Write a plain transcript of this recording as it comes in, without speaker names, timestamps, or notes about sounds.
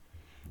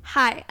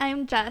Hi,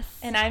 I'm Jess.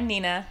 And I'm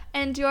Nina.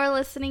 And you're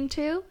listening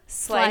to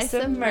Slice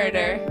of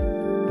Murder.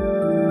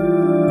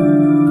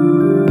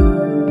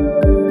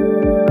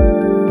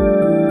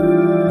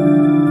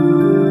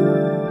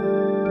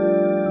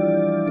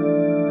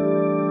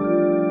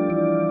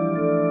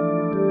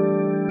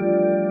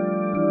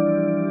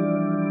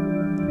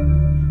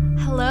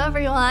 Hello,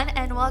 everyone,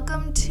 and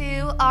welcome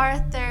to our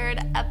third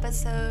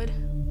episode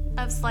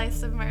of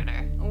Slice of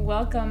Murder.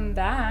 Welcome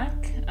back.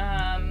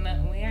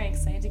 We are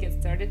excited to get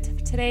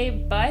started today,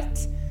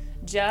 but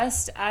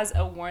just as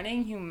a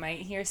warning, you might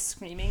hear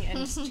screaming and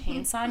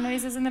chainsaw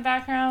noises in the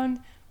background.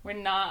 We're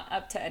not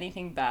up to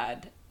anything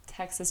bad.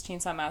 Texas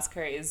Chainsaw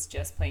Massacre is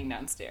just playing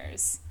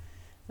downstairs.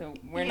 So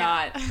we're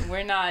not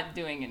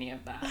doing any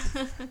of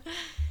that.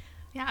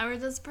 Yeah, we're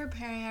just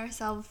preparing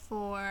ourselves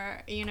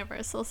for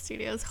Universal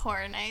Studios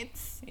Horror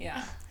Nights.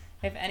 Yeah.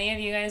 If any of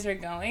you guys are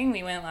going,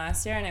 we went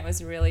last year and it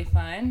was really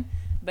fun.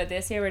 But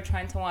this year we're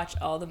trying to watch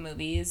all the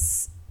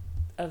movies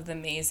of the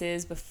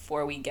mazes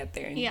before we get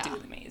there and do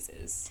the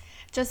mazes.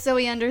 Just so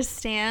we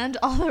understand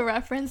all the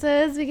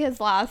references,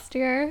 because last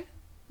year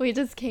we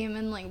just came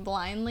in like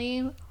blindly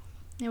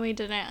and we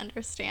didn't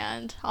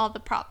understand all the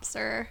props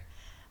or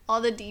all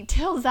the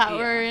details that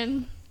were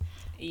in.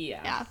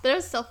 Yeah, but it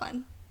was still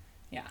fun.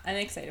 Yeah, I'm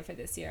excited for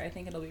this year. I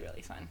think it'll be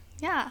really fun.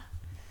 Yeah.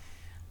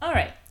 All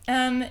right.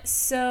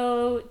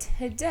 So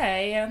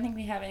today, I don't think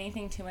we have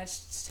anything too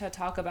much to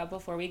talk about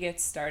before we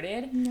get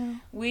started. No.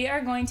 We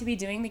are going to be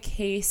doing the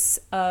case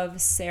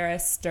of Sarah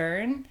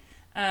Stern.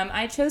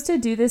 I chose to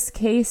do this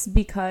case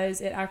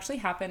because it actually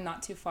happened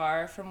not too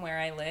far from where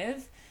I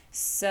live.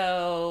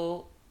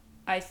 So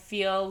I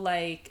feel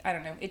like, I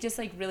don't know, it just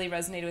like really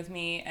resonated with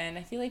me. And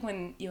I feel like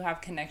when you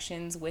have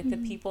connections with the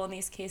people in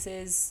these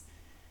cases,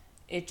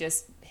 it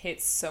just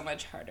hits so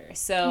much harder.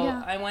 So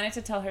I wanted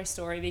to tell her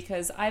story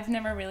because I've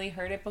never really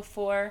heard it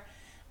before.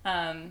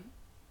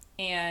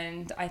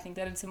 And I think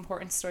that it's an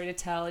important story to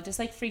tell. It just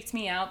like freaked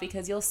me out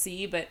because you'll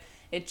see, but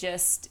it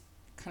just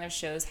kind of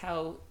shows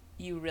how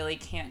you really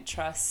can't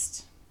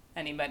trust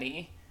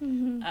anybody.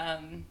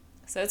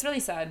 So it's really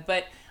sad,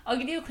 but I'll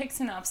give you a quick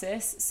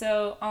synopsis.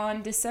 So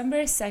on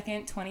December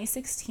 2nd,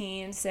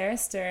 2016, Sarah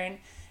Stern,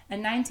 a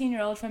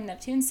 19-year-old from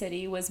Neptune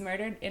City, was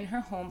murdered in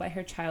her home by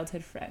her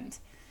childhood friend.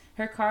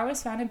 Her car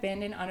was found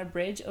abandoned on a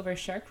bridge over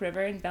Shark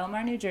River in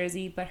Belmar, New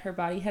Jersey, but her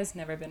body has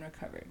never been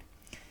recovered.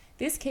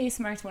 This case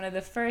marked one of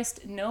the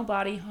first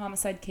no-body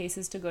homicide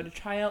cases to go to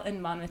trial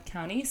in Monmouth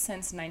County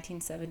since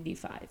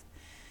 1975.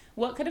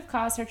 What could have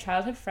caused her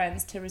childhood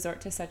friends to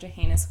resort to such a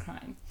heinous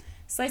crime?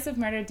 Slice of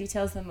Murder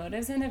details the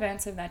motives and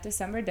events of that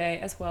December day,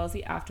 as well as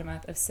the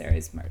aftermath of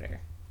Sarah's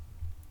murder.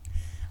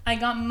 I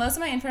got most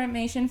of my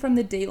information from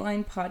the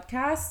Dateline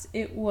podcast.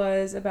 It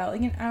was about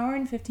like an hour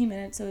and 15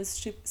 minutes, so it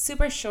was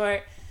super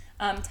short.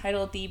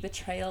 Titled The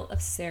Betrayal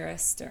of Sarah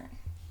Stern.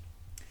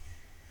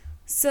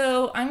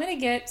 So I'm going to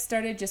get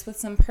started just with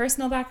some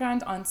personal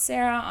background on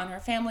Sarah, on her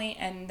family,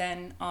 and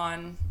then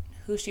on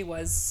who she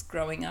was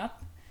growing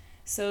up.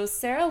 So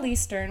Sarah Lee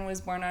Stern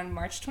was born on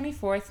March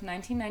 24th,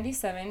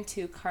 1997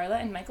 to Carla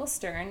and Michael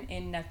Stern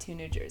in Neptune,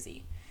 New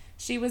Jersey.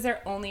 She was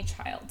their only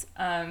child,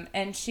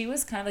 and she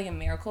was kind of like a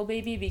miracle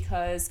baby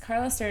because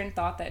Carla Stern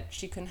thought that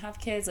she couldn't have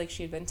kids, like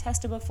she had been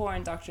tested before,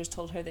 and doctors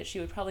told her that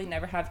she would probably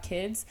never have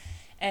kids.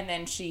 And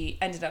then she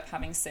ended up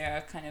having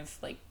Sarah kind of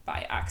like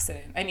by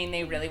accident. I mean,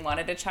 they really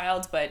wanted a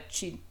child, but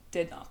she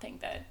did not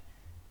think that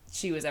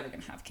she was ever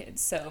going to have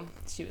kids. So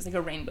she was like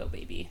a rainbow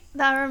baby.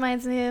 That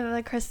reminds me of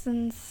the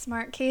Kristen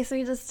Smart case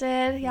we just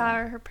did.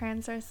 Yeah, her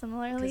parents are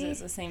similarly. Because it's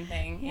the same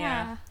thing.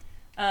 Yeah.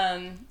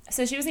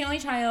 So she was the only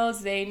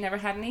child. They never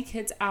had any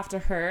kids after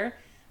her.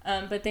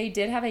 But they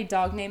did have a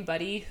dog named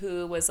Buddy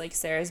who was like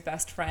Sarah's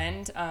best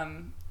friend.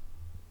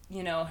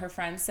 You know, her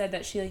friends said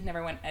that she like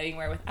never went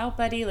anywhere without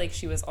Buddy. Like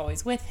she was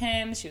always with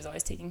him. She was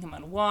always taking him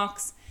on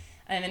walks.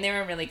 And they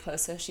were really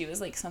close. So he was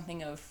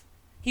something of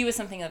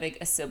like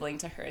a sibling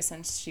to her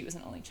since she was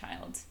an only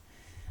child.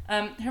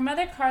 Her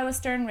mother, Carla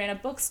Stern, ran a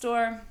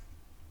bookstore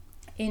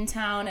in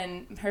town,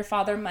 and her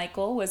father,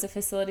 Michael, was a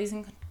facilities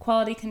and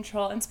quality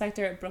control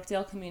inspector at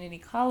Brookdale Community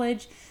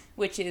College,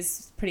 which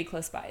is pretty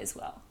close by as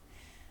well.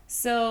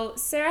 So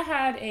Sarah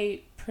had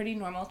a pretty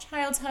normal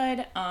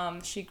childhood.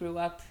 She grew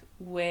up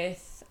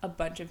with a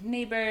bunch of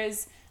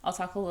neighbors. I'll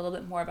talk a little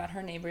bit more about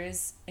her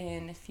neighbors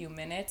in a few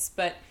minutes,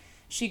 but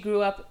she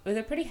grew up with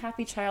a pretty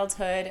happy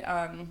childhood.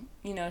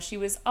 You know, she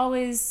was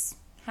always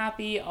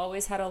happy,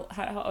 always had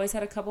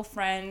a couple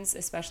friends,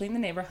 especially in the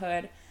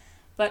neighborhood.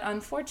 But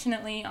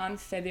unfortunately, on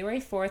February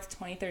 4th,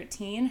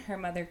 2013, her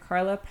mother,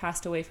 Carla,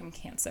 passed away from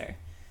cancer.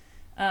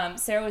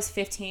 Sarah was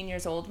 15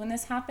 years old when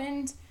this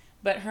happened,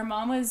 but her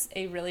mom was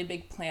a really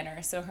big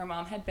planner. So her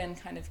mom had been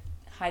kind of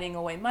hiding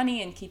away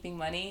money and keeping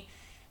money.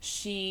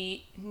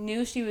 She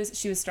knew she was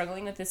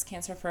struggling with this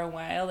cancer for a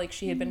while. Like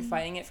she had been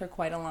fighting it for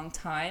quite a long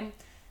time.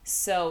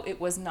 So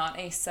it was not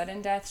a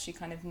sudden death. She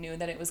kind of knew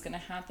that it was going to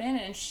happen,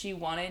 and she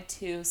wanted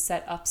to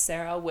set up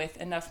Sarah with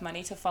enough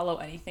money to follow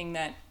anything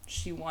that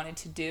she wanted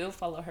to do,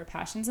 follow her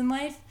passions in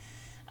life.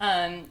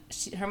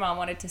 Her mom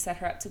wanted to set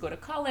her up to go to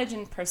college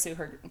and pursue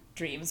her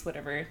dreams,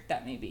 whatever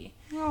that may be.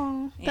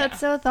 Oh, that's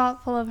so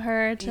thoughtful of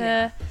her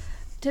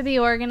to be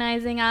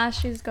organizing as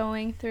she's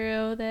going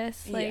through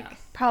this,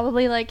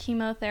 probably like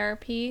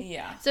chemotherapy.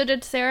 Yeah. So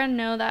did Sarah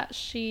know that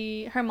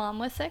her mom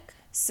was sick?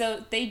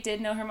 So they did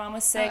know her mom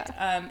was sick.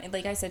 And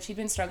like I said, she'd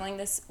been struggling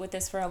with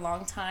this for a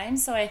long time.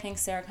 So I think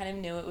Sarah kind of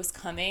knew it was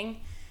coming,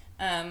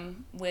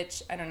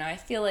 which, I don't know, I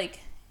feel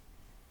like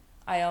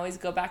I always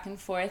go back and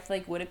forth.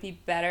 Like, would it be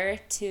better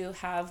to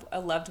have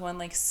a loved one,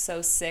 like,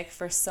 so sick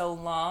for so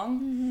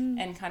long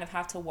and kind of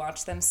have to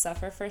watch them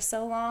suffer for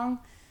so long?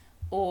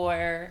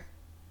 Or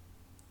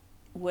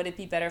would it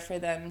be better for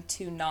them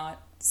to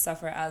not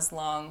suffer as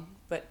long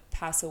but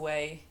pass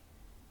away,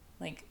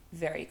 like,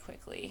 very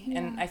quickly? Yeah.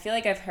 And I feel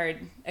like I've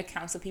heard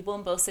accounts of people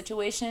in both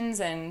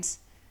situations, and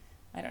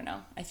I don't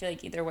know. I feel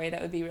like either way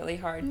that would be really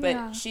hard.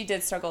 But she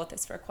did struggle with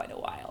this for quite a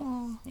while.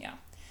 Oh. Yeah.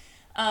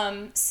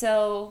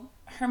 So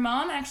her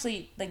mom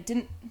actually, like,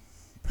 didn't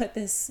put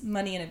this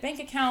money in a bank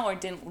account or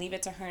didn't leave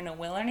it to her in a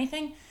will or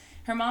anything.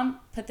 Her mom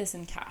put this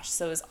in cash.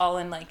 So it was all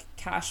in, like,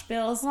 cash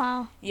bills.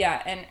 Wow.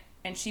 Yeah,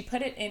 and she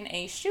put it in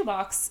a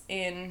shoebox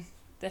in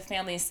the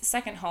family's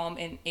second home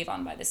in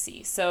Avon by the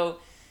Sea. So,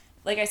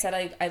 like I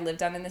said, I live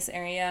down in this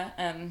area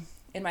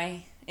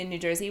in New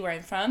Jersey, where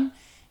I'm from.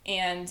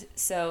 And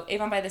so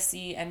Avon by the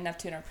Sea and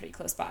Neptune are pretty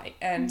close by.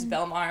 And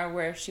Belmar,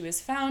 where she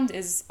was found,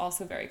 is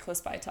also very close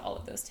by to all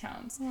of those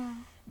towns. Wow.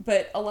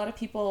 But a lot of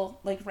people,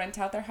 like, rent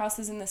out their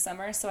houses in the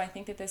summer. So I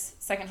think that this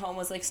second home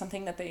was, like,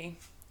 something that they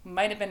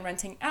might have been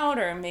renting out,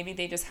 or maybe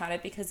they just had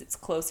it because it's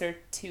closer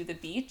to the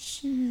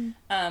beach.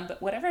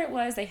 But whatever it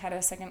was, they had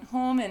a second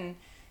home.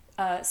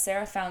 And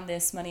Sarah found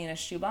this money in a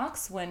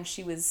shoebox when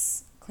she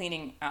was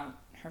cleaning out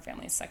her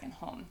family's second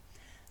home.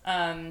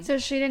 So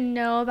she didn't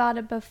know about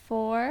it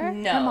before?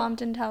 No. Her mom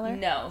didn't tell her?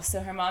 No.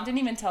 So her mom didn't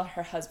even tell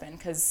her husband,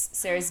 because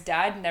Sarah's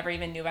dad never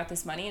even knew about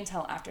this money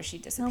until after she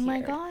disappeared. Oh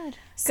my God.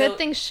 So, good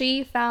thing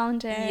she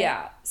found it.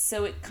 Yeah.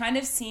 So it kind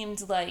of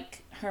seemed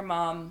like her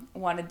mom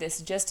wanted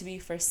this just to be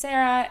for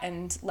Sarah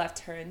and left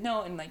her a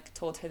note and, like,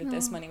 told her that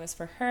this money was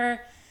for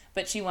her,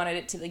 but she wanted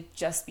it to, like,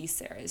 just be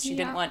Sarah's. She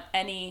didn't want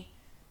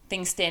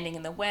anything standing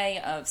in the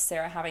way of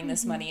Sarah having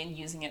this money and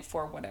using it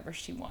for whatever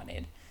she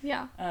wanted.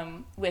 Yeah.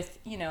 With,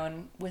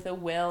 and with a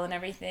will and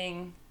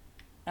everything,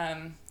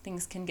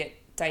 things can get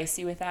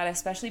dicey with that,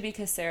 especially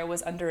because Sarah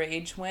was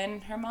underage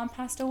when her mom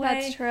passed away.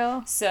 That's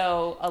true.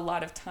 So a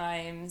lot of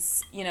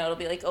times, it'll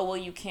be like, oh, well,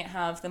 you can't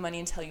have the money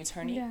until you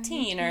turn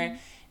 18, or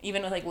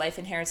even with, like, life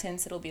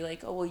inheritance, it'll be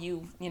like, oh, well,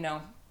 you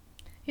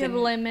have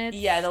limits.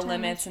 Yeah, the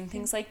limits and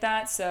things like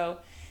that. So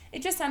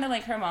it just sounded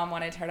like her mom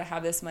wanted her to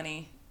have this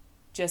money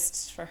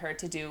just for her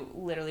to do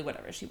literally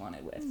whatever she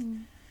wanted with.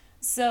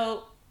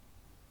 So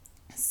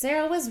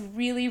Sarah was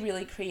really,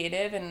 really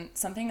creative, and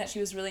something that she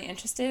was really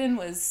interested in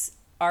was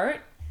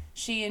art.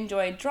 She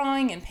enjoyed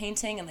drawing and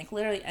painting and, like,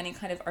 literally any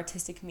kind of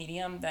artistic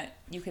medium that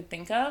you could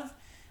think of.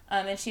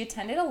 And she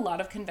attended a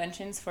lot of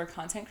conventions for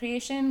content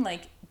creation,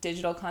 like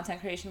digital content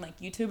creation, like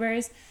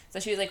YouTubers. So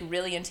she was, like,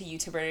 really into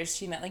YouTubers.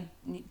 She met, like,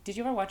 did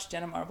you ever watch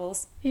Jenna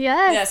Marbles?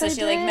 Yes, yeah, so I she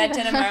did. Like, met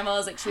Jenna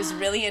Marbles. Like, she was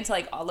really into,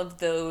 like, all of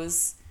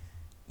those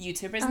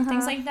YouTubers and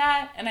things like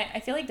that. And I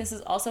feel like this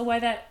is also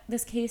why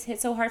this case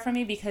hit so hard for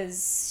me,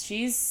 because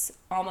she's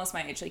almost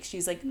my age. Like,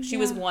 she's, like, she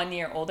was 1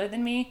 year older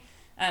than me,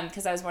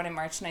 because I was born in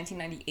March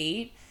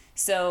 1998.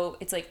 So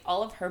it's like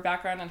all of her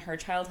background and her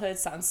childhood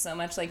sounds so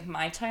much like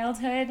my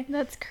childhood.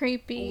 That's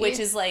creepy. Which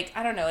is, like,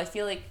 I don't know, I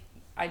feel like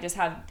I just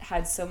have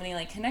had so many,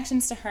 like,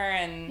 connections to her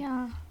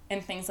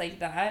and things like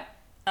that.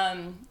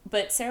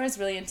 But Sarah's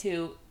really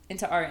into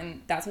art,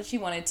 and that's what she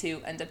wanted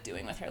to end up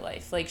doing with her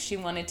life. Like, she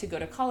wanted to go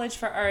to college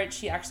for art.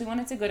 She actually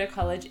wanted to go to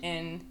college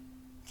in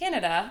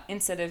Canada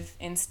instead of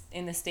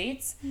in the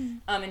States.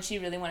 And she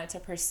really wanted to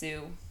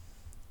pursue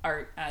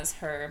art as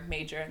her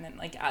major, and then,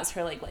 like, as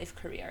her, like, life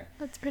career.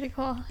 That's pretty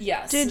cool.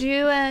 Yes. Did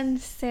you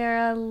and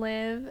Sarah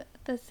live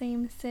the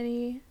same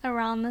city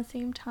around the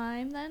same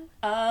time then?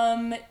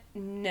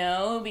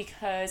 No,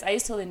 because I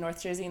used to live in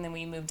North Jersey, and then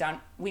we moved down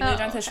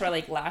to the shore,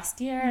 like,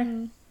 last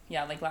year.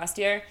 Yeah, like, last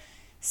year.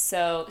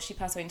 So she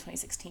passed away in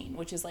 2016,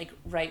 which is, like,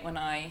 right when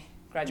I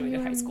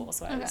graduated high school,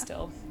 so I was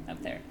still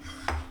up there.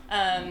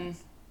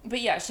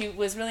 But yeah, she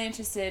was really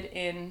interested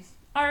in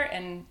art,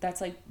 and that's,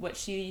 like, what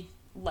she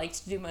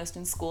liked to do most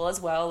in school as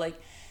well. Like,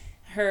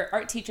 her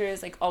art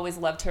teachers, like, always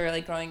loved her,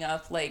 like, growing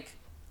up. Like,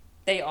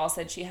 they all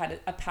said she had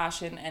a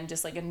passion and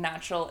just, like, a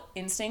natural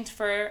instinct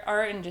for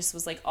art, and just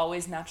was, like,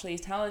 always naturally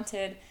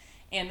talented.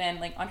 And then,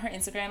 like, on her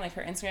Instagram, like,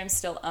 her Instagram's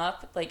still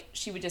up, like,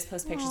 she would just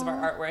post pictures of her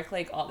artwork,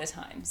 like, all the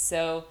time.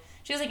 So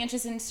she was, like,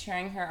 interested in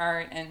sharing her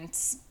art and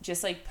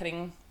just, like,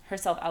 putting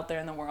herself out there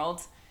in the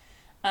world.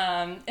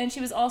 And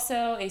she was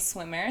also a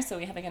swimmer, so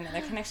we had, like,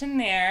 another connection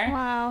there.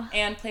 Wow.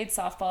 And played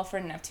softball for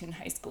Neptune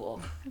High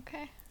School.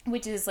 Okay.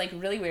 Which is, like,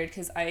 really weird,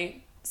 because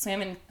I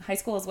swam in high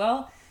school as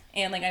well,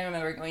 And, like, I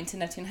remember going to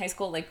Neptune High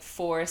School, like,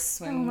 for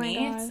swim my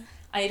meets. God.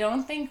 I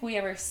don't think we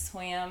ever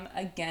swam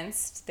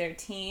against their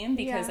team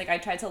because, like, I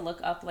tried to look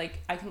up, like,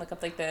 I can look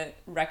up, like, the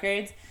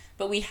records.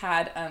 But we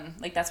had,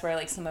 like, that's where,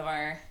 like, some of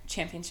our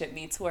championship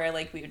meets were.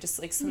 Like, we would just,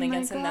 like, swim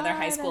against another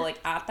high school, like,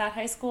 at that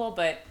high school.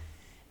 But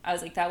I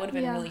was like, that would have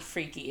been really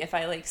freaky if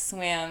I, like,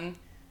 swam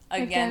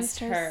against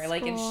her.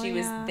 Like, and she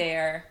was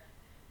there.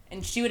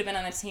 And she would have been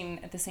on the team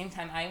at the same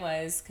time I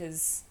was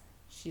because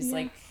she's,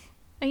 like...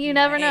 And you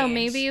never know.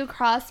 Maybe you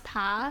cross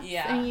paths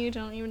and you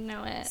don't even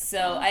know it.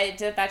 So I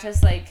did that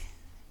just, like,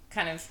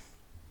 kind of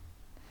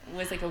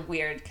was, like, a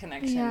weird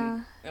connection.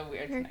 Yeah. A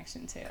weird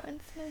connection, too.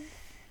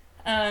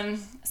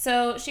 Coincidence.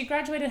 So she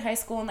graduated high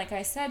school, and like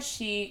I said,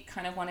 she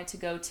kind of wanted to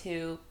go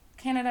to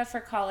Canada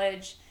for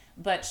college,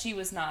 but she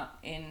was not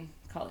in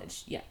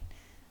college yet.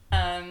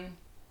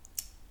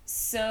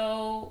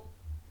 So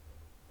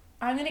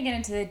I'm going to get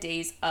into the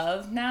days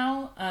of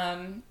now.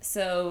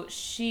 So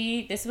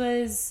this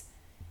was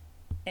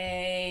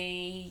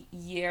a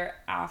year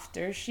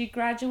after she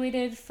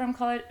graduated from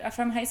college,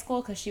 from high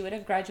school, because she would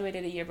have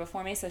graduated a year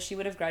before me. So she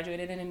would have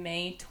graduated in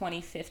May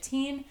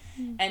 2015,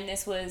 and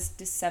this was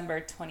December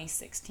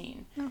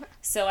 2016. Okay.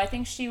 So I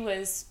think she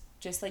was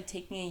just, like,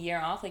 taking a year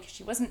off. Like,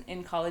 she wasn't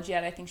in college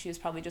yet. I think she was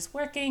probably just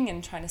working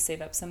and trying to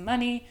save up some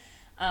money.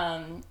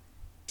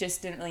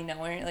 Just didn't really know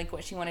where, like,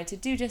 what she wanted to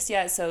do just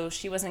yet. So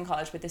she wasn't in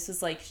college, but this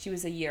was, like, she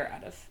was a year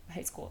out of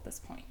high school at this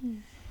point.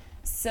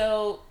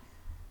 So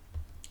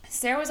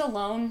Sarah was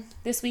alone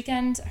this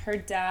weekend. Her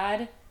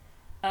dad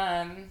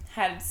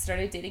had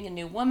started dating a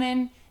new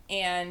woman,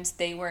 and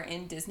they were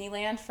in Disney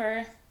World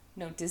for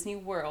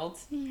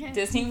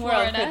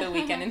the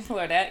weekend in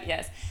Florida,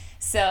 yes.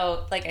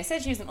 So, like I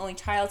said, she was an only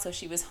child, so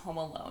she was home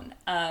alone.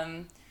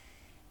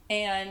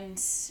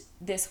 And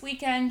this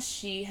weekend,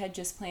 she had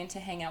just planned to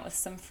hang out with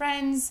some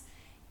friends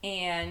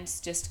and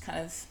just kind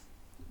of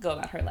go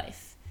about her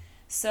life.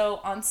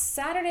 So, on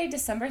Saturday,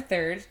 December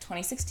 3rd,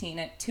 2016,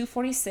 at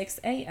 2:46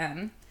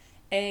 a.m.,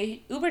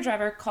 a Uber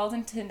driver called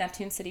into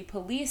Neptune City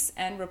Police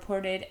and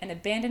reported an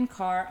abandoned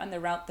car on the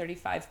Route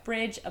 35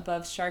 bridge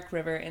above Shark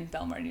River in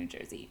Belmar, New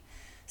Jersey.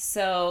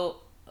 So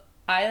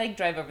I, like,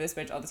 drive over this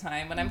bridge all the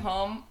time when I'm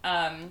home,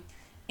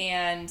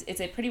 and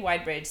it's a pretty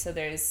wide bridge. So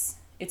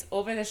it's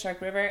over the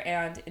Shark River,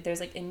 and there's,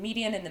 like, a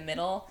median in the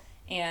middle,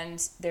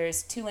 and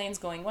there's 2 lanes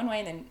going one way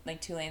and then,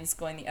 like, 2 lanes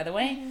going the other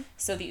way.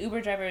 So the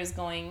Uber driver is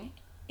going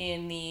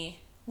in the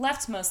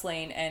leftmost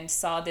lane and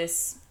saw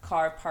this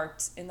car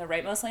parked in the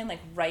rightmost lane, like,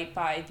 right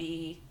by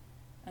the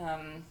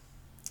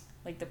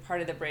like, the part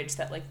of the bridge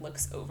that, like,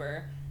 looks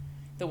over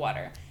the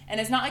water.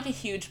 And it's not, like, a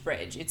huge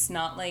bridge. It's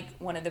not, like,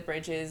 one of the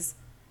bridges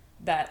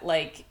that,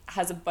 like,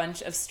 has a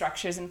bunch of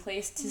structures in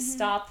place to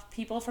stop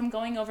people from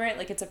going over it.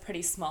 Like, it's a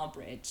pretty small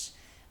bridge.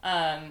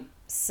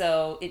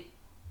 So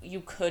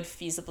you could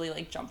feasibly,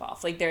 like, jump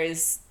off. Like, there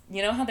is,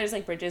 you know how there's,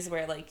 like, bridges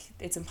where, like,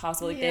 it's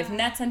impossible. Like, they have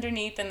nets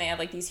underneath, and they have,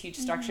 like, these huge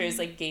structures,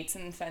 like, gates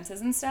and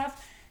fences and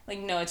stuff. Like,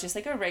 no, it's just,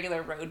 like, a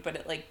regular road, but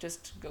it, like,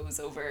 just goes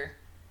over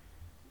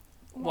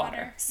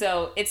water.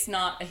 So it's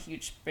not a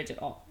huge bridge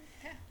at all.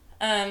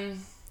 Okay.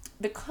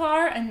 The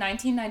car, a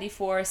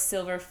 1994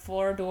 silver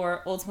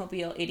 4-door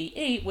Oldsmobile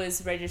 88,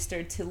 was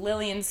registered to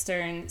Lillian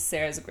Stern,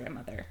 Sarah's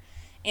grandmother.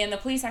 And the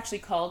police actually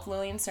called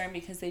Lillian Stern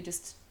because they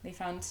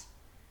found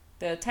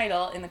the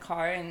title in the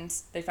car, and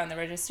they found the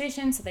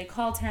registration, so they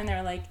called her, and they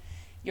were like,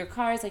 your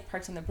car is, like,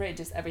 parked on the bridge,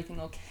 is everything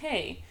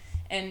okay?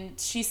 And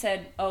she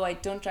said, oh, I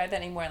don't drive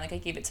that anymore, like, I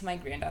gave it to my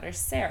granddaughter,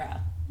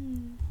 Sarah.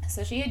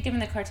 So she had given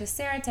the car to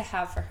Sarah to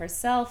have for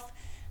herself,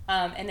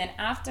 and then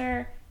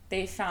after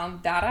they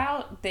found that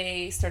out,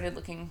 they started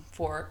looking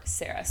for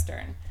Sarah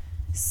Stern.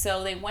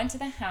 So they went to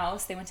the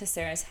house, they went to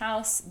Sarah's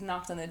house,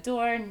 knocked on the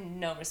door,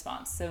 no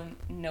response, so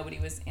nobody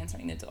was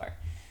answering the door.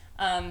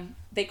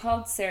 They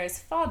called Sarah's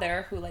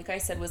father, who, like I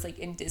said, was, like,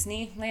 in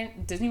Disney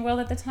World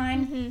at the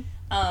time,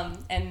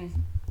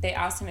 and they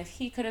asked him if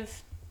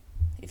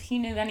he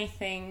knew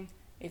anything,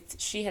 if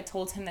she had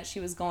told him that she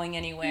was going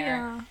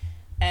anywhere,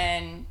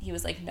 and he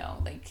was like,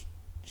 no, like,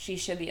 she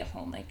should be at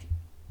home, like,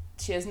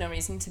 she has no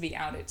reason to be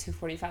out at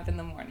 2:45 in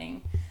the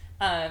morning.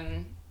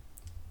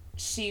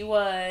 She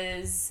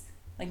was,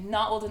 like,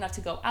 not old enough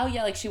to go out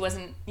yet, like, she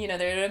wasn't, you know,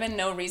 there would have been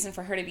no reason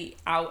for her to be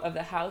out of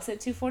the house at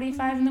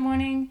 2:45 in the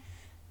morning.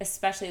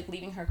 Especially, like,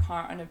 leaving her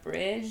car on a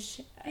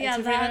bridge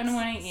at 2:45 in the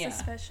morning.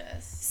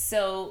 Suspicious.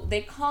 So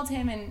they called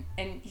him,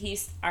 and he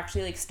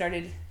actually, like,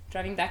 started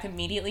driving back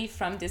immediately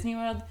from Disney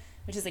World,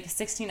 which is, like, a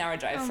 16-hour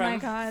drive from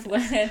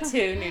Florida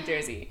to New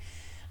Jersey.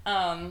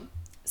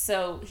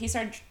 So he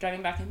started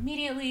driving back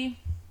immediately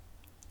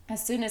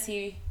as soon as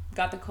he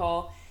got the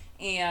call,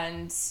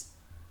 and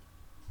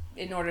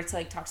in order to,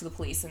 like, talk to the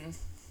police and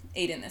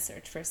aid in the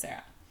search for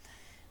Sarah.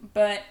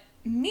 But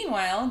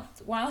meanwhile,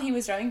 while he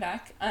was driving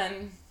back,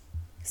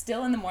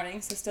 still in the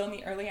morning, so still in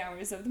the early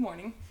hours of the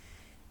morning,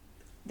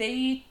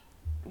 they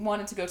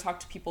wanted to go talk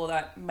to people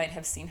that might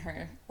have seen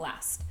her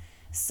last.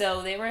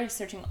 So they were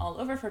searching all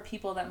over for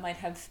people that might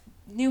have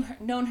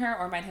known her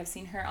or might have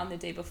seen her on the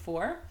day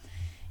before.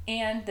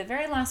 And the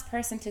very last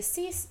person to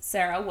see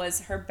Sarah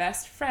was her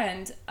best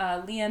friend,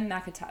 Liam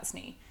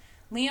McAtasney.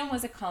 Liam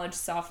was a college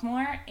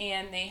sophomore,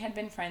 and they had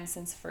been friends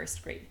since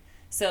first grade.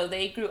 So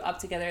they grew up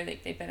together.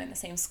 They've been in the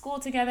same school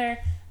together.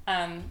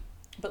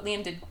 But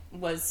Liam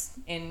was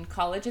in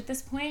college at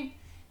this point.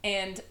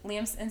 And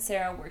Liam and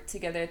Sarah worked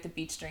together at the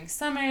beach during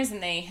summers,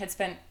 and they had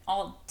spent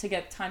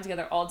time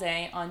together all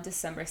day on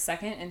December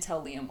 2nd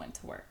until Liam went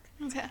to work.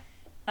 Okay.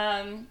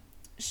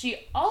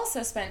 She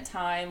also spent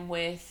time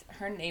with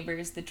her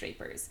neighbors, the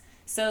Drapers.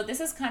 So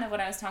this is kind of what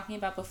I was talking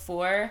about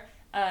before.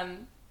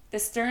 The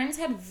Stearns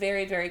had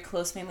very, very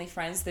close family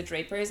friends, the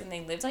Drapers, and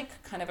they lived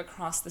like kind of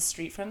across the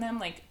street from them,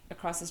 like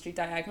across the street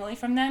diagonally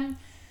from them.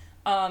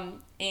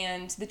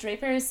 And the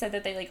Drapers said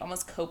that they like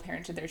almost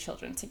co-parented their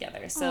children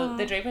together. So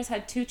the Drapers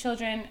had 2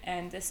 children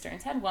and the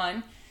Stearns had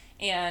 1,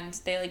 and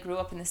they like grew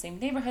up in the same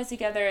neighborhood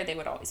together. They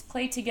would always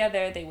play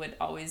together. They would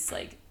always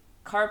like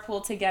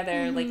carpool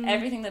together. Like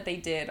everything that they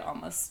did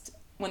almost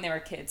when they were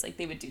kids, like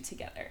they would do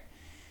together.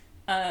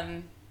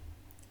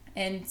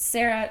 And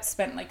Sarah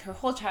spent like her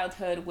whole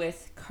childhood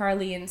with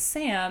Carly and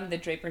Sam, the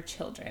Draper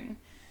children.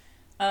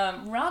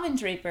 Robin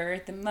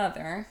Draper, the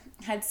mother,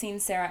 had seen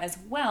Sarah as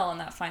well on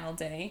that final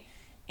day,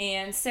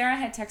 and Sarah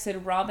had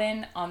texted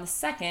Robin on the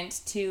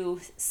 2nd to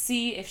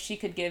see if she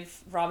could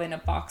give Robin a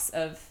box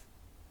of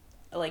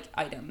like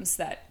items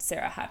that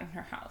Sarah had in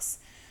her house.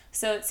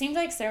 So it seemed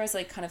like Sarah was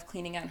like kind of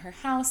cleaning out her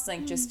house,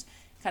 like just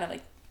kind of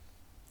like,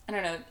 I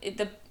don't know,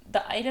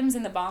 the items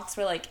in the box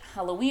were like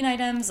Halloween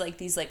items, like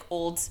these like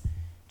old,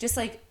 just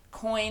like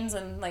coins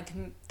and like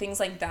things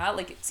like that.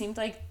 Like it seemed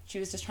like she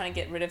was just trying to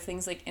get rid of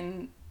things like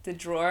in the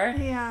drawer.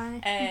 Yeah.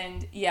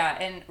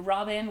 And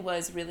Robin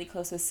was really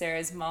close with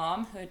Sarah's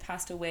mom, who had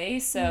passed away,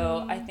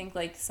 so I think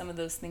like some of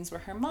those things were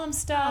her mom's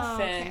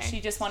stuff. And she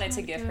just wanted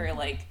to give her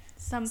like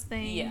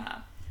something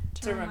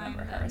to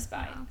remember her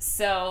by.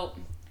 So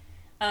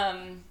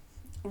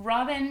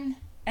Robin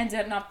ended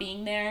up not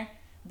being there,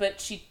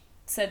 but she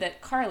said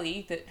that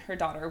Carly, that her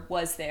daughter,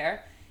 was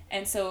there.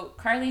 And so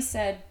Carly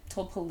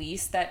told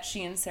police that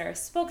she and Sarah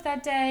spoke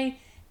that day,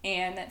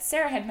 and that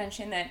Sarah had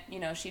mentioned that, you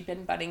know, she'd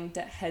been butting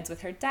heads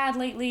with her dad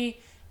lately,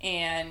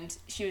 and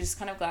she was just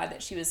kind of glad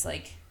that she was,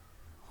 like,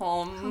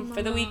 home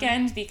for the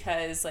weekend,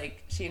 because,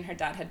 like, she and her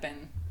dad had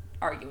been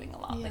arguing a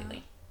lot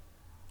lately.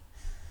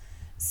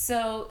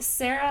 So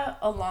Sarah,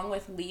 along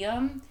with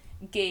Liam,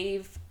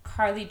 gave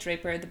Carly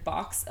Draper the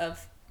box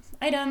of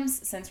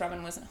items since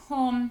Robin wasn't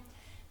home.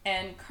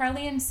 And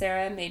Carly and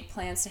Sarah made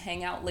plans to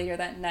hang out later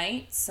that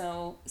night.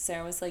 So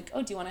Sarah was like,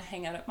 oh, do you want to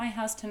hang out at my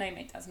house tonight?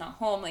 My dad's not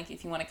home. Like,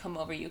 if you want to come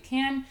over, you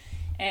can.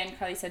 And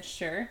Carly said,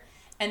 sure.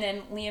 And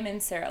then Liam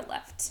and Sarah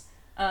left.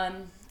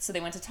 So they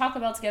went to Taco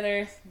Bell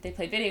together. They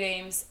played video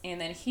games. And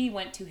then he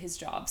went to his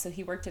job. So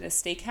he worked at a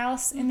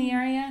steakhouse in the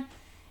area.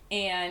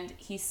 And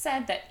he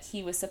said that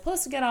he was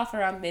supposed to get off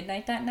around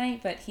midnight that night,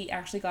 but he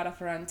actually got off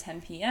around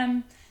 10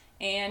 p.m.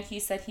 And he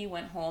said he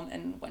went home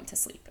and went to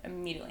sleep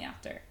immediately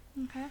after.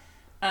 Okay.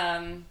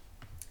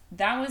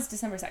 That was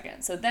December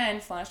 2nd. So then,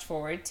 flash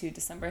forward to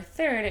December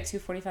 3rd at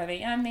 2:45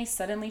 a.m., they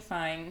suddenly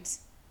find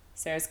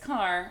Sarah's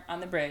car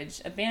on the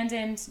bridge,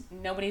 abandoned,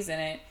 nobody's in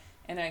it,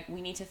 and they're like,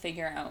 we need to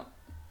figure out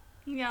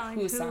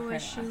who saw her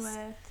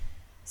last.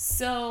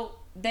 So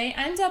they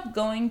end up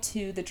going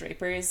to the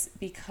Drapers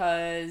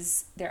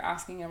because they're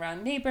asking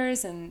around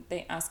neighbors, and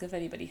they ask if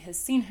anybody has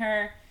seen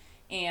her,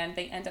 and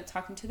they end up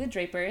talking to the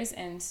Drapers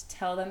and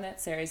tell them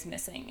that Sarah's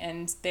missing,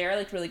 and they're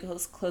like really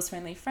close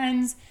friendly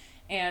friends.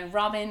 And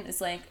Robin is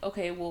like,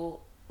 okay,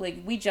 well, like,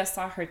 we just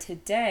saw her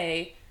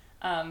today.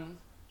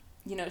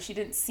 You know, she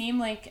didn't seem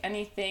like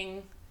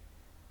anything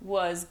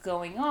was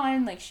going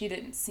on. Like, she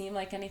didn't seem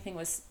like anything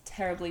was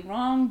terribly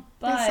wrong.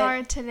 But they saw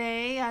her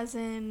today, as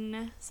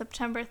in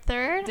September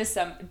 3rd?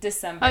 December.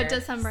 Oh,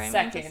 December. 2nd.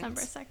 I mean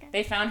December 2nd.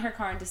 They found her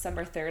car on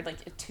December 3rd,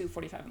 like, at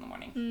 2:45 in the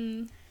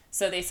morning.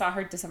 So they saw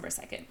her December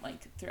 2nd,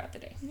 like, throughout the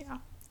day. Yeah.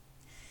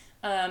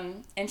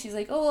 And she's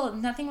like, oh, well,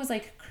 nothing was,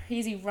 like,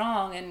 crazy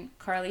wrong. And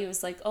Carly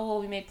was like, oh, well,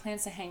 we made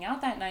plans to hang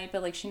out that night,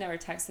 but, like, she never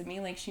texted me.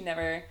 Like, she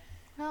never,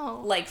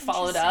 like,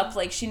 followed up.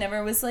 Like, she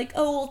never was like,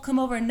 oh, we'll come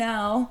over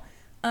now.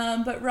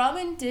 But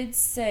Robin did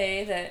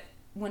say that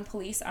when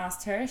police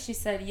asked her, she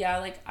said, yeah,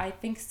 like, I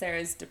think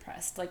Sarah's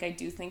depressed. Like, I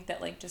do think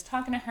that, like, just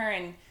talking to her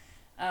and,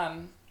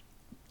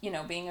 you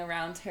know, being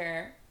around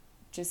her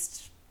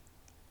just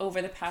over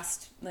the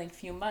past, like,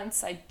 few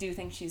months, I do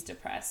think she's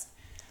depressed.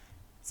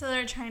 So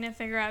they're trying to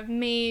figure out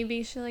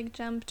maybe she, like,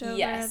 jumped over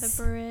the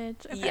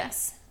bridge. Okay.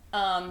 Yes.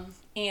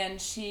 And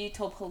she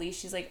told police,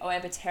 she's like, oh, I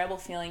have a terrible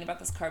feeling about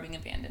this car being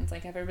abandoned.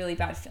 Like, I have a really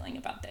bad feeling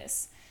about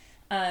this.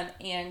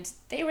 And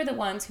they were the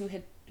ones who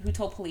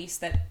told police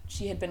that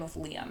she had been with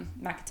Liam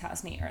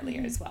McAtasney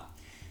earlier as well.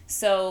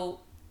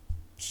 So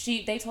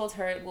they told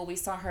her, well, we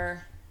saw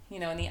her, you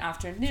know, in the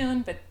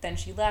afternoon, but then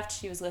she left.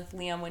 She was with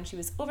Liam when she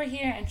was over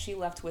here, and she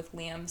left with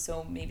Liam,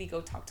 so maybe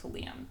go talk to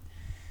Liam.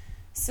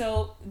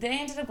 So they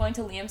ended up going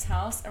to Liam's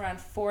house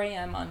around 4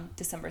 a.m. on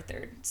December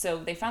 3rd.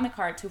 So they found the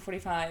car at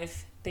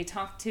 2:45. They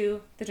talked to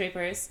the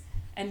Drapers,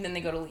 and then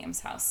they go to Liam's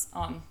house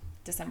on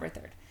December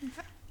 3rd.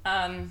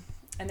 Okay.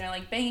 And they're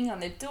like banging on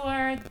the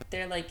door.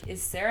 They're like,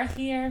 is Sarah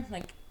here?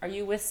 Like, are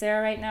you with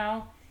Sarah right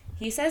now?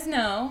 He says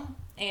no.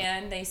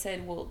 And they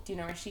said, well, do you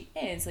know where she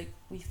is? Like,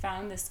 we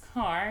found this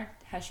car.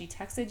 Has she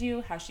texted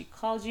you? Has she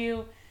called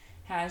you?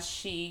 Has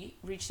she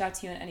reached out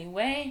to you in any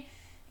way?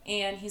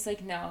 And he's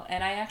like, no.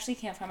 And I actually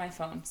can't find my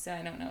phone, so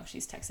I don't know if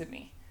she's texted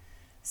me.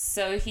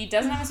 So he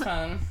doesn't have his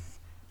phone.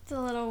 It's a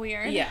little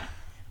weird. Yeah.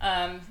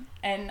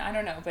 And I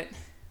don't know, but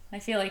I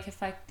feel like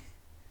if I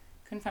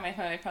couldn't find my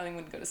phone, I probably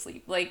wouldn't go to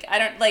sleep. Like, I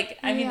don't, like,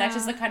 I mean, that's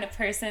just the kind of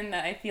person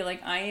that I feel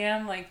like I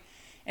am. Like,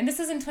 and this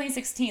is in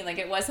 2016. Like,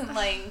 it wasn't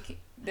like,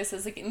 this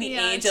is like in the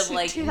age of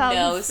like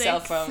no cell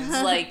phones.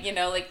 Like, you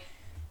know, like,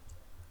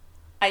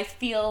 I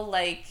feel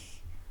like,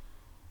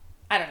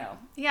 I don't know.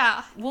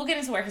 Yeah. We'll get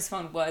into where his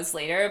phone was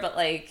later, but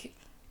like,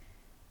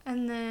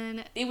 and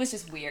then it was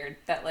just weird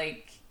that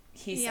like,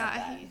 he said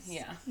that.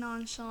 Yeah.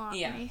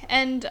 Nonchalantly. Yeah.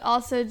 And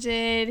also,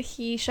 did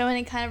he show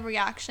any kind of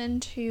reaction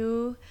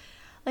to,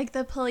 like,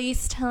 the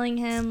police telling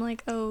him,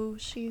 like, oh,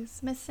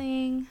 she's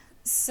missing?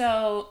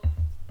 So,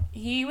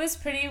 he was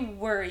pretty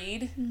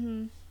worried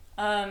when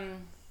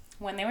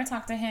they were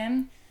talking to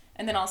him.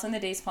 And then also in the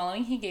days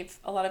following, he gave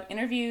a lot of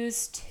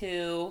interviews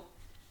to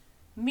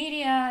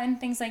media and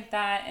things like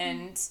that.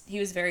 And he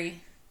was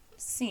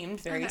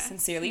seemed very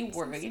sincerely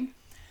worried.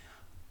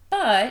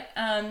 But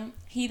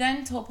he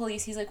then told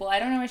police, he's like, well, I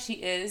don't know where she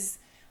is,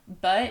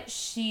 but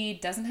she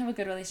doesn't have a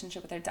good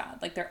relationship with her dad.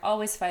 Like, they're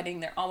always fighting.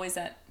 They're always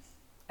at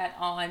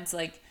odds.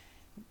 Like,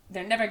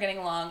 they're never getting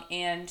along,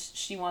 and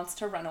she wants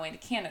to run away to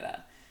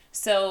Canada.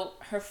 So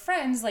her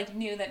friends, like,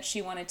 knew that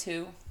she wanted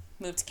to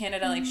move to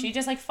Canada. Like, she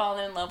just, like,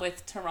 fallen in love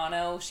with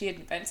Toronto. She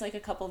had been to, like, a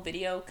couple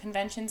video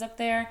conventions up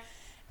there,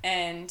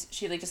 and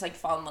she, like, just, like,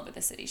 fall in love with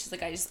the city. She's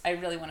like, I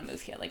really want to move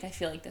here. Like, I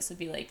feel like this would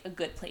be, like, a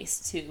good place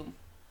to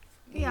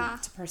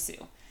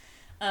pursue.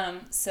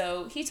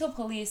 So he told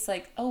police,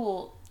 like, oh,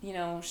 well, you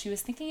know, she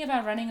was thinking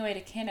about running away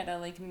to Canada.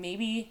 Like,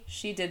 maybe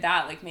she did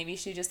that. Like, maybe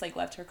she just, like,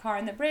 left her car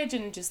on the bridge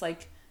and just,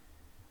 like,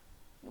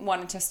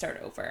 wanted to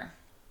start over.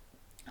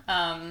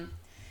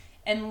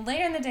 And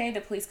later in the day,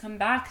 the police come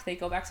back. They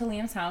go back to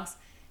Liam's house,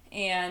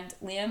 and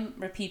Liam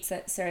repeats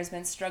that Sarah's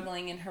been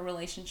struggling in her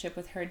relationship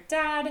with her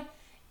dad,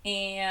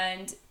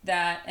 and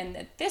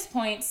at this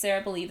point,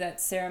 Sarah believed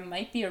that Sarah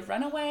might be a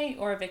runaway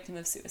or a victim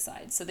of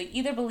suicide. So they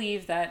either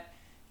believe that,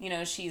 you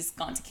know, she's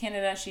gone to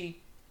Canada, she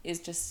is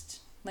just,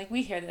 like,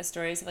 we hear the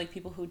stories of, like,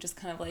 people who just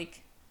kind of,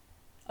 like,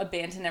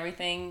 abandon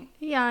everything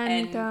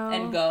and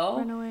go.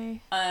 Run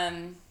away.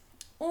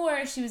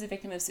 Or she was a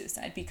victim of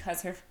suicide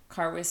because her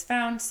car was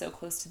found so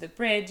close to the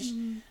bridge.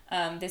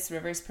 This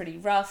river is pretty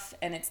rough,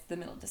 and it's the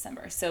middle of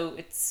December, so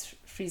it's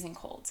freezing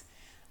cold.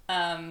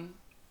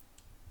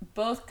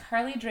 Both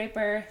Carly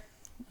Draper,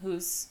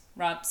 who's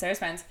Sarah's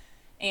friend,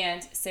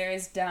 and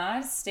Sarah's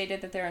dad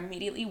stated that they're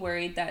immediately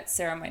worried that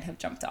Sarah might have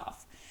jumped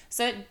off.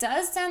 So it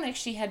does sound like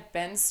she had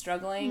been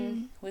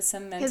struggling with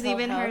some mental health issues.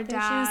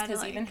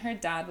 Because even her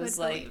dad was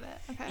like,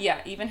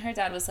 even her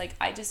dad was like,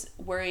 I just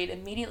worried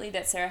immediately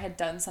that Sarah had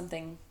done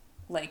something,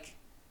 like,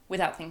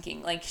 without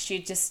thinking. Like, she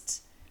had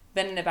just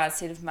been in a bad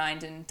state of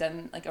mind and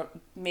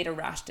made a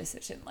rash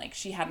decision. Like,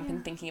 she hadn't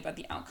been thinking about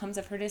the outcomes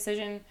of her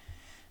decision.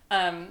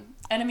 And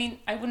I mean,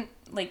 I wouldn't,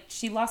 like,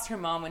 she lost her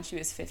mom when she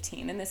was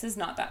 15, and this is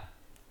not that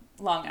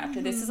long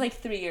after. This is like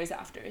 3 years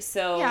after.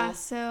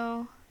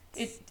 So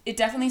it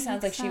definitely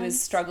sounds like she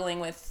was struggling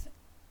with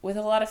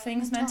a lot of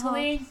things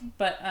mentally.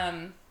 But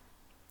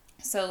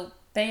so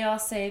they all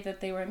say that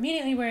they were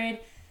immediately worried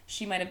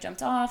she might have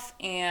jumped off,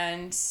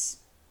 and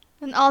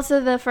also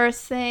the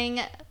first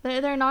thing,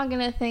 they're not going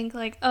to think,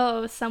 like,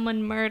 oh,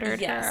 someone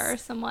murdered her or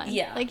someone.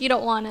 Yeah. Like, you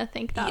don't want to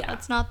think that. Yeah.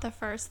 That's not the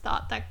first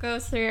thought that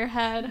goes through your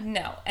head.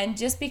 No. And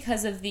just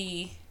because of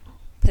the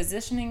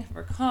positioning of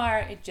her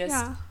car,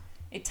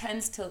 it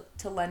tends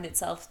to lend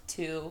itself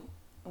to,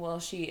 well,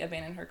 she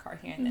abandoned her car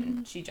here and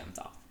then she jumped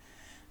off.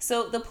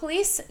 So the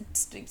police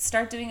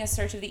start doing a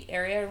search of the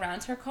area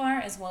around her car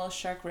as well as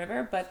Shark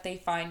River, but they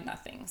find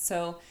nothing.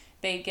 So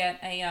they get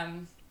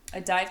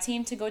a dive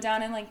team to go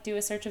down and, like, do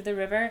a search of the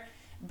river,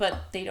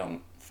 but they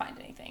don't find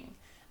anything.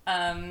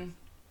 And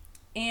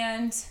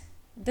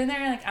then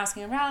they're, like,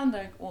 asking around,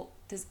 like, well,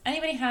 does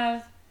anybody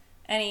have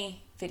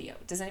any video?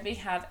 Does anybody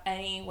have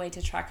any way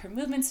to track her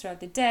movements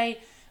throughout the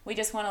day? We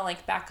just want to,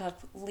 like, back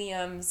up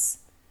Liam's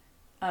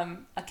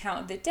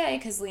account of the day,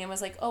 because Liam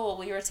was like, oh, well,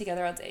 we were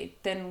together all day.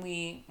 Then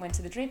we went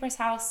to the Draper's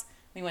house,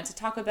 we went to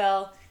Taco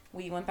Bell,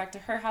 we went back to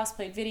her house,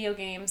 played video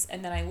games,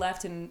 and then I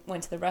left and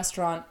went to the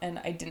restaurant, and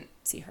I didn't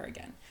see her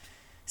again.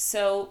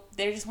 So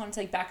they just wanted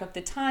to, like, back up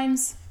the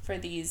times for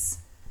these,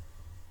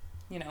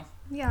 you know,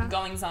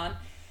 goings on.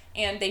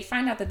 And they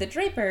find out that the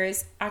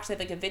Drapers actually have,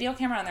 like, a video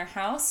camera on their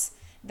house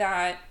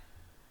that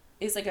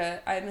is, like,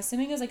 I'm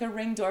assuming it was, like, a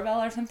Ring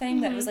doorbell or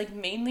something that was, like,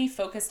 mainly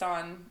focused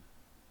on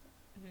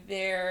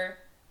their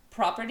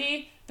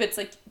property. But it's,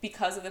 like,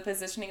 because of the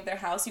positioning of their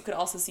house, you could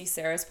also see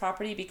Sarah's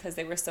property because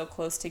they were so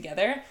close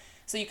together.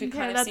 So you could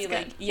kind of see,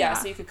 like,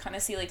 so you could kind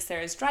of see, like,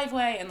 Sarah's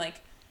driveway and,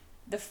 like,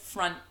 the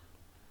front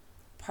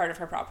part of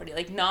her property.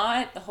 Like,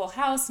 not the whole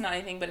house, not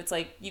anything, but it's,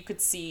 like, you could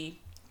see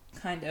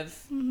kind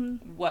of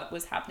what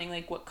was happening,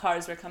 like what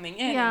cars were coming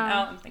in and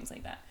out and things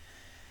like that.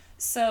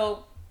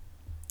 So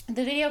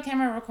the video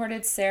camera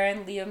recorded Sarah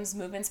and Liam's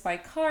movements by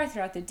car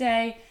throughout the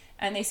day,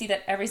 and they see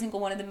that every single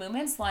one of the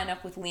movements line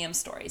up with Liam's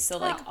story. So,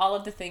 like, all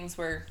of the things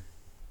were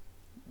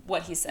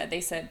what he said.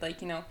 They said,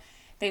 like, you know,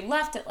 they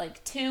left at,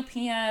 like, 2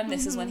 p.m.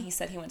 This is when he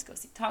said he went to go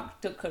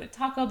to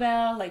Taco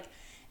Bell. Like,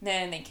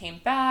 then they came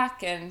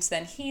back, and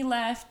then he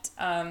left.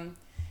 And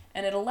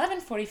at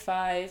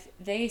 11:45,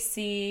 they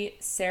see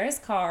Sarah's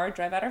car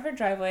drive out of her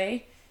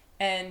driveway,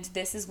 and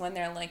this is when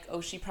they're like, oh,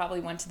 she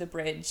probably went to the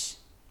bridge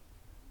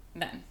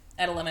then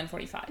at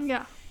 11:45.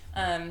 Yeah.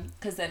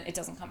 Because then it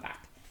doesn't come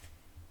back.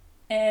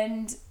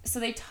 And so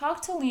they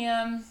talk to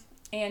Liam,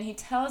 and he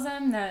tells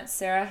them that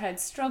Sarah had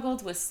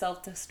struggled with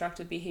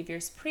self-destructive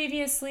behaviors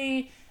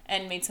previously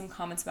and made some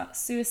comments about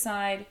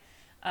suicide.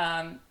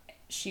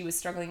 She was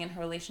struggling in her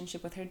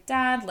relationship with her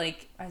dad,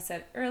 like I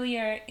said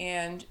earlier,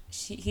 and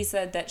he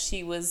said that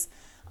she was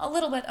a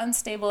little bit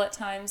unstable at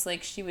times.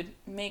 Like, she would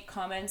make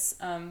comments,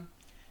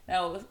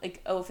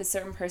 like, oh, if a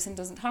certain person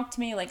doesn't talk to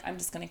me, like, I'm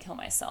just going to kill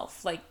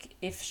myself. Like,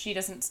 if she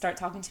doesn't start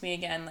talking to me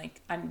again,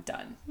 like, I'm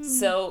done.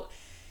 So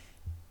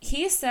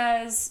he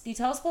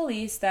tells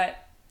police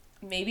that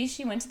maybe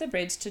she went to the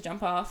bridge to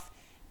jump off,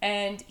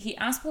 and he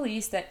asked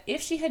police that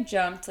if she had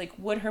jumped, like,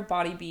 would her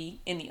body be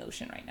in the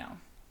ocean right now?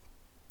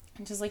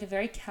 Which is, like, a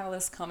very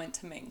callous comment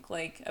to make,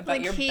 like, about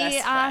like your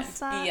best friend.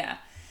 That? Yeah.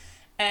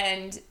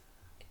 And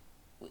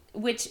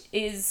which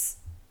is,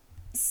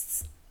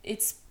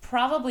 it's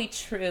probably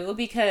true,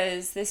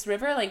 because this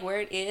river, like, where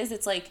it is,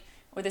 it's like,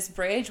 or this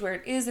bridge where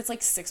it is, it's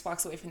like 6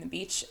 blocks away from the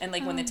beach. And,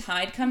 like, when the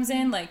tide comes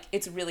in, like,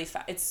 it's really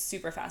fast. It's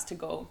super fast to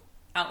go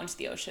out into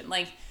the ocean.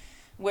 Like,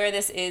 where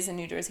this is in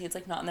New Jersey, it's,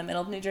 like, not in the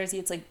middle of New Jersey.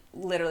 It's, like,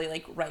 literally,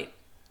 like, right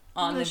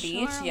on the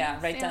beach. Yeah,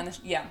 right down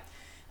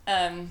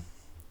the,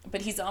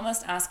 but he's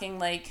almost asking,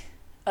 like,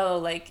 oh,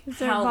 like,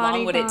 how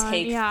long would it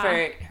take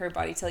for her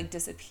body to, like,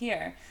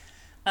 disappear?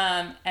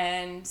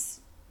 And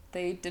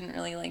they didn't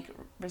really, like,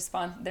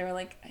 respond. They were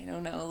like, I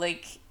don't know,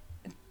 like,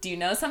 do you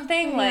know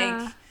something?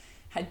 Yeah.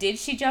 Like, did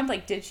she jump?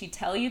 Like, did she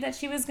tell you that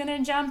she was going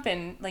to jump?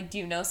 And, like, do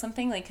you know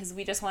something? Like, because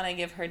we just want to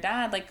give her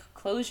dad, like,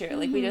 closure.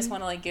 Like, we just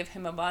want to, like, give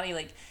him a body.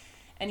 Like,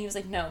 and he was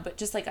like, no, but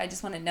just, like, I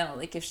just want to know,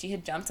 like, if she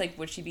had jumped, like,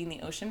 would she be in the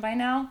ocean by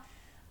now?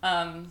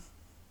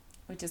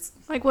 Which is...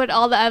 Like, would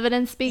all the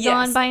evidence be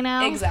gone by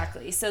now?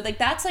 Exactly. So, like,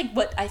 that's, like,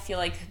 what I feel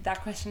like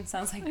that question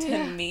sounds like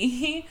to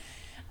me.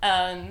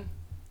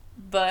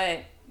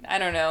 But I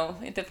don't know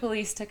if the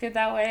police took it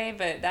that way,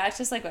 but that's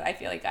just, like, what I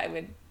feel like I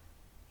would...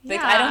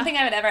 Like, I don't think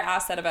I would ever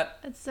ask that about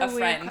a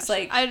friend.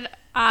 Like, I'd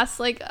ask,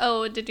 like,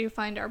 oh, did you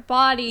find our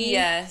body?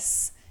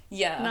 Yes.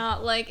 Yeah.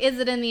 Not, like, is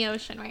it in the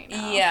ocean right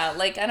now? Yeah.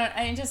 Like,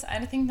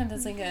 I think that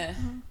that's, like, a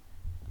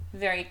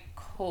very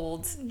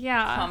cold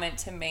comment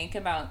to make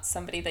about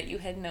somebody that you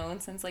had known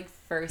since, like,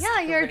 first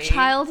grade. Your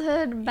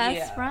childhood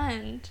best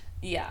friend.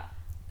 Yeah.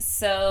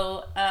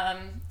 So,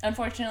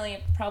 unfortunately,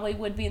 it probably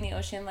would be in the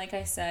ocean. Like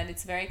I said,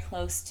 it's very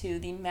close to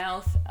the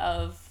mouth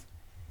of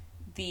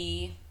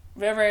the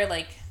river,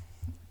 like,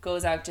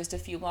 goes out just a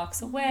few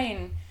blocks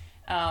away,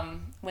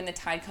 and when the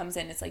tide comes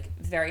in, it's, like,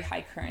 very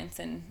high currents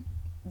and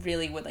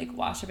really would, like,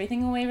 wash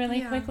everything away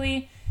really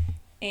quickly.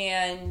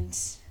 And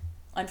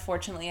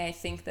unfortunately, I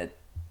think that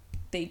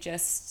they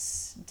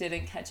just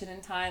didn't catch it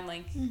in time.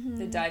 Like,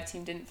 the dive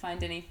team didn't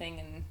find anything,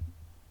 and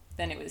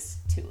then it was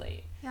too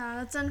late. Yeah,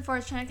 that's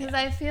unfortunate, because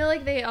I feel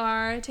like they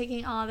are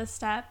taking all the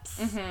steps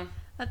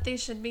that they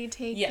should be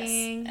taking.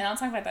 Yes, and I'll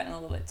talk about that in a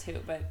little bit too.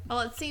 But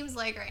well, it seems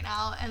like right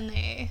now, and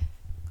they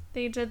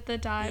did the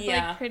dive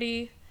like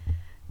pretty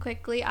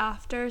quickly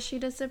after she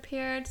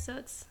disappeared. So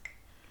it's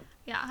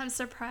I'm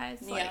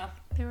surprised. Like,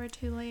 they were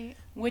too late.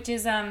 Which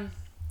is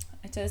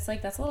just,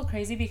 like, that's a little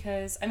crazy,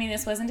 because I mean,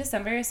 this was in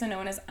December, so no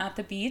one is at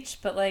the beach,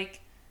 but, like,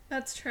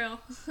 that's true.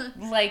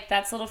 Like,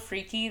 that's a little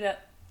freaky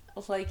that,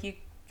 like, you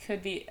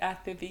could be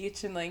at the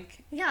beach and, like,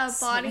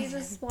 bodies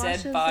just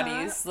washes dead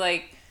bodies up.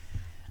 Like,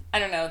 I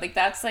don't know, like,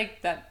 that's,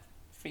 like, that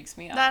freaks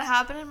me out. That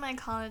happened in my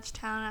college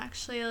town,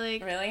 actually.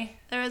 Like, really,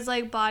 there was,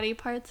 like, body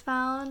parts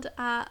found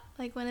at,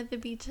 like, one of the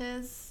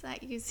beaches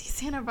at UC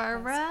Santa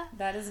Barbara.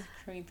 That is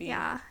creepy.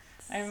 Yeah,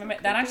 I remember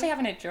that actually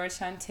happened at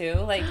Georgetown too,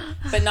 like,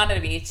 but not at a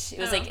beach. It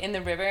was like in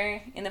the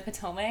river in the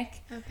Potomac.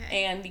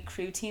 Okay. And the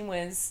crew team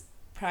was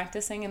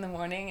practicing in the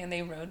morning, and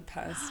they rode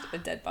past a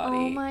dead body.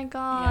 Oh my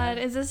god!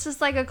 Is this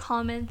just, like, a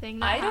common thing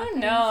that I don't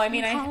know. I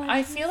mean,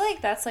 I feel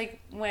like that's, like,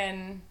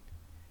 when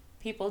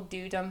people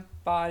do dump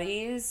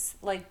bodies,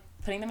 like,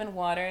 putting them in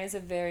water is a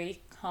very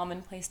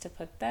common place to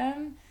put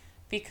them,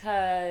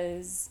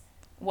 because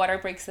water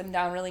breaks them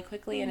down really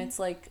quickly, and it's,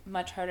 like,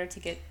 much harder to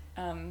get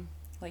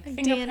like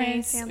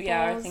fingerprints, samples,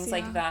 or things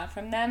like that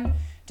from them,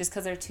 just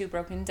because they're too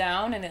broken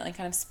down, and it, like,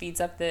 kind of speeds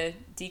up the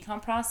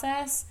decomp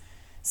process.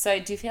 So I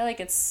do feel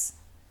like it's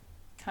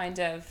kind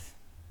of,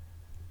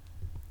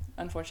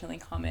 unfortunately,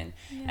 common.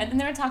 And then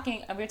we were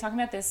talking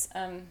about this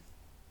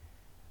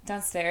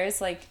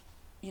downstairs, like,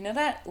 you know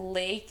that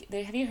lake?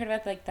 Have you heard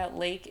about like that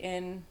lake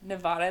in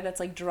Nevada that's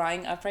like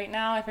drying up right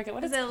now? I forget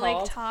what it's called. Is it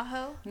Lake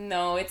Tahoe?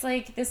 No, it's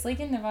like this lake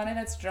in Nevada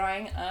that's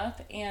drying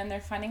up, and they're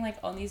finding like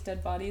all these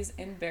dead bodies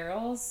in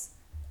barrels.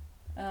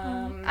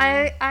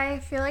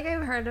 I feel like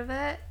I've heard of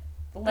it,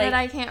 Like, but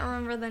I can't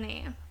remember the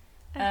name.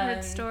 I've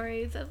heard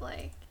stories of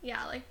like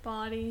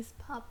bodies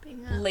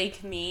popping up.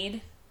 Lake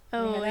Mead.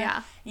 Oh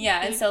yeah.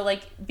 Yeah, and so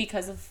like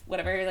because of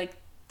whatever, like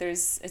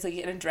it's like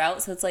in a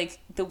drought, so it's like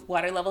the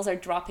water levels are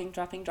dropping,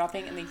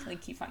 and they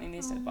like keep finding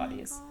these dead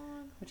bodies,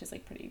 which is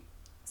like pretty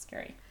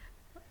scary.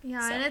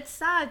 Yeah, so. And it's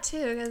sad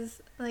too,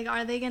 because like,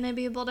 are they gonna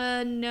be able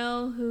to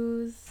know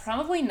whose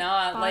probably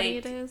not body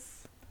like it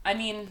is? I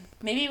mean,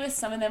 maybe with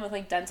some of them with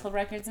like dental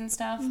records and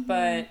stuff,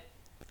 but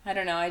I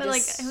don't know. But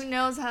like, who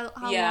knows how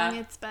long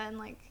it's been?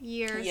 Like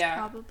years,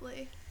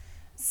 probably.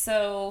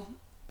 So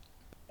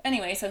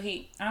anyway, so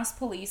he asked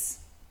police,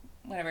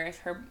 whatever,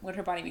 would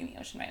her body be in the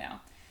ocean right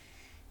now.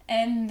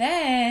 And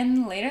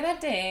then, later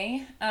that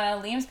day,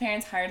 Liam's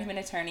parents hired him an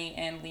attorney,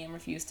 and Liam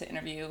refused to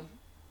interview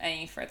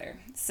any further.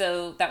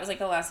 So that was, like,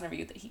 the last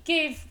interview that he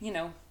gave,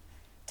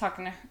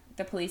 talking to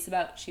the police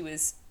about she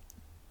was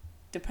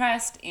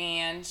depressed,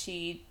 and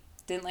she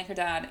didn't like her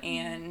dad,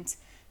 and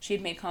she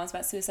had made comments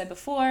about suicide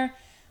before,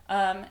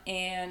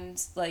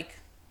 and, like,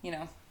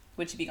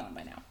 would she be gone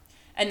by now?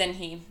 And then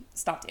he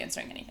stopped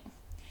answering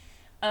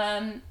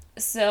anything.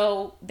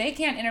 So they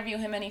can't interview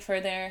him any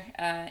further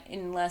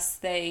unless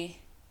they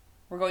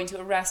were going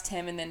to arrest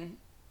him and then,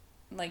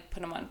 like,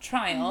 put him on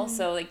trial.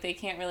 So, like, they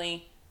can't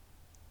really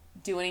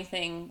do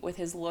anything with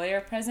his lawyer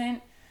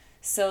present.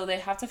 So they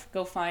have to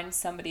go find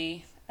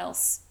somebody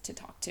else to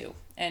talk to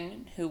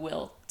and who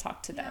will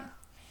talk to them.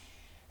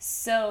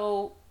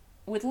 So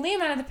with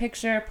Liam out of the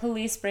picture,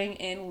 police bring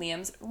in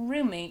Liam's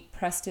roommate,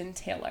 Preston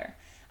Taylor.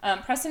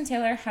 Preston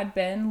Taylor had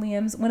been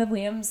one of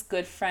Liam's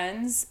good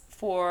friends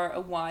for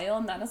a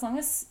while, not as long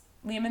as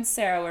Liam and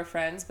Sarah were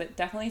friends, but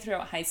definitely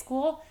throughout high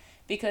school,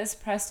 because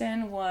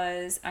Preston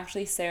was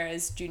actually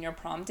Sarah's junior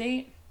prom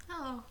date.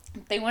 Oh.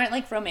 They weren't,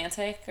 like,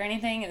 romantic or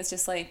anything. It was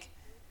just, like,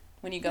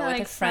 when you go with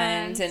like a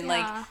friend, and,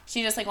 like,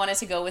 she just, like, wanted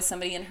to go with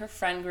somebody in her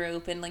friend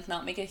group and, like,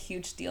 not make a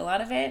huge deal out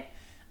of it.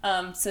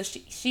 So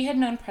she had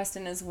known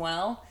Preston as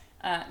well,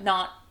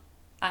 not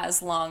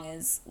as long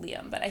as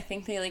Liam, but I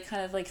think they, like,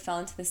 kind of, like, fell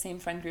into the same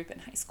friend group in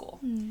high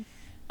school.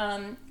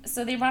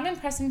 So they brought in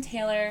Preston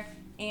Taylor,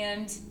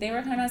 and they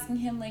were kind of asking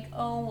him, like,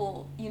 oh,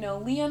 well,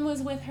 Liam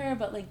was with her,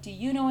 but, like, do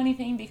you know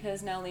anything?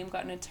 Because now Liam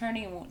got an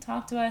attorney and won't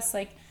talk to us.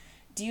 Like,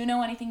 do you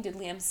know anything? Did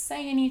Liam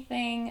say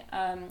anything?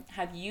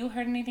 Have you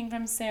heard anything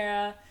from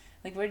Sarah?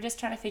 Like, we're just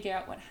trying to figure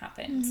out what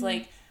happened.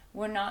 Like,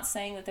 we're not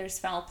saying that there's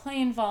foul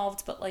play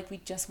involved, but, like, we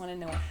just want to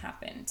know what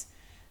happened.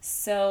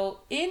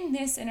 So in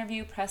this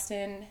interview,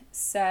 Preston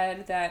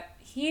said that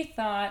he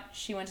thought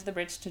she went to the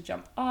bridge to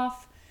jump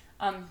off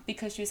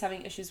because she was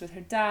having issues with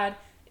her dad.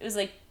 It was,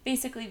 like,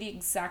 basically the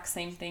exact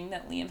same thing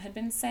that Liam had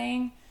been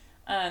saying,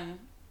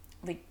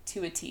 like,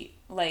 to a T.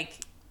 Like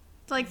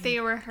they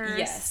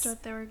rehearsed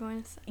what they were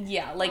going to say.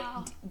 Yeah, like,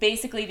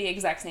 basically the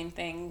exact same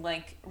thing,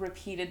 like,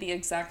 repeated the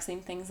exact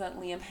same things that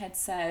Liam had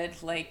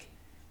said, like,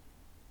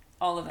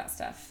 all of that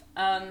stuff.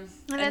 And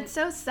it's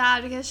so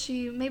sad because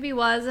she maybe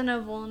was in a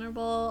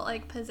vulnerable,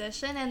 like,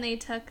 position, and they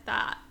took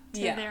that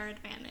to their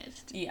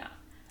advantage. Yeah.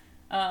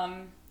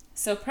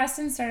 So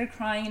Preston started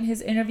crying in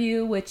his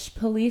interview, which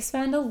police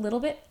found a little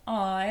bit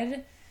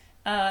odd.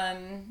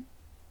 But,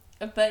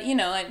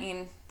 I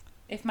mean,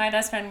 if my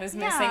best friend was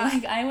missing,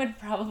 like, I would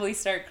probably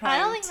start crying,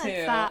 too. I don't think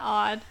that's that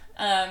odd.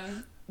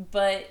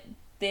 But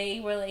they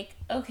were like,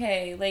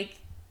 okay, like,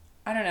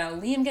 I don't know,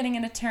 Liam getting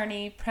an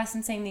attorney,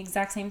 Preston saying the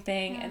exact same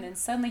thing, and then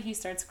suddenly he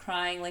starts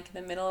crying, like,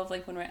 in the middle of,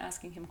 like, when we're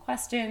asking him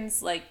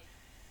questions. Like,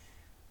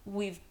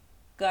 we've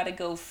got to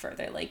go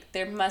further. Like,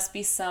 there must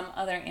be some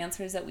other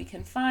answers that we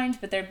can find,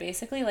 but they're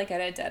basically, like,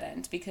 at a dead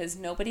end because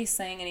nobody's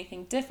saying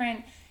anything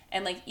different.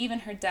 And, like, even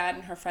her dad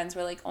and her friends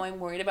were like, oh, I'm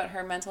worried about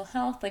her mental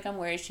health. Like, I'm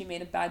worried she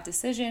made a bad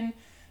decision.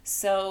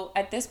 So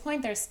at this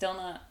point, they're still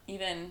not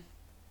even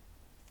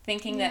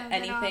thinking that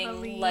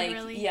anything, like,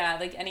 really.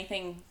 Like,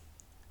 anything,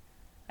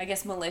 I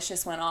guess,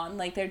 malicious went on.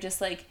 Like, they're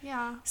just like,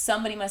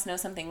 somebody must know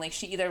something. Like,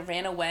 she either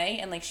ran away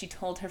and, like, she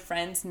told her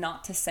friends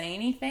not to say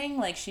anything.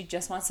 Like, she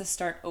just wants to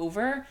start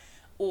over.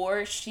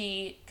 Or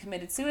she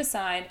committed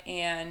suicide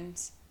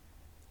and,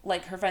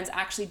 like, her friends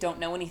actually don't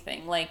know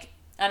anything. Like,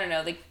 I don't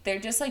know, like, they're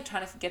just, like,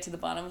 trying to get to the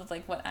bottom of,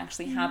 like, what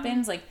actually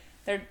happens. Like,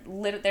 they're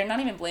not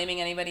even blaming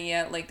anybody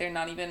yet. Like, they're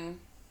not even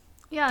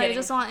they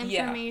just want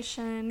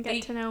information,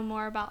 get to know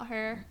more about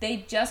her. They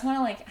just want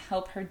to, like,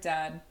 help her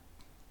dad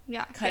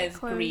kind of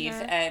grieve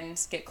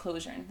and get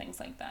closure and things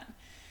like that.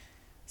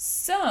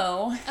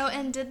 So... Oh,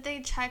 and did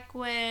they check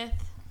with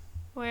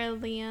where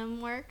Liam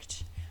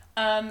worked?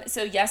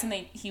 So yes, and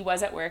he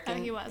was at work,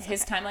 and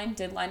his timeline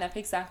did line up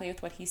exactly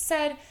with what he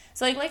said.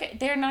 So like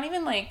they're not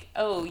even like,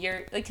 oh,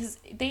 you're like, because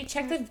they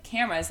checked the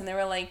cameras and they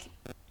were like,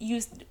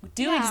 you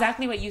do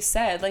exactly what you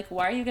said. Like,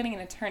 why are you getting an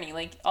attorney?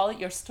 Like, all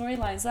your story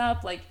lines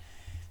up. Like,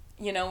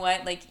 you know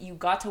what, like, you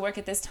got to work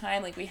at this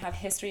time, like, we have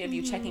history of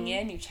you checking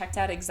in, you checked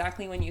out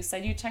exactly when you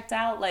said you checked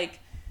out, like,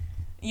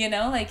 you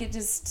know, like, it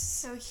just...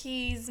 So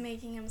he's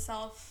making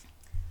himself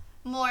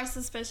more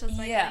suspicious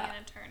by getting an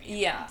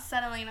attorney. Yeah.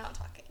 Suddenly not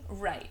talking.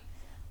 Right.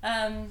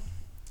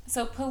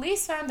 So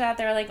police found out,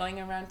 they were, like, going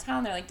around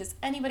town, they're like, does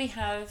anybody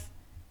have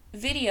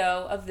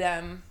video of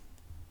them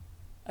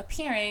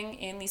appearing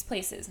in these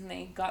places? And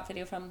they got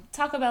video from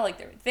Taco Bell, like,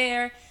 they were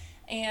there,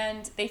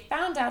 and they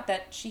found out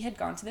that she had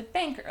gone to the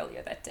bank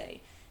earlier that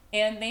day.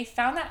 And they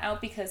found that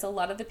out because a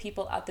lot of the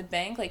people at the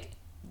bank, like,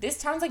 this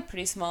town's, like,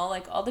 pretty small,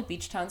 like, all the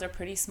beach towns are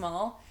pretty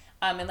small,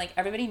 and, like,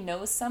 everybody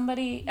knows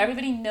somebody,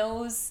 everybody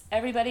knows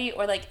everybody,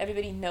 or, like,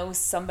 everybody knows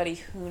somebody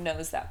who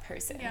knows that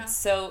person. Yeah.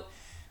 So,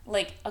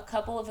 like, a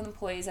couple of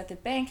employees at the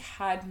bank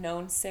had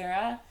known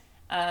Sarah,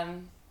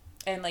 and,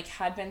 like,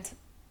 had been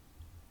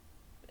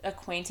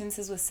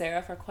acquaintances with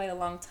Sarah for quite a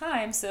long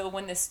time. So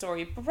when this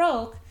story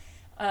broke,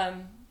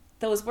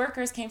 those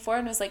workers came forward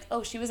and was like,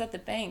 oh, she was at the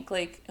bank,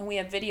 like, and we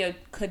have video,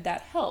 could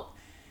that help?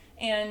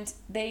 And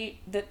the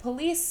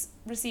police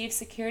received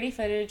security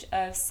footage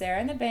of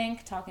Sarah in the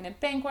bank, talking to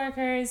bank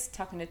workers,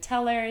 talking to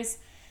tellers,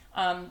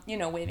 you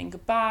know, waving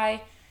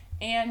goodbye.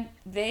 And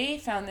they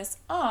found this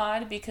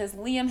odd because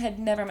Liam had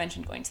never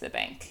mentioned going to the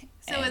bank.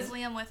 So was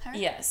Liam with her?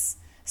 Yes.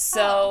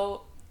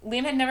 So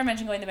Liam had never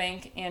mentioned going to the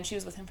bank, and she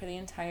was with him for the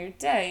entire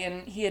day.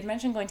 And he had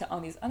mentioned going to all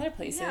these other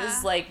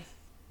places, like...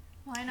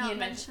 Why not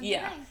mention the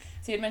bank?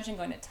 So he had mentioned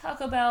going to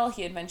Taco Bell.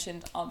 He had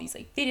mentioned all these,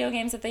 like, video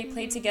games that they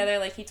played together.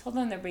 Like, he told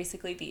them they're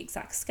basically the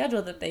exact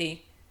schedule that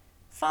they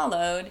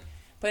followed,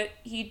 but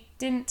he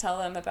didn't tell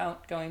them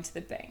about going to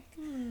the bank.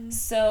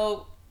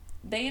 So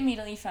they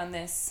immediately found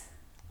this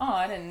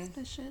odd, and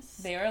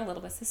they were a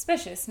little bit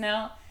suspicious.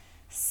 Now,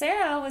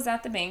 Sarah was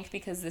at the bank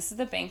because this is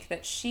the bank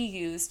that she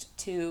used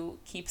to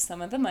keep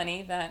some of the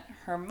money that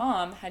her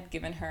mom had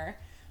given her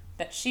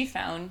that she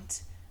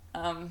found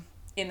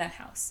in that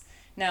house.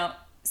 Now,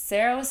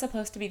 Sarah was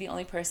supposed to be the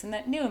only person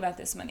that knew about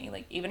this money.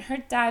 Like, even her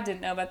dad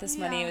didn't know about this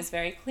money. It was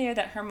very clear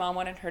that her mom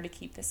wanted her to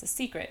keep this a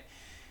secret.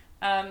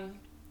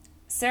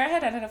 Sarah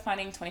had ended up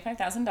finding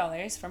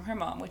 $25,000 from her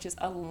mom, which is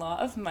a lot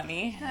of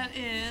money. That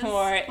is.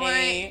 For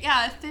a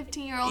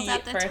 15-year-old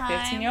at the time. For a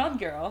time. 15-year-old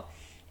girl.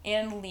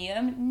 And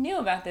Liam knew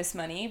about this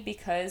money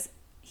because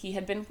he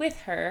had been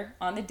with her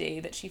on the day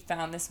that she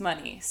found this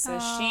money. So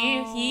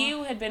he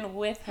had been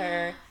with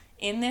her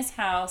in this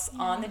house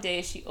on the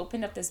day she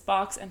opened up this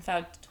box and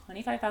found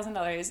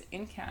 $25,000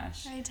 in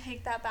cash. I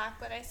take that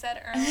back, what I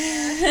said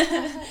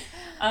earlier.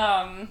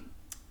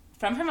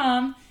 From her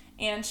mom,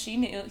 and he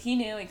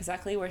knew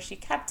exactly where she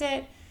kept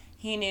it.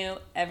 He knew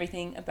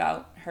everything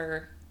about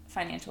her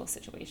financial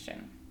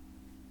situation.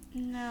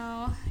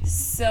 No.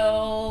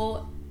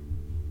 So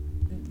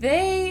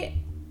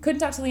they couldn't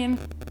talk to Liam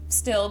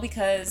still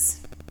because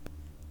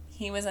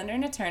he was under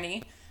an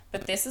attorney.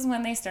 But this is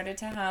when they started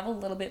to have a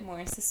little bit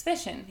more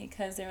suspicion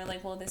because they were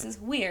like, well, this is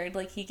weird.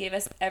 Like, he gave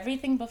us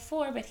everything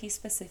before, but he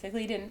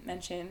specifically didn't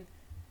mention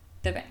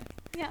the bank.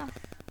 Yeah.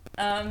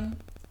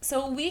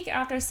 So a week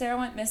after Sarah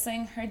went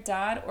missing, her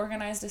dad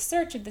organized a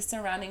search of the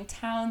surrounding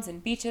towns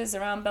and beaches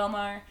around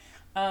Belmar.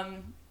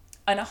 And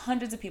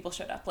hundreds of people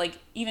showed up. Like,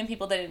 even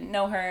people that didn't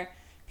know her.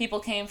 People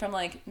came from,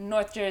 like,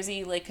 North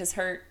Jersey, like, because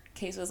her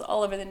case was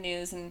all over the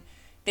news, and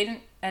they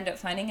didn't end up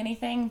finding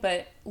anything,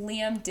 but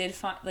Liam did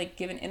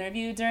give an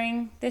interview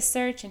during this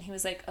search, and he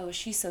was like, oh,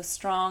 she's so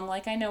strong.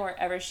 Like, I know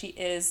wherever she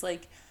is,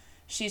 like,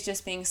 she's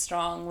just being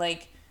strong.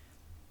 Like,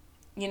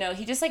 you know,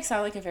 he just, like,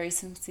 sounded like a very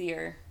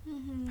sincere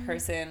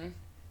person,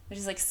 which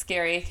is, like,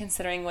 scary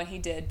considering what he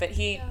did. But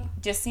he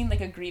just seemed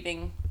like a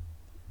grieving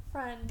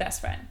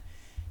best friend.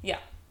 Yeah.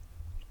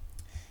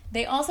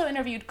 They also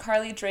interviewed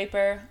Carly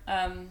Draper,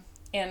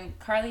 and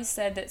Carly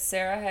said that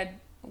Sarah had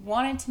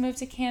wanted to move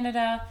to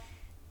Canada,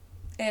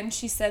 and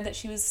she said that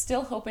she was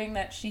still hoping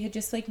that she had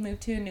just, like,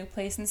 moved to a new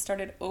place and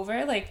started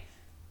over. Like,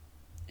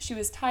 she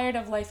was tired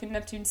of life in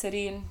Neptune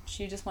City, and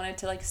she just wanted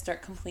to, like,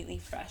 start completely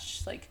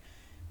fresh. Like,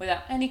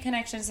 without any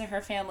connections to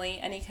her family,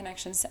 any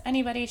connections to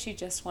anybody. She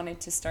just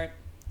wanted to start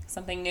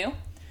something new.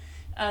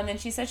 And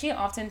she said she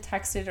often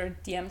texted or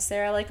DM'd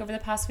Sarah, like, over the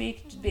past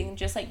week, being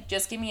just, like,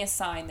 just give me a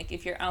sign. Like,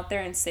 if you're out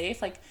there and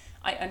safe, like,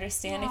 I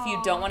understand if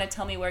you don't want to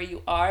tell me where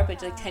you are,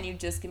 but, like, can you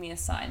just give me a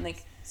sign?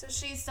 Like, so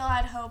she still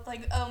had hope,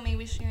 like, oh,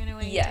 maybe she ran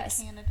away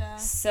to Canada.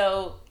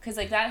 So, because,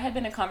 like, that had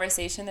been a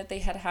conversation that they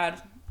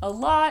had a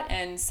lot,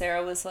 and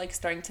Sarah was, like,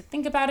 starting to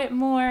think about it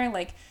more.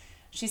 Like,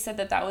 she said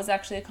that that was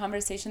actually a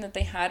conversation that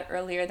they had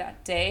earlier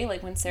that day,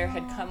 like, when Sarah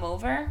had come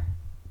over.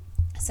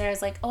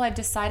 Sarah's like, oh, I've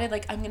decided,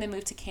 like, I'm going to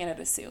move to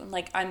Canada soon.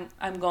 Like, I'm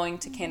going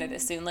to Canada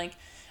soon. Like,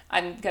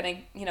 I'm going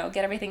to, you know,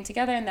 get everything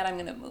together, and then I'm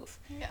going to move.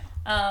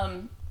 Yeah.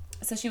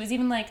 So she was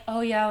even like,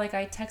 oh, yeah, like,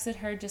 I texted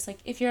her just, like,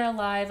 if you're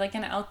alive, like,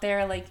 and out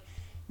there, like,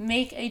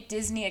 make a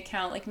Disney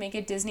account, like, make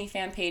a Disney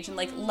fan page and,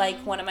 like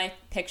one of my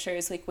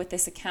pictures, like, with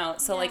this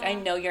account. So, like, I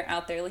know you're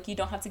out there. Like, you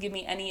don't have to give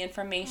me any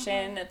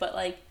information, but,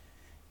 like,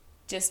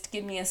 just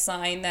give me a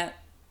sign that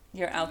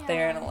you're out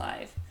there and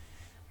alive.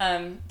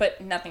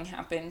 But nothing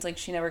happened. Like,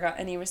 she never got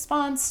any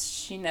response.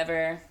 She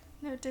never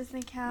No Disney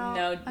account.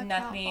 No,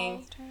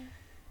 nothing.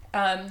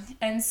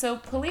 And so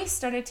police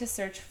started to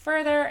search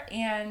further,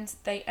 and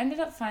they ended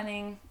up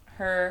finding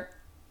her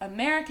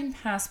American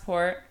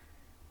passport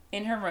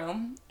in her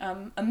room,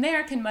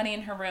 American money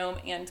in her room,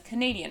 and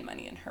Canadian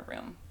money in her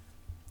room.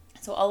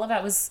 So all of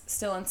that was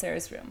still in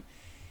Sarah's room.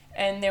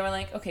 And they were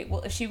like, okay,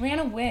 well, if she ran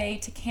away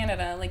to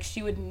Canada, like,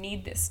 she would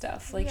need this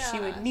stuff. Like, she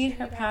would need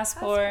her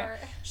passport.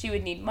 She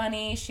would need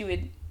money. She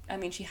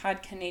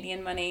had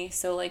Canadian money.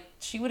 So, like,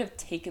 she would have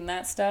taken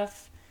that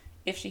stuff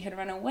if she had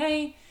run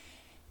away.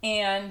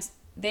 And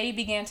they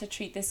began to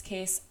treat this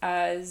case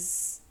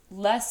as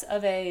less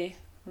of a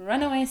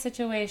runaway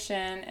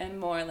situation and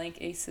more like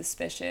a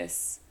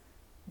suspicious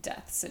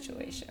death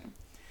situation.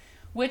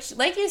 Which,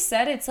 like you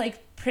said, it's,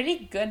 like, pretty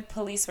good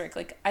police work.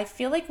 Like, I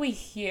feel like we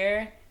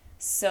hear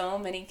so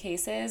many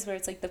cases where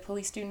it's like the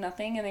police do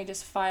nothing and they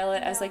just file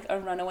it as like a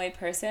runaway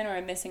person or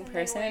a missing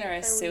person or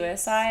a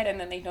suicide, and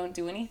then they don't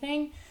do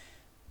anything.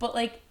 But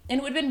like, and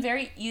it would have been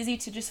very easy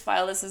to just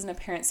file this as an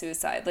apparent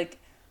suicide. Like,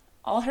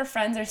 all her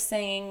friends are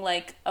saying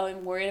like, oh,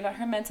 I'm worried about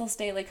her mental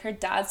state. Like, her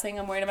dad's saying,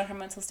 I'm worried about her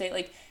mental state.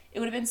 Like, it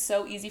would have been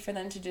so easy for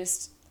them to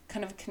just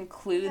kind of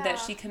conclude that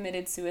she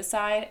committed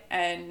suicide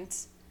and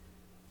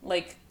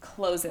like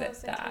close it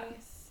at that.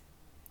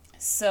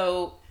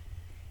 So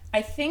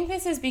I think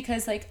this is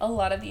because, like, a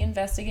lot of the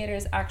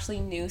investigators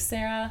actually knew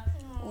Sarah.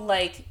 Aww.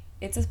 Like,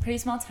 it's a pretty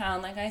small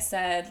town, like I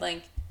said.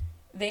 Like,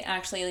 they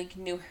actually, like,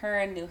 knew her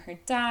and knew her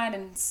dad,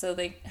 and so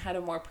they had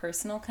a more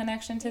personal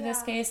connection to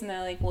this case. And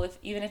they're like, well,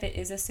 even if it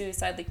is a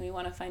suicide, like, we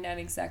want to find out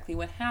exactly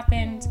what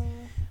happened.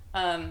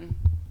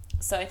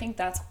 So I think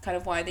that's kind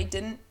of why they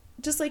didn't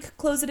just, like,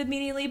 close it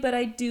immediately. But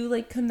I do,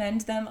 like,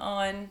 commend them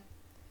on...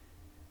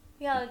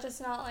 Yeah,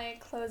 just not, like,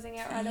 closing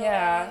it right away.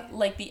 Yeah,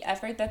 like, the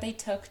effort that they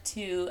took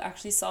to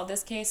actually solve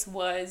this case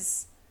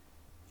was,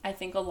 I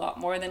think, a lot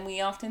more than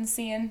we often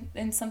see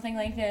in something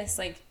like this.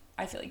 Like,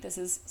 I feel like this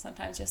is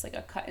sometimes just, like,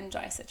 a cut and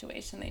dry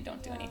situation. They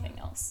don't do anything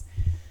else.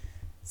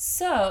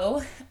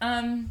 So,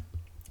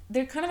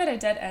 they're kind of at a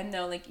dead end,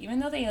 though. Like,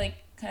 even though they,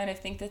 like, kind of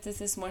think that this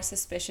is more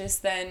suspicious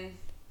than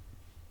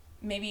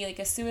maybe, like,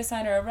 a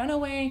suicide or a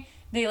runaway,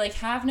 they, like,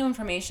 have no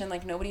information.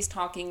 Like, nobody's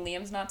talking.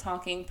 Liam's not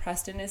talking.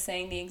 Preston is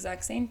saying the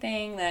exact same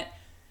thing that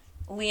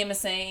Liam is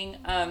saying.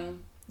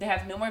 They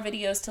have no more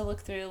videos to look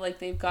through. Like,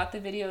 they've got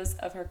the videos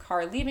of her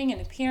car leaving and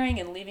appearing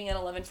and leaving at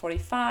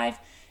 11:45.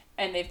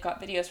 And they've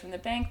got videos from the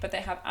bank, but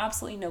they have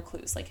absolutely no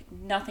clues. Like,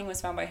 nothing was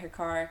found by her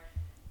car.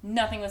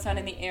 Nothing was found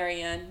in the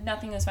area.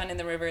 Nothing was found in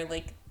the river.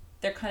 Like,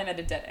 they're kind of at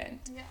a dead end.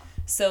 Yeah.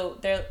 So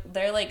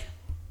they're like,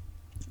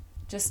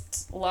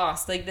 just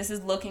lost. Like, this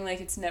is looking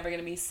like it's never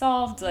going to be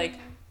solved. Like,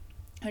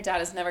 her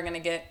dad is never going to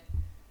get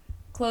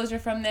closure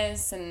from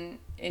this, and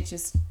it's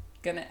just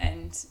going to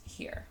end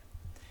here.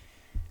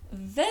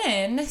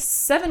 Then,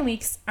 7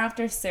 weeks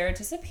after Sarah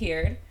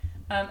disappeared,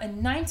 a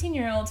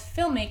 19-year-old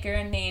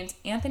filmmaker named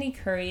Anthony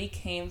Curry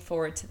came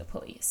forward to the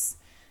police.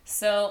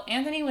 So,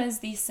 Anthony was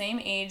the same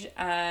age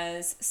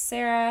as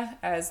Sarah,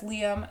 as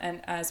Liam,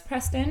 and as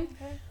Preston.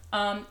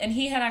 Okay. And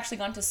he had actually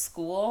gone to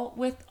school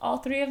with all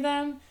three of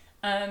them,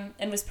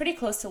 and was pretty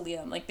close to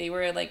Liam. Like, they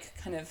were, like,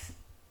 kind of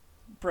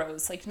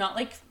bros. Like, not,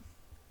 like,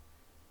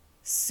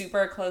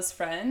 super close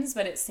friends,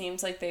 but it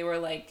seems like they were,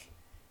 like,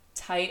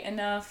 tight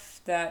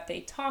enough that they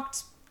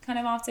talked kind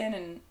of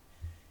often,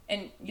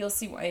 and you'll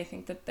see why I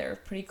think that they're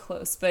pretty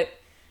close. But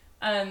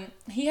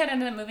he had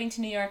ended up moving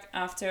to New York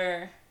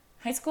after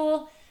high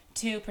school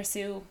to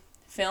pursue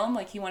film.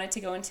 Like, he wanted to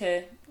go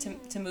into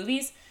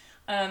movies.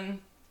 And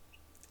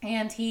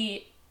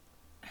he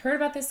heard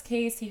about this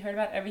case. He heard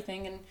about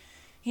everything, and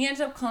he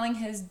ended up calling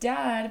his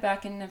dad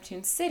back in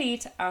Neptune City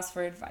to ask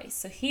for advice.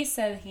 So he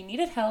said he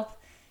needed help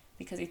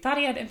because he thought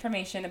he had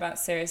information about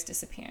Sarah's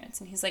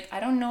disappearance. And he's like, I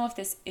don't know if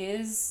this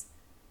is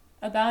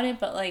about it,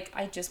 but, like,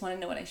 I just want to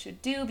know what I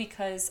should do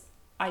because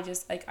I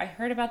just, like, I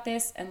heard about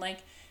this, and, like,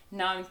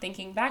 now I'm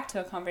thinking back to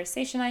a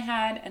conversation I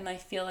had, and I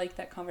feel like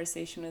that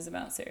conversation was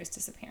about Sarah's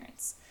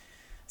disappearance.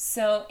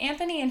 So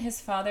Anthony and his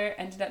father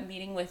ended up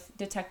meeting with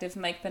Detective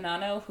Mike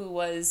Bonanno, who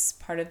was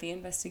part of the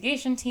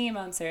investigation team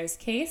on Sarah's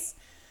case.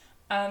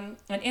 And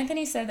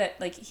Anthony said that,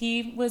 like,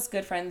 he was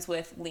good friends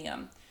with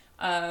Liam.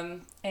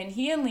 And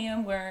he and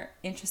Liam were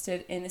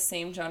interested in the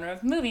same genre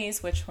of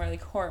movies, which were,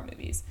 like, horror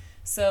movies.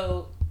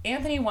 So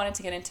Anthony wanted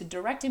to get into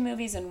directing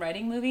movies and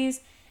writing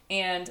movies,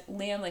 and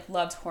Liam, like,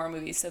 loved horror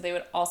movies. So they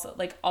would also,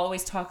 like,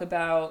 always talk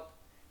about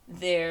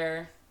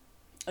their,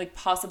 like,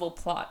 possible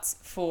plots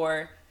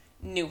for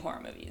new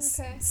horror movies.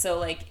 Okay. So,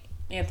 like,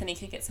 Anthony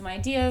could get some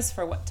ideas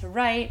for what to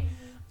write.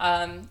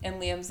 And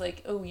Liam's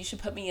like, oh, you should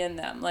put me in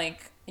them.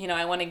 Like, you know,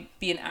 I want to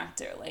be an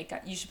actor. Like,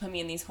 you should put me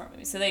in these horror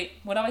movies. So they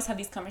would always have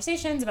these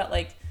conversations about,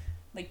 like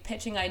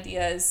pitching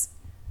ideas,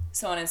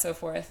 so on and so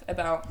forth,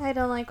 about... I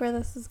don't like where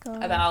this is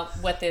going. About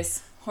what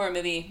this horror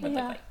movie would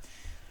look like.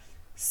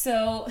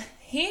 So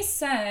he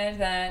said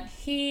that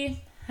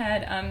he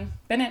had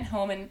been at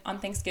home on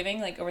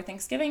Thanksgiving, like, over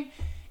Thanksgiving,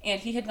 and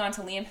he had gone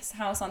to Liam's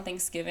house on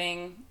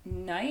Thanksgiving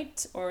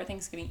night or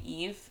Thanksgiving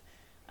Eve.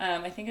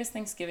 I think it was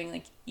Thanksgiving,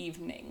 like,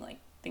 evening, like,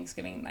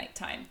 Thanksgiving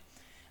nighttime.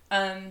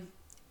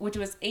 which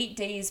was 8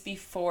 days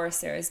before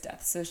Sarah's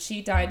death. So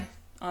she died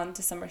on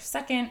December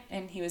 2nd,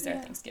 and he was there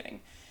at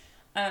Thanksgiving.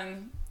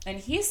 And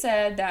he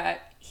said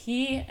that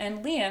he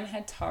and Liam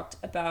had talked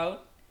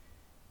about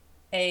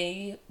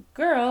a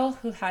girl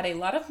who had a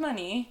lot of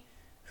money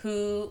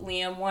who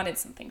Liam wanted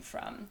something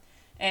from.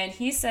 And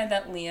he said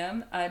that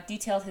Liam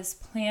detailed his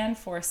plan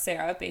for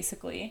Sarah,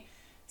 basically,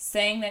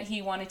 saying that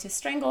he wanted to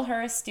strangle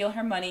her, steal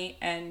her money,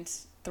 and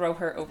throw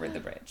her over the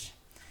bridge.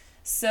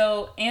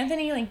 So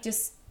Anthony, like,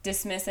 just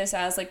dismissed this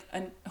as, like,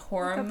 a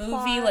horror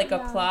movie,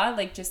 a plot,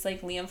 like, just,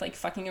 like, Liam, like,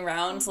 fucking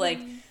around, like,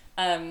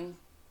 Liam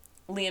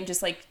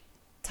just, like,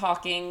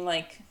 talking,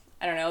 like,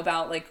 I don't know,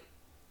 about, like,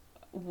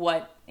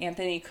 what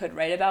Anthony could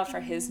write about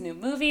for his new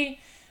movie.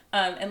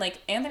 And, like,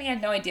 Anthony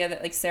had no idea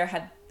that, like, Sarah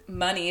had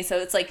money, so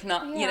it's, like,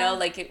 not, you know,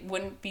 like, it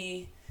wouldn't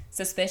be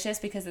suspicious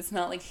because it's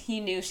not like he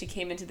knew she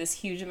came into this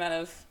huge amount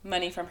of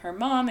money from her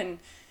mom, and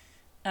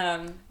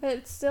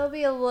it'd still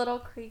be a little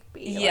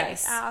creepy.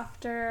 Yes. Like,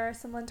 after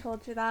someone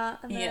told you that,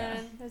 and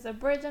then there's a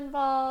bridge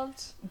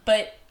involved.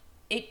 But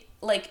it,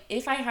 like,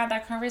 if I had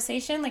that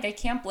conversation, like, I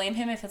can't blame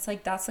him if it's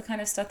like that's the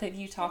kind of stuff that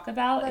you talk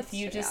about. If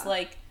you just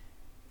like,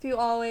 if you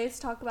always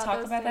talk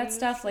about that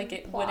stuff, like,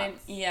 it wouldn't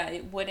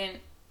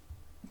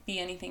be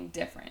anything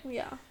different.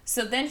 Yeah.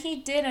 So then he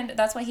did, and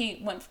that's why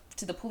he went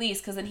to the police,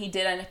 because then he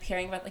did end up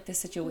hearing about, like, the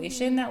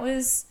situation that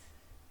was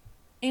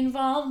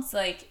involved,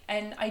 like,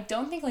 and I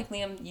don't think, like,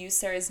 Liam used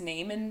Sarah's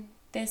name in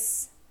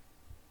this,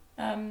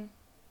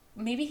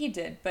 maybe he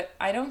did, but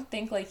I don't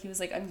think, like, he was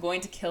like, I'm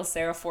going to kill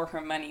Sarah for her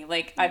money,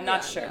 like, I'm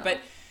not sure, but,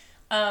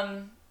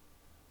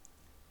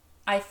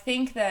 I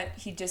think that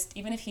he just,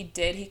 even if he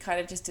did, he kind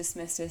of just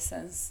dismissed this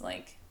as,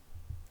 like,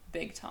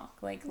 big talk,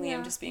 like,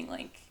 Liam just being,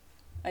 like,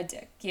 a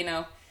dick, you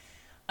know.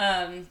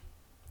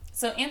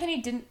 So Anthony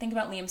didn't think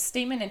about Liam's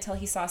statement until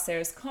he saw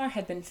Sarah's car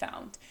had been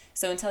found.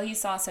 So until he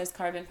saw Sarah's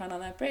car had been found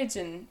on that bridge,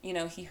 and, you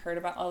know, he heard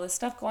about all this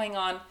stuff going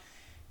on,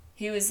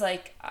 he was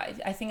like,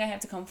 I think I have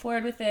to come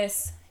forward with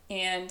this.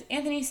 And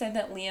Anthony said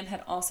that Liam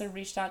had also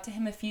reached out to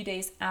him a few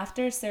days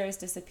after Sarah's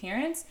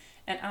disappearance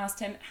and asked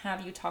him,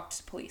 have you talked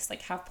to police?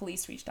 Like, have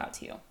police reached out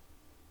to you?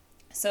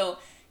 So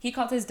he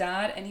called his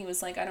dad, and he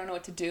was like, I don't know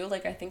what to do.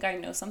 Like, I think I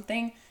know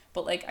something,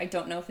 but, like, I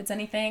don't know if it's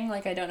anything.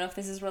 Like, I don't know if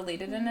this is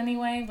related in any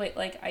way, but,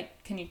 like,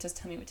 can you just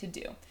tell me what to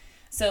do?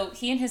 So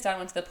he and his dad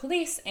went to the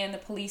police, and the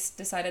police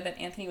decided that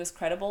Anthony was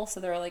credible. So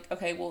they were like,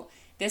 okay, well,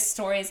 this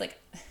story is, like,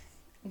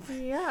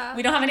 we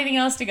don't have anything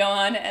else to go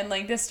on, and,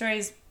 like, this story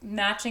is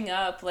matching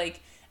up,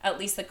 like, at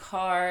least the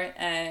car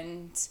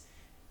and,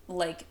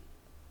 like,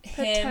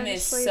 him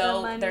is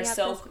so, they're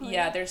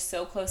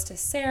so close to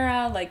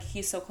Sarah, like,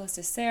 he's so close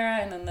to Sarah,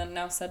 and then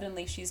now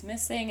suddenly she's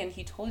missing, and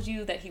he told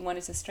you that he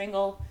wanted to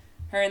strangle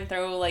her and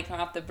throw, like, her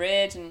off the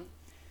bridge, and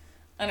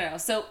I don't know.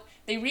 So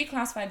they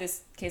reclassified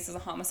this case as a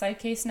homicide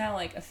case now,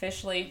 like,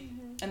 officially,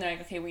 and they're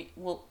like, okay,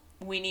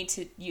 we need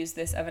to use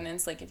this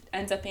evidence. Like, if it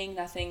ends up being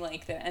nothing,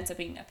 like, that ends up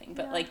being nothing.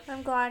 But, like,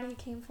 I'm glad he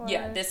came forward.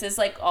 Yeah, this is,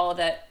 like, all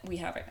that we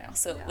have right now.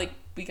 So, like,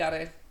 we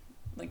gotta,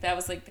 like, that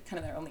was, like, kind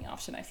of their only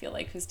option, I feel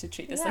like, was to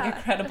treat this like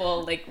a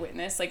credible, like,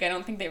 witness. Like, I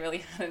don't think they really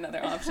had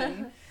another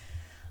option.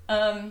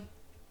 So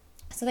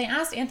they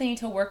asked Anthony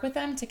to work with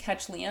them to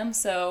catch Liam.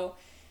 So,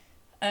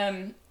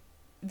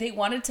 they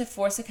wanted to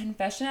force a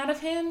confession out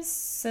of him,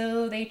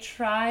 so they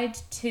tried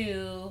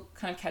to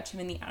kind of catch him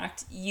in the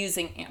act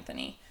using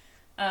Anthony.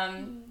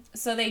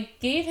 So they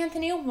gave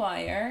Anthony a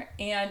wire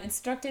and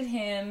instructed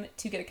him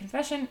to get a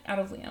confession out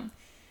of Liam.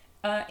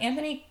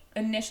 Anthony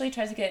initially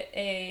tried to get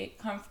a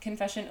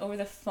confession over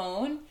the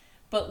phone,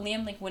 but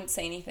Liam, like, wouldn't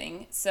say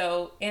anything.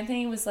 So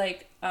Anthony was,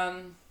 like,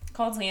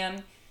 called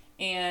Liam,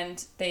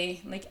 and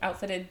they, like,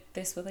 outfitted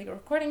this with, like, a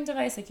recording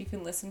device, like, you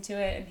can listen to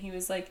it, and he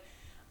was like,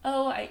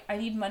 oh, I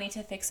need money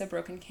to fix a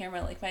broken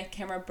camera. Like, my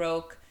camera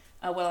broke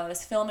while I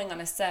was filming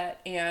on a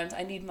set, and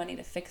I need money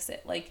to fix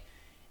it. Like,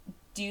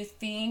 do you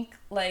think,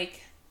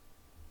 like,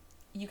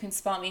 you can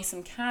spot me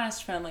some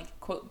cash from, like,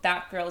 quote,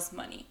 that girl's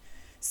money?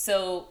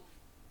 So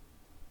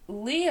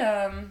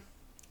Liam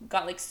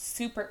got, like,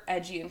 super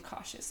edgy and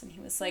cautious, and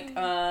he was like,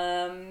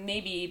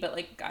 maybe, but,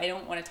 like, I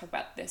don't want to talk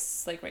about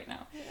this, like, right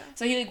now. Yeah.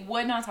 So he, like,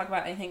 would not talk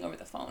about anything over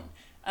the phone,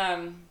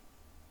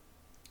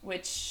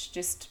 which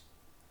just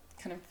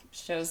kind of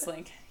shows,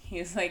 like,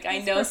 he's like, I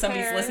know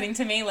somebody's listening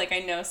to me, like, I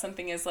know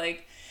something is,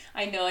 like,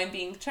 I know I'm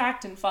being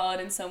tracked and followed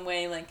in some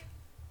way, like,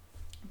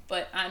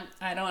 but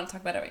I don't want to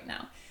talk about it right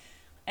now.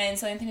 And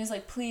so Anthony's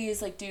like,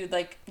 please, like, dude,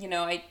 like, you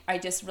know, I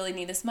just really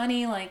need this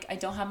money, like, I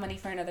don't have money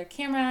for another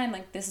camera, and,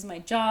 like, this is my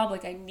job,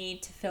 like, I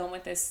need to film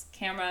with this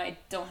camera, I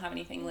don't have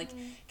anything, like,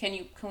 can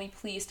we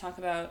please talk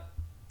about,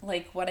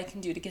 like, what I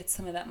can do to get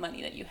some of that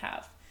money that you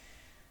have?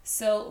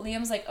 So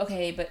Liam's like,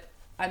 okay, but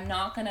I'm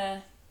not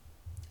gonna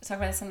talk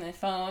about this on the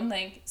phone,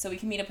 like, so we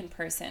can meet up in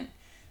person.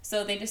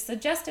 So they just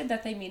suggested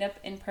that they meet up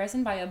in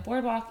person by a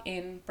boardwalk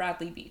in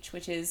Bradley Beach,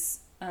 which is,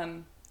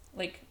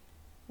 like,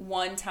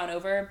 one town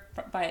over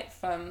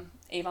from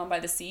Avon by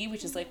the Sea,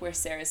 which is, like, where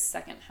Sarah's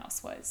second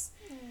house was.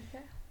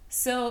 Okay.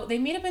 So they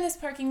meet up in this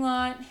parking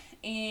lot,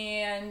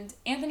 and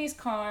Anthony's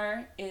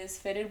car is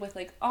fitted with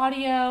like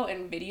audio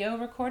and video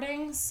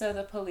recordings. So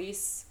the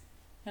police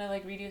kind of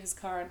like redo his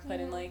car and put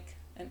in like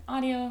an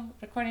audio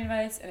recording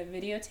device and a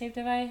videotape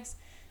device.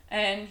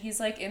 And he's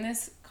like in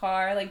this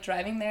car, like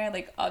driving there,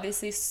 like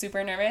obviously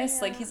super nervous.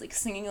 Yeah. Like he's like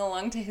singing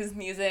along to his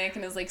music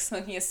and is like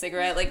smoking a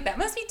cigarette. Like that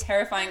must be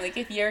terrifying. Like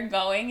if you're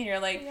going and you're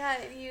like,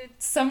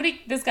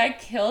 this guy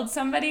killed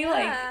somebody.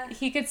 Like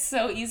he could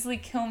so easily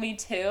kill me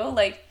too.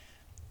 Like,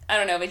 I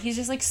don't know, but he's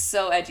just like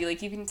so edgy.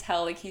 Like you can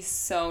tell like he's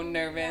so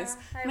nervous.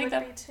 Yeah, like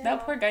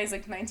that poor guy's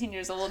like 19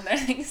 years old and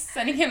they're like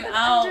sending him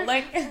out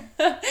like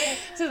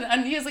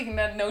he has like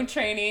no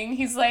training.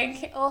 He's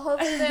like, well,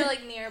 hopefully they're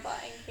like nearby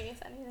in case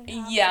anything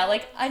happens. Yeah,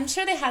 like I'm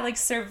sure they had like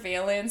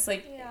surveillance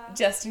like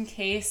just in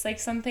case like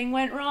something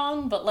went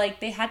wrong, but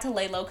like they had to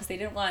lay low because they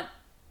didn't want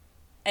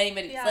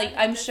anybody like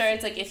I'm sure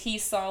it's like if he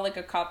saw like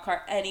a cop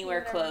car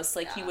anywhere close,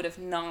 like he would have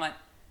run.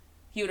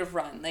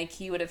 Like,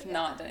 he would have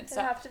not done it. So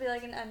it'd have to be,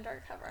 like, an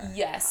undercover.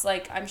 Yes.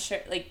 Like, I'm sure,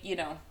 like, you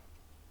know,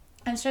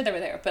 I'm sure they were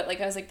there. But, like,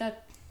 I was like,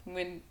 that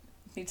would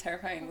be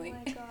terrifying. Oh,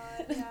 like, my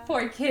God, yeah.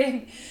 Poor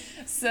kid.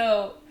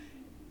 So,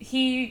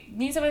 he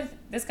meets up with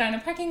this guy in a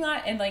parking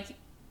lot, and, like,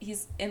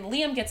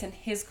 Liam gets in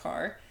his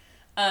car.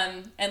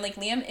 And, like,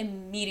 Liam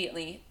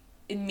immediately,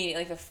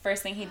 like, the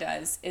first thing he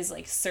does is,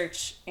 like,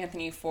 search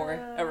Anthony for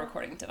a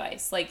recording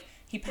device. Like,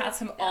 he pats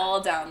him all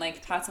down,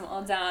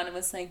 and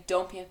was like,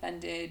 don't be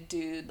offended,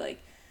 dude, like,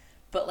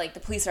 but, like, the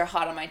police are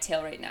hot on my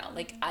tail right now,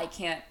 like,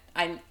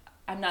 I'm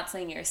not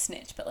saying you're a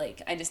snitch, but,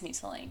 like, I just need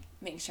to, like,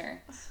 make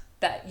sure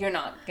that you're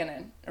not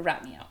gonna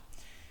rat me out,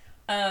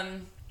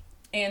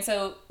 and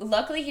so,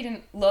 luckily, he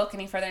didn't look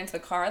any further into the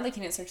car, like,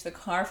 he didn't search the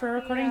car for a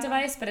recording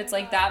device, but it's,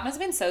 like, that must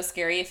have been so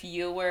scary if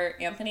you were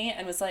Anthony,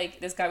 and was, like,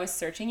 this guy was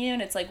searching you,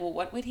 and it's, like, well,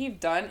 what would he have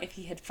done if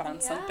he had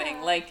found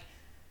something, like,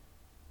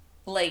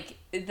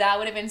 that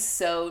would have been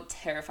so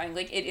terrifying.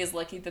 Like, it is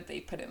lucky that they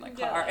put it in the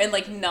car. And,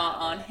 like, not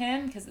on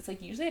him. Because it's,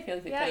 like, usually I feel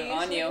like they put it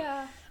on you.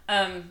 Yeah.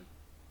 A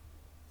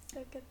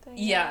good thing.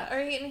 Yeah.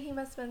 Or he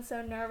must have been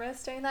so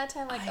nervous during that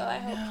time. Like, I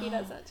hope he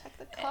doesn't check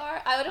the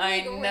car. I would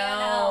have, like, ran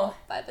out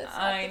by this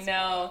I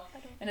know.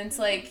 And it's,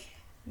 like,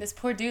 this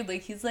poor dude,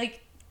 like, he's,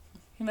 like,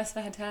 he must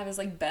have had to have his,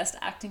 like, best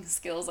acting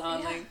skills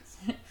on, like,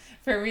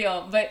 for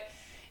real. But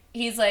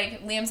he's,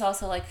 like, Liam's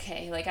also, like,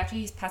 okay, like, after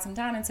he pats him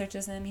down and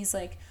searches him, he's,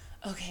 like,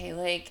 okay,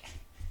 like,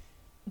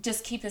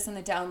 just keep this on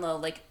the down low.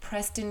 Like,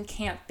 Preston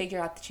can't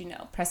figure out that you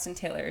know. Preston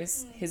Taylor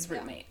is his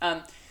roommate.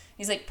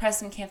 He's like,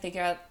 Preston can't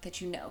figure out that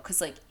you know,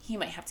 because, like, he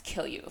might have to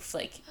kill you if,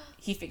 like,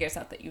 he figures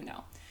out that you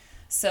know.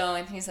 So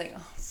Anthony's like,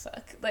 oh,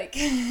 fuck. Like,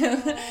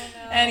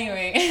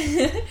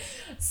 Anyway.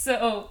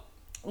 So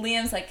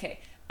Liam's like, okay,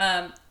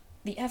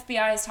 the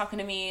FBI is talking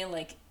to me,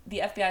 like, the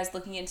FBI is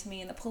looking into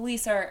me, and the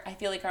police I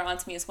feel like, are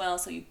onto me as well,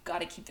 so you got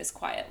to keep this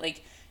quiet.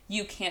 Like,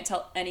 you can't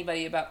tell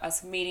anybody about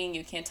us meeting.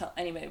 You can't tell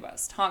anybody about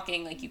us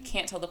talking. Like, you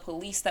can't tell the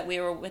police that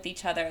we were with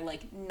each other.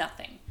 Like,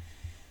 nothing.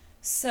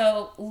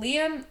 So,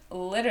 Liam,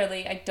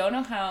 literally, I don't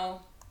know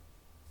how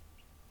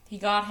he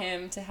got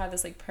him to have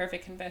this, like,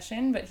 perfect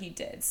confession, but he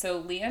did.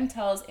 So, Liam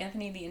tells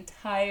Anthony the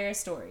entire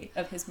story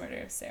of his murder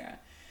of Sarah.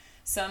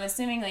 So, I'm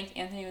assuming, like,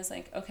 Anthony was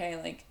like, okay,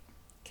 like,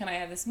 can I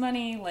have this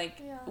money?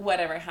 Like,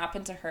 whatever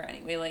happened to her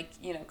anyway. Like,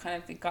 you know,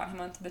 kind of got him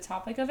onto the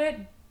topic of it.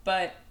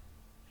 But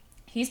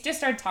he's just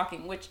started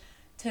talking, which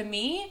to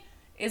me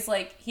is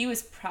like he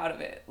was proud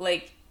of it.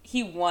 Like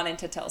he wanted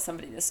to tell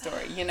somebody this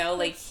story, you know?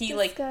 Like he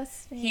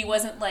disgusting. Like he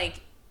wasn't like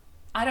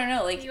I don't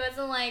know, like he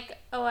wasn't like,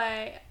 oh,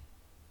 I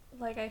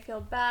feel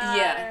bad.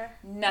 Yeah, or,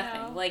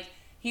 nothing. You know? Like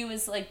he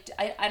was like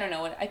I don't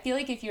know. I feel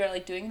like if you're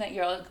like doing that,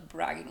 you're like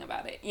bragging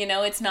about it. You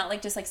know, it's not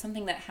like just like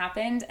something that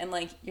happened and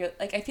like you're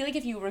like I feel like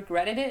if you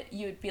regretted it,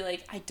 you would be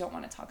like I don't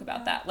want to talk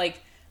about that.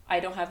 Like I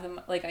don't have them,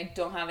 like, I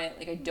don't have it,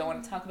 like, I don't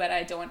want to talk about it,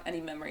 I don't want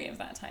any memory of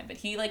that time, but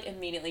he, like,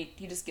 immediately,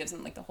 he just gives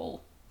him, like, the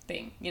whole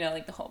thing, you know,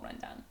 like, the whole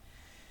rundown.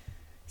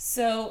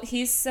 So,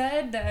 he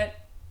said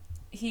that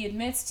he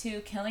admits to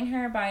killing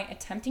her by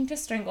attempting to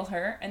strangle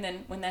her, and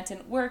then when that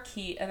didn't work,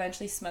 he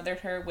eventually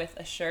smothered her with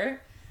a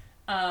shirt,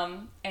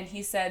 and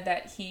he said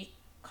that he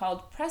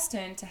called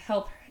Preston to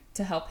help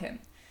him,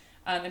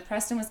 and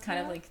Preston was kind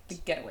of, like, the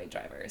getaway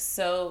driver,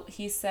 so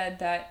he said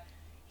that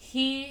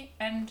he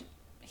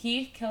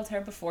killed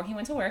her before he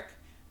went to work.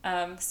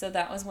 So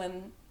that was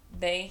when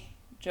they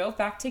drove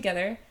back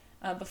together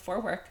before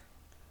work.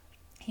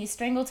 He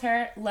strangled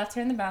her, left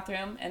her in the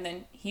bathroom, and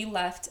then he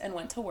left and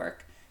went to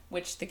work,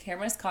 which the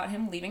cameras caught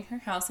him leaving her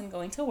house and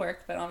going to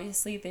work. But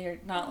obviously they're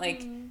not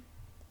like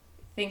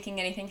thinking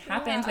anything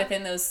happened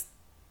within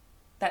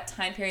that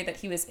time period that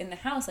he was in the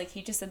house. Like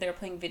he just said they were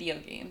playing video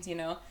games, you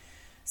know.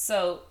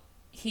 So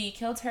he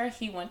killed her.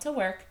 He went to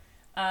work.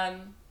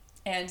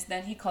 And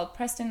then he called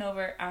Preston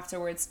over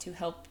afterwards to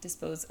help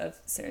dispose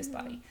of Sarah's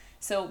body.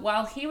 So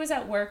while he was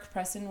at work,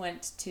 Preston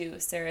went to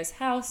Sarah's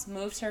house,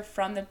 moved her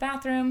from the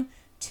bathroom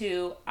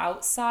to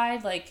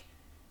outside, like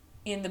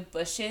in the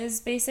bushes,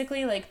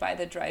 basically, like by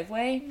the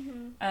driveway.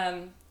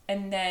 And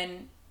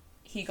then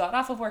he got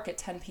off of work at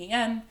 10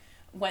 p.m.,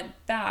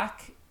 went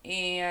back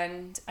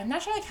And I'm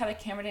not sure, like, how the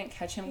camera didn't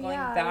catch him going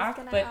back,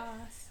 but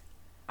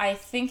I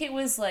think it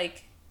was,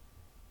 like,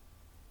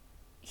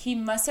 he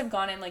must have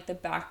gone in, like, the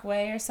back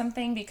way or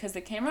something, because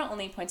the camera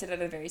only pointed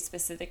at a very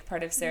specific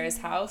part of Sarah's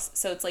house.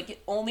 So it's, like,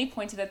 it only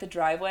pointed at the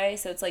driveway.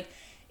 So it's, like,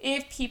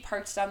 if he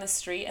parked down the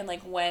street and,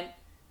 like, went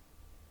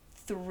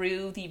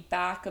through the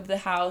back of the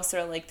house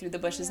or, like, through the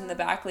bushes in the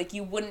back, like,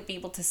 you wouldn't be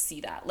able to see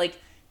that. Like,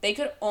 they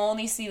could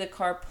only see the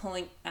car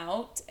pulling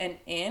out and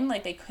in.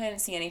 Like, they couldn't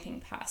see anything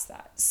past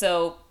that.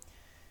 So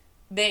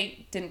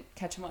they didn't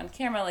catch him on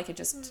camera. Like, it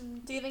just...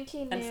 Do you think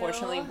he knew?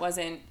 Unfortunately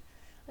wasn't...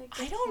 Like,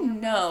 I don't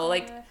know.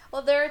 Like...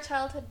 Well, they're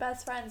childhood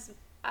best friends.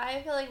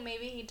 I feel like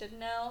maybe he did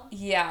know.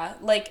 Yeah.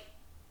 Like,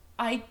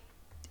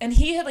 And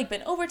he had, like,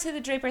 been over to the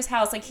Draper's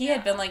house. Like, he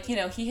had been, like, you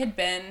know, he had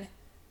been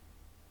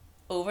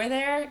over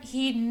there.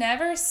 He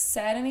never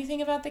said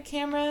anything about the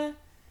camera,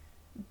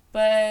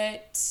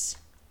 but...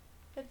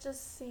 It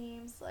just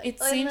seems like... It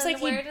seems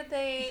like where did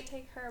they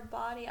take her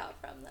body out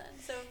from then?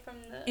 So from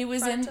the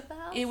front of the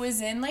house? It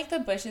was in, like, the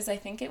bushes. I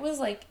think it was,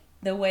 like,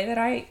 the way that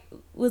I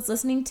was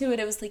listening to it,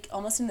 it was, like,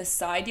 almost in the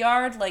side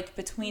yard, like,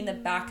 between the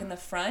back and the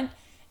front.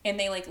 And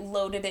they, like,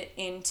 loaded it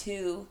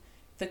into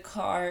the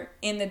car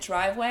in the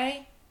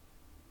driveway.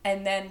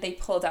 And then they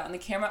pulled out. And the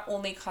camera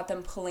only caught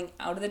them pulling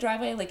out of the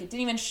driveway. Like, it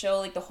didn't even show,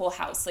 like, the whole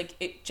house. Like,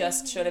 it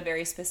just showed a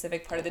very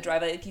specific part of the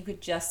driveway. Like, you could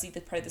just see the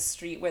part of the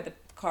street where the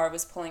car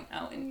was pulling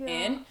out and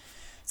in.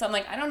 So I'm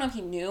like, I don't know if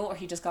he knew or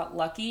he just got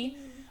lucky.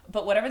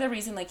 But whatever the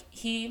reason, like,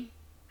 he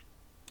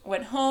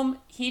went home.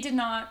 He did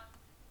not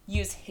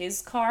use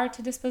his car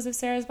to dispose of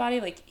Sarah's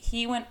body. Like,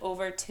 he went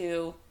over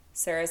to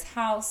Sarah's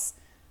house,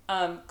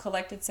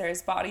 collected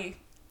Sarah's body,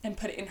 and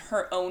put it in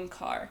her own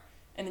car.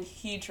 And then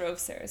he drove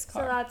Sarah's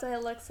car. So that's why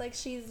it looks like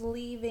she's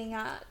leaving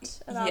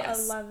at about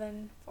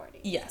 11:40.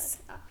 Yes.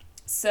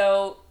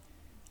 So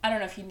I don't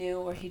know if he knew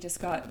or he just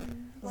got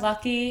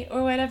lucky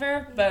or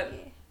whatever. Maybe. But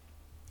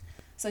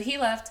so he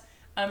left,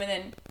 and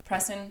then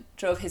Preston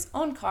drove his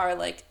own car,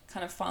 like,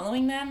 kind of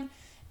following them,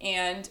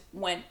 and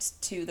went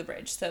to the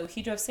bridge. So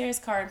he drove Sarah's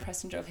car and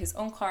Preston drove his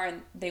own car,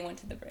 and they went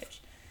to the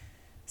bridge.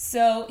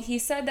 So he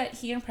said that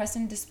he and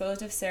Preston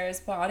disposed of Sarah's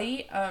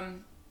body.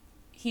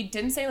 He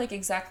didn't say, like,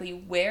 exactly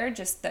where,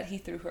 just that he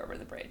threw her over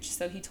the bridge.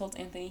 So he told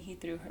Anthony he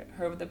threw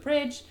her over the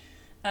bridge.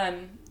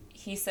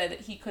 He said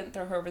that he couldn't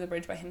throw her over the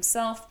bridge by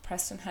himself.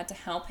 Preston had to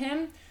help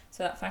him.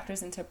 So that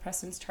factors into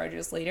Preston's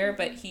charges later.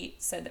 But he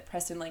said that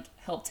Preston, like,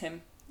 helped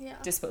him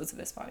dispose of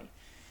this body.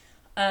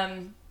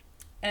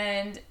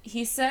 And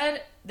he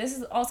said, this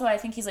is also, I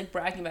think he's, like,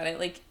 bragging about it.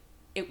 Like,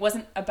 it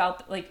wasn't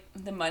about, like,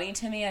 the money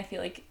to me. I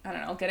feel like, I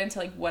don't know, I'll get into,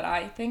 like, what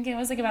I think it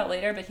was, like, about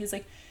later. But he was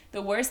like,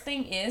 the worst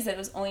thing is that it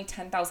was only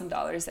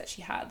 $10,000 that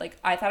she had. Like,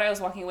 I thought I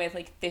was walking away with,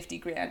 like, 50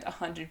 grand,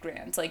 100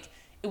 grand. Like,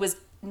 it was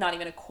not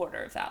even a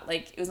quarter of that.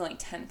 Like, it was only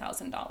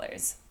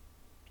 $10,000.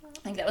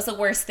 Like, that was the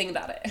worst thing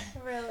about it.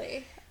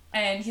 Really?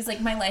 And he's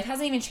like, my life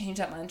hasn't even changed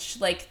that much.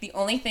 Like, the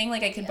only thing,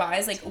 like, I could buy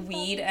is, like,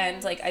 weed,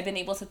 and, like, I've been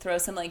able to throw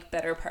some, like,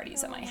 better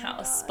parties at my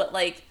house. God. But,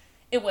 like,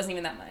 it wasn't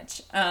even that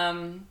much.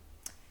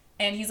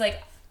 And he's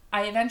like,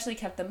 I eventually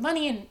kept the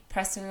money in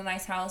Preston and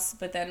I's house,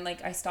 but then,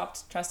 like, I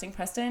stopped trusting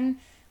Preston.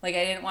 Like,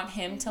 I didn't want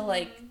him to,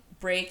 like,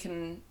 break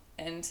and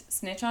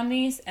snitch on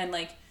me and,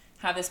 like,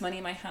 have this money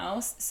in my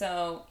house.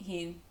 So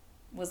he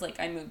was like,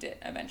 I moved it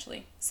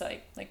eventually. So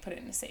I, like, put it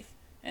in a safe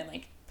and,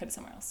 like, put it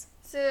somewhere else.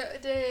 So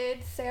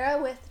did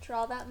Sarah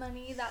withdraw that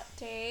money that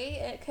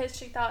day because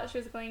she thought she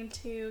was going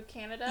to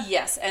Canada?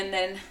 Yes, and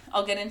then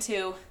I'll get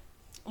into,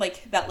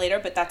 like, that later,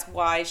 but that's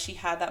why she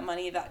had that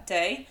money that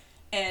day.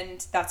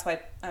 And that's why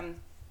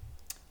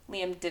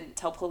Liam didn't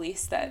tell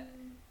police that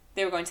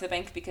they were going to the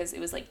bank, because it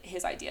was, like,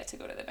 his idea to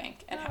go to the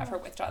bank and have her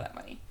withdraw that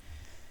money.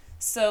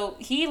 So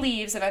he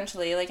leaves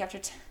eventually, like, after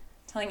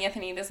telling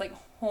Anthony this, like,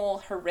 whole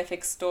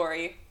horrific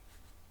story.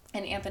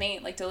 And Anthony,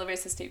 like,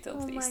 delivers his tape to the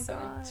police. So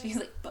she's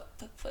like,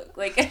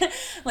 like,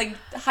 like,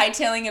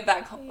 hightailing it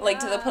back, like,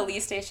 to the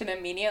police station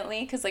immediately.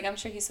 Because, like, I'm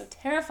sure he's so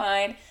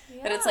terrified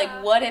that it's like,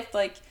 what if,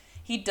 like,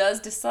 he does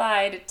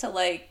decide to,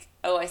 like,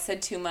 oh, I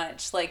said too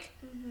much. Like,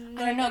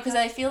 I don't know. Because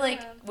I feel like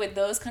with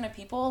those kind of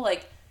people,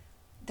 like,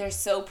 they're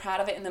so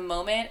proud of it in the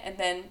moment, and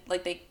then,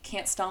 like, they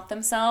can't stop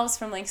themselves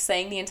from, like,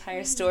 saying the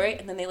entire story,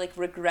 and then they, like,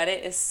 regret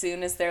it as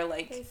soon as they're,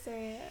 like,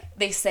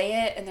 they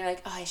say it, and they're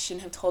like, oh, I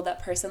shouldn't have told that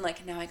person,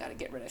 like, now I gotta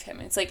get rid of him.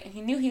 And it's like, and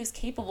he knew he was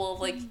capable of,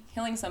 like,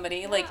 killing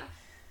somebody, like,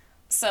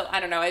 so, I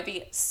don't know, I'd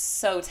be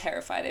so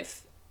terrified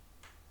if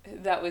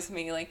that was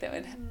me, like, that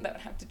would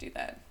have to do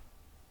that.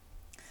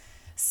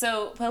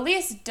 So,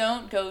 police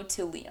don't go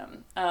to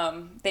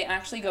Liam. They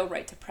actually go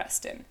right to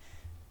Preston.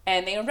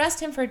 And they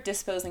arrest him for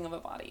disposing of a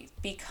body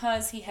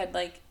because he had,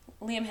 like,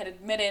 Liam had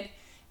admitted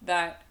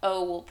that,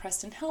 oh, well,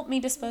 Preston helped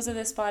me dispose of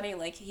this body.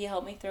 Like, he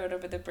helped me throw it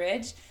over the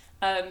bridge.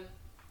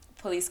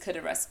 Police could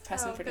arrest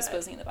Preston for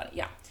disposing of the body.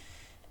 Yeah.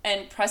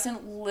 And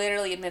Preston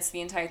literally admits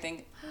the entire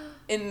thing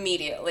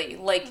immediately.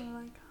 Like,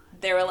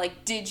 they were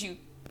like, did you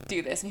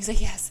do this? And he's like,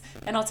 yes.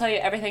 And I'll tell you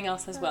everything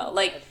else as well.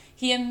 Like,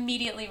 he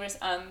immediately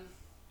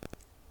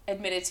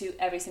admitted to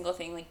every single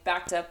thing, like,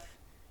 backed up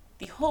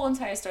the whole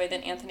entire story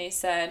that Anthony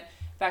said.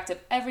 backed up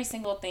every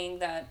single thing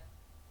that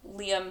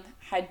Liam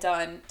had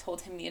done,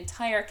 told him the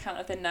entire account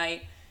of the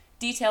night,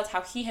 detailed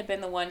how he had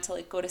been the one to,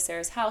 like, go to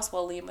Sarah's house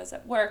while Liam was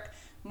at work,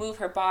 move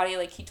her body.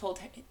 Like, he told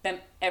them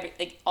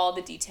all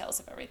the details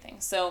of everything.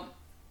 So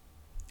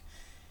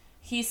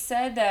he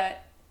said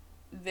that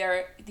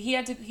he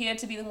had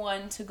to be the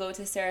one to go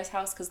to Sarah's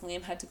house because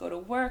Liam had to go to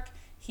work.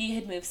 He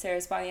had moved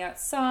Sarah's body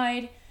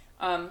outside.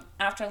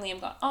 After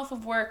Liam got off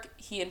of work,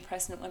 he and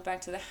Preston went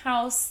back to the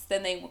house.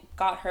 Then they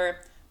got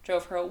her,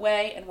 drove her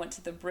away, and went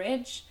to the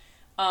bridge.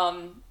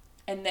 And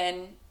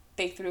then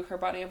they threw her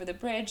body over the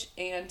bridge,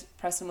 and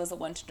Preston was the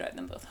one to drive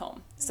them both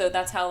home. So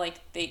that's how,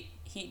 like,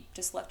 he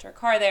just left her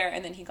car there,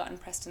 and then he got in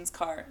Preston's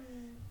car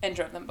and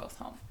drove them both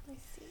home. I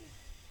see.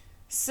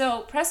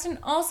 So Preston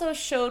also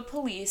showed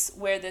police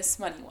where this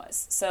money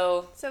was.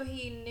 So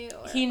he knew.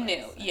 He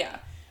knew, yeah.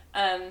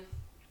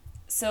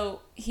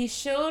 So he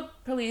showed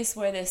police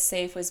where this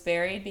safe was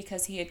buried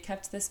because he had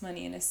kept this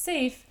money in a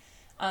safe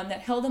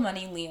that held the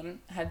money Liam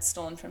had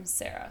stolen from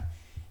Sarah.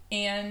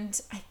 And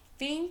I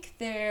think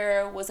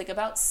there was like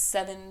about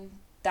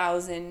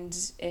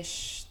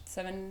 $7,000-ish,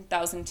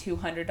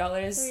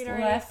 $7,200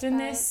 left in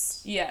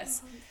this.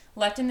 Yes,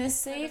 left in this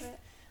safe.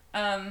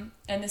 And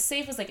the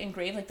safe was like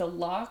engraved, like the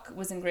lock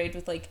was engraved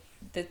with like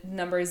the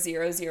number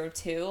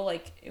 002.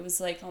 Like it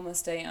was like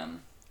almost a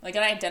like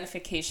an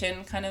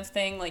identification kind of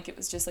thing. Like it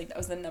was just like that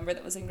was the number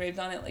that was engraved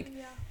on it. Like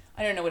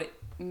I don't know what it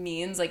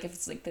means. Like if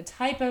it's like the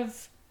type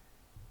of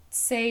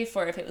safe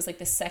or if it was like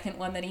the second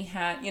one that he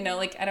had. You know,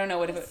 like I don't know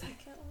what it was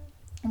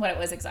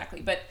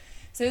exactly. But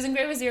so it was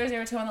engraved with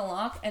 002 on the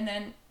lock, and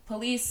then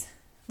police,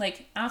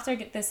 like after I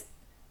get this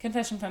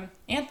confession from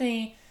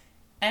Anthony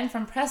and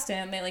from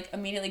Preston, they like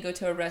immediately go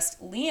to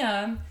arrest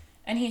Liam,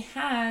 and he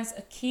has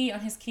a key on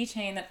his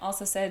keychain that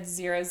also said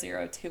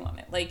 002 on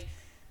it. Like,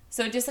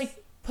 so it just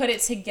like put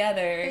it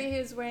together. He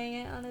was wearing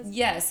it on his...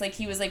 Yes, like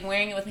he was like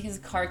wearing it with like his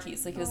car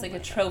keys. Like it was like a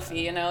trophy,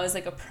 you know, it was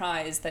like a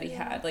prize that he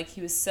had. Like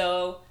he was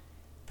so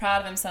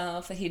proud of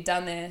himself that he'd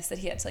done this, that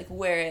he had to like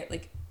wear it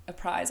like a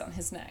prize on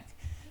his neck.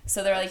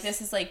 So they're like, this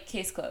is like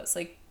case closed.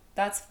 Like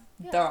that's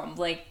dumb.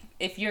 Like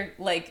if you're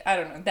like, I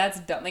don't know,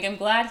 that's dumb. Like I'm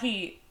glad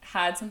he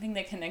had something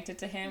that connected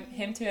to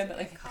him to him, but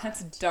like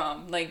that's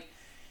dumb. Like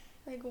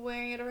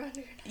wearing it around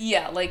your neck.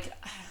 Yeah, like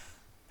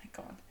my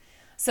God.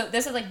 So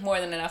this is like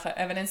more than enough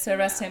evidence to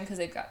arrest him because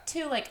they've got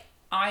two like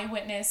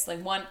eyewitness,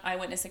 like one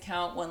eyewitness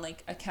account, one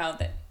like account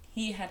that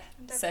he had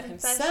said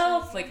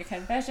himself, like a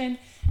confession,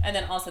 and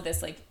then also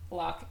this like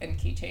lock and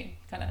keychain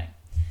kind of thing.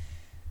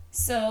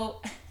 So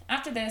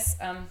after this,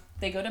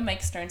 they go to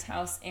Mike Stern's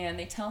house and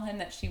they tell him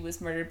that she was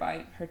murdered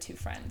by her two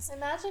friends.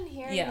 Imagine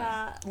hearing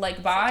that.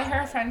 Like by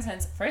her friend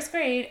since first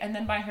grade and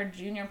then by her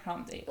junior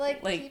prom date.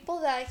 Like people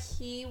that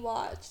he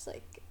watched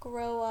like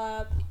grow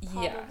up,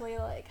 probably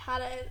like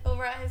had it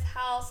over at his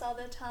house all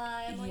the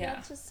time. Like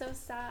that's just so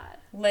sad.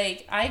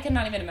 Like I could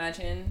not even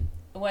imagine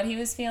what he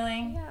was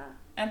feeling. Yeah.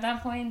 At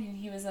that point, and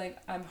he was like,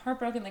 I'm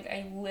heartbroken. Like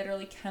I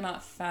literally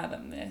cannot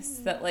fathom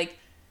this. That like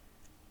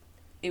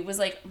it was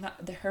like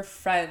her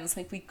friends,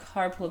 like we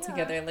carpooled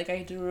together, like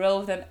I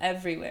drove them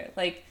everywhere,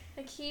 like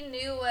he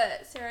knew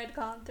what Sarah had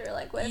gone through,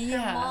 like with her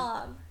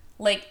mom.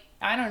 Like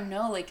I don't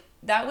know, like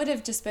that would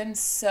have just been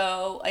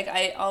so, like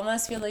I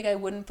almost feel like I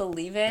wouldn't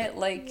believe it.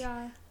 Like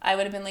I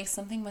would have been like,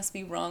 something must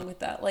be wrong with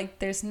that. Like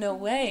there's no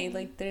way,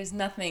 like there's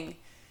nothing.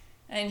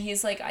 And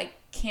he's like, I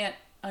can't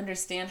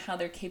understand how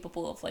they're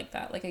capable of like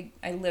that. Like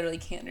I literally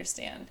can't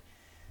understand.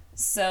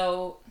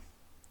 So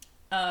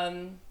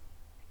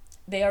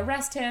they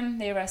arrest him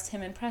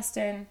and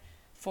Preston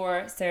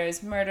for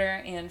Sarah's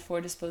murder and for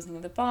disposing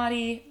of the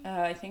body.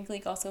 I think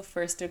like also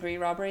first-degree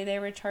robbery they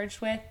were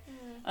charged with.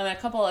 And a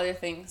couple other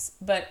things.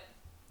 But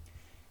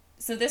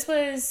so this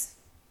was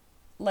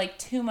like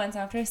 2 months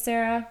after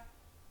Sarah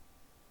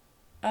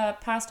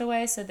passed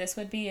away. So this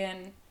would be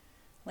in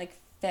like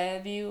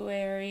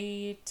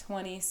February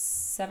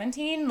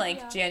 2017,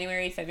 like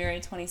January, February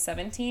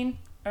 2017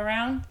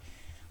 around.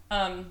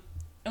 And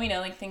we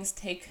know like things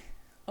take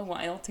a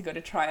while to go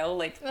to trial,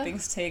 like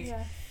things take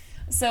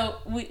so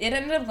it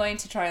ended up going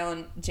to trial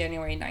in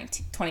January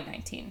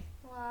 2019.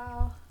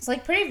 Wow. It's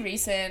like pretty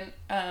recent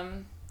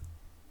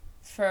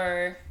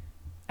for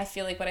I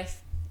feel like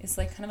it's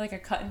like kind of like a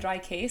cut and dry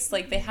case.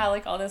 Like they had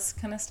like all this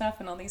kind of stuff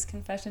and all these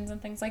confessions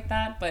and things like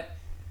that, but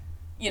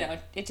you know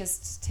it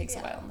just takes a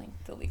while in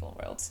like the legal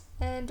world.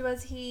 And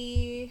was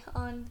he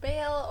on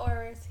bail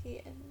or was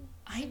he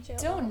in jail?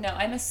 I don't know.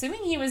 I'm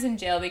assuming he was in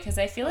jail because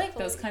I feel like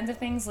those kinds of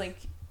things like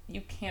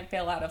you can't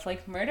bail out of.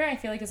 Like murder, I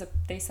feel like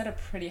they set a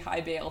pretty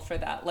high bail for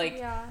that.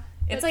 Like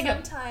it's like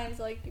sometimes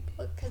like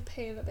people could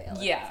pay the bail.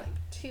 It's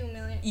like $2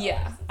 million.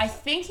 Yeah, I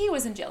think he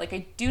was in jail. Like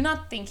I do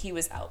not think he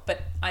was out,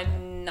 but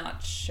I'm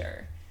not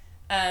sure.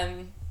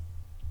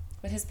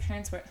 But his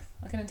parents were.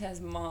 I'll get into his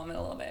mom in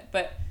a little bit,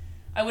 but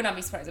I would not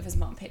be surprised if his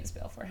mom paid his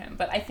bail for him.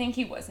 But I think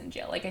he was in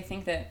jail. Like I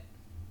think that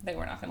they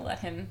were not going to let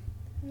him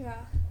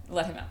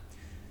out.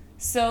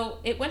 So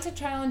it went to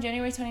trial in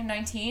January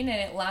 2019, and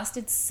it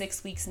lasted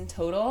 6 weeks in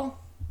total.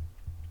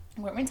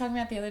 Weren't we talking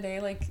about the other day,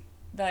 like,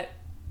 that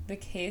the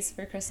case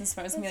for Kristen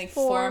Smart was going to be like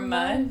 4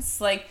 months.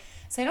 Like,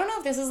 so I don't know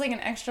if this is like an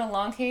extra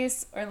long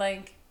case or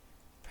like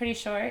pretty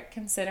short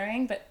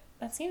considering, but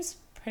that seems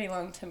pretty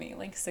long to me.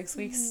 Like 6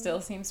 weeks still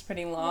seems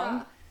pretty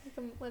long.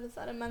 Yeah. What is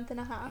that, a month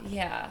and a half?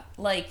 Yeah.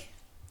 Like,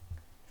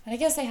 I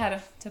guess they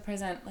had to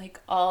present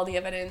like all the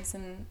evidence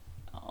and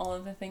all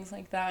of the things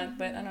like that,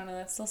 but I don't know,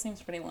 that still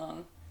seems pretty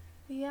long.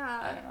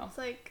 Yeah. I don't know. It's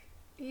like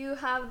you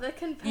have the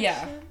confession.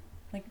 Yeah.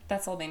 Like,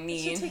 that's all they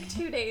need. It should take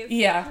 2 days.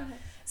 Yeah. Okay.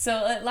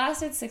 So it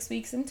lasted 6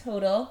 weeks in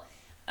total.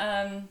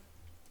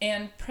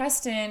 And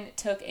Preston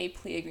took a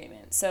plea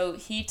agreement. So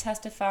he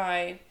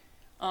testified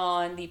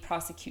on the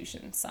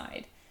prosecution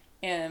side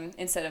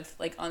instead of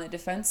like on the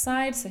defense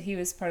side. So he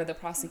was part of the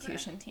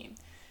prosecution team.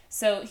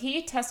 So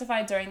he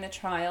testified during the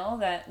trial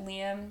that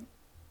Liam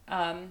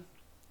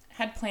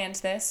had planned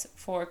this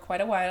for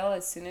quite a while.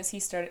 As soon as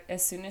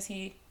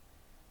he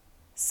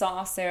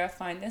saw Sarah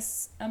find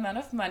this amount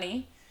of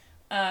money,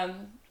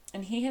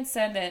 and he had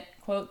said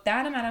that, quote,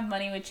 that amount of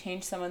money would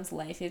change someone's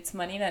life. It's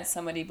money that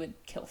somebody would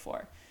kill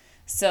for.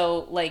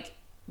 So, like,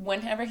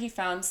 whenever he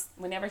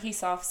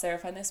saw Sarah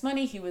find this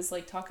money, he was,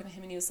 like, talking to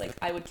him, and he was like,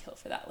 I would kill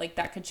for that. Like,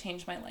 that could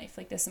change my life,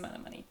 like, this amount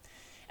of money.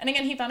 And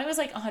again, he thought it was,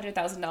 like,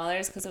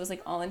 $100,000 because it was,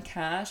 like, all in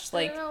cash.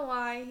 Like, I don't know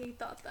why he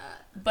thought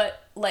that.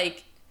 But,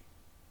 like,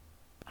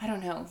 I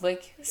don't know.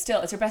 Like,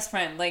 still, it's your best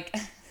friend. Like,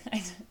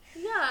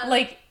 yeah.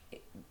 Like,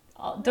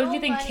 don't you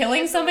think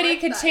killing somebody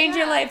could change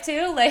your life,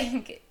 too?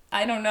 Like,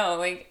 I don't know.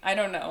 Like, I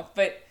don't know.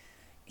 But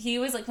he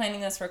was, like,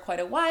 planning this for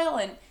quite a while,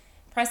 and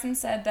Preston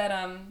said that,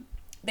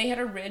 they had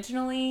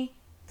originally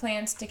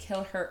planned to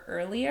kill her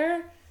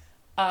earlier,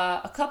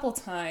 a couple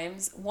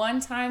times. One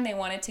time they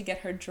wanted to get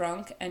her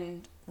drunk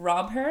and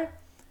rob her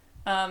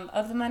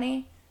of the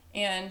money,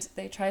 and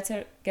they tried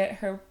to get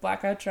her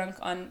blackout drunk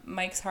on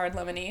Mike's Hard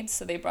Lemonade.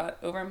 So they brought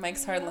over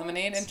Mike's Hard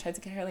Lemonade and tried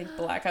to get her like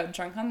blackout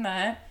drunk on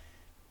that.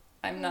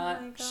 I'm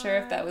not sure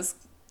if that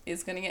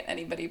is gonna get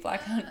anybody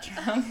blackout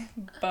drunk,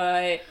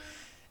 but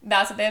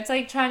that's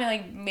like trying to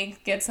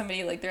like get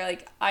somebody like they're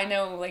like, I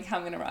know like how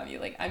I'm gonna rob you,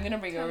 like I'm gonna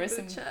bring over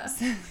some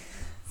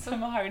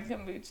hard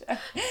kombucha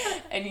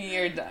and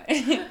you're done.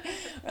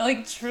 Or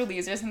like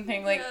Trulies or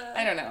something, like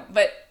I don't know,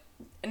 but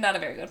not a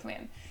very good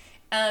plan.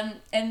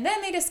 And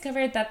then they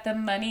discovered that the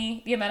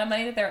amount of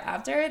money that they were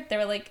after, they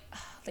were like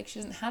she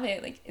doesn't have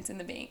it, like it's in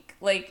the bank.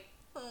 Like,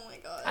 oh my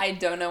god, I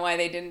don't know why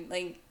they didn't,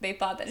 like they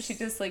thought that she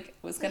just like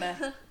was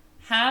gonna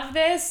have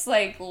this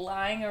like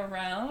lying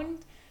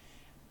around.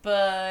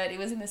 But it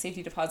was in the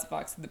safety deposit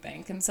box of the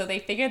bank. And so they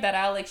figured that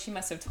out. Like, she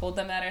must have told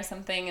them that or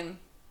something. And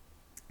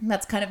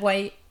that's kind of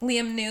why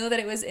Liam knew that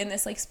it was in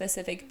this, like,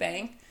 specific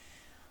bank.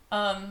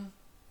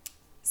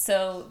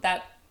 So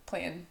that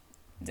plan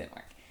didn't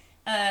work.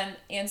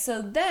 And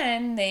so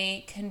then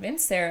they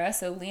convinced Sarah.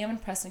 So Liam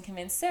and Preston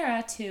convinced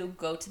Sarah to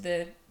go to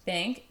the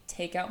bank,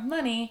 take out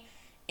money.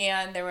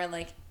 And they were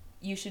like,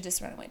 you should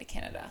just run away to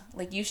Canada.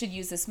 Like, you should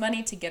use this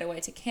money to get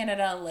away to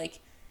Canada. Like,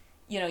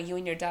 you know, you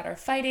and your dad are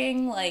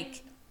fighting.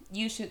 Like,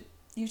 you should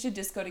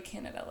just go to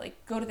Canada,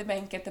 like go to the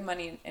bank, get the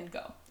money and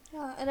go.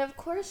 Yeah, and of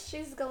course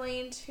she's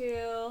going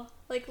to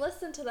like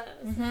listen to them.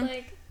 Mm-hmm.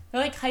 Like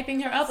they're like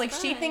hyping her up. Like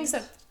she thinks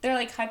that they're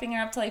like hyping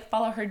her up to like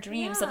follow her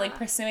dreams of like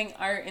pursuing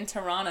art in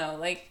Toronto.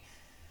 Like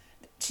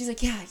she's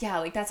like, yeah,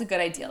 like that's a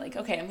good idea. Like,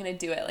 okay, I'm gonna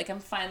do it. Like I'm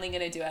finally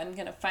gonna do it. I'm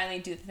gonna finally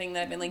do the thing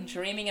that I've been like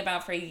dreaming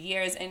about for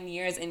years and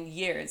years and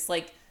years.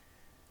 Like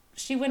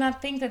she would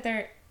not think that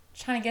they're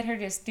trying to get her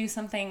to just do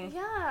something.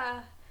 Yeah.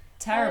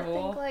 Terrible.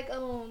 I think like,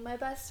 oh, my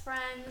best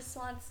friend just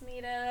wants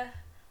me to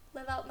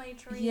live out my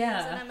dreams,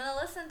 and I'm gonna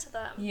listen to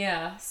them.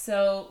 Yeah,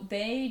 so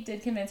they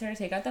did convince her to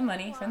take out the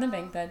money from the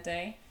bank that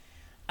day,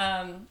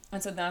 and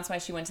so that's why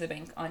she went to the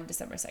bank on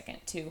December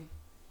 2nd to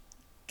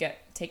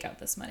take out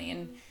this money,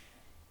 and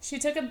she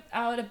took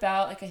out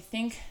about like I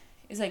think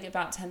it's like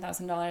about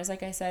 $10,000,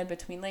 like I said,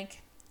 between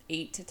like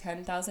 $8,000 to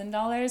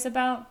 $10,000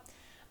 about,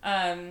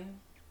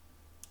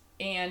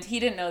 and he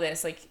didn't know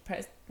this. Like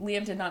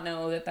Liam did not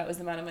know that was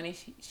the amount of money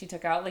she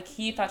took out. Like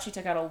he thought she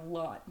took out a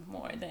lot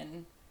more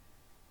than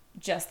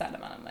just that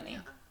amount of money.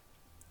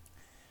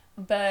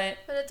 But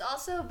it's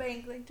also a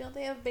bank. Like, don't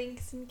they have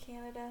banks in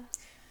Canada?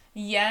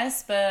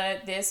 Yes,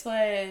 but this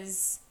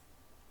was,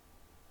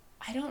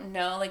 I don't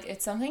know. Like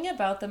it's something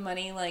about the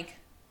money. Like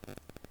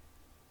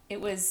it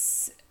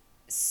was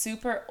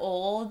super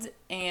old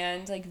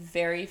and like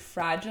very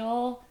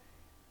fragile.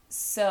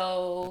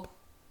 So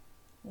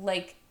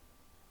like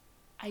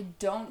I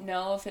don't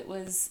know if it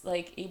was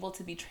like able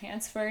to be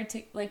transferred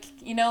to like,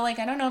 you know, like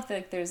I don't know if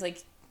like there's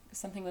like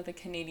something with the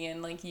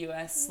Canadian like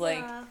US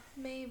like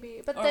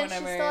maybe, but then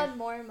whatever. She still had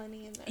more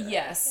money in there.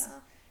 Yes. Right? Yeah.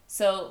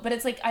 So, but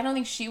it's like I don't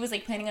think she was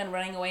like planning on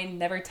running away and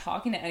never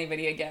talking to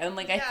anybody again.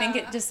 Like I think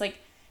it just like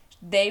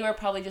they were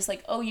probably just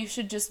like, oh, you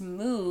should just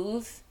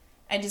move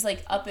and just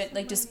like up it,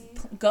 like just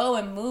go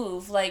and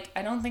move. Like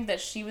I don't think that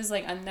she was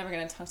like, I'm never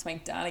gonna talk to my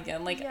dad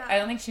again. Like I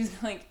don't think she's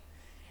like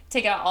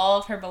take out all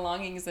of her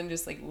belongings and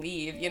just like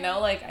leave, you know?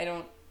 Like I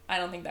don't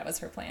think that was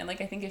her plan.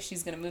 Like I think if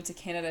she's gonna move to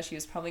Canada, she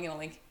was probably gonna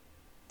like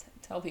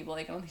tell people.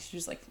 Like I don't think she's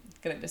just like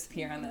gonna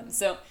disappear on them.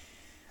 So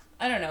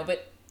I don't know,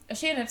 but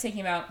she ended up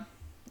taking about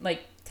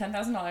like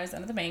 $10,000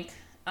 out of the bank.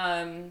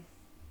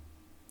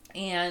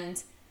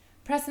 And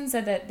Preston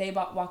said that they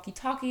bought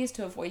walkie-talkies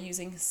to avoid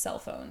using cell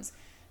phones.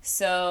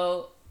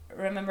 So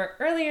remember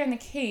earlier in the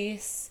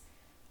case,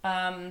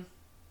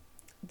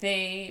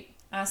 they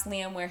asked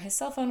Liam where his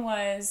cell phone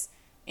was,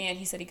 and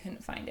he said he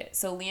couldn't find it.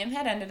 So Liam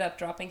had ended up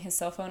dropping his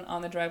cell phone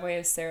on the driveway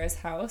of Sarah's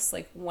house,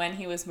 like when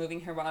he was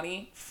moving her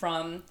body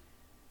from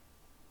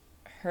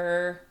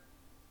her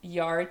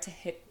yard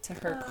to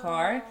her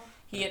car.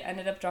 He had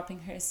ended up dropping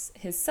his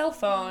cell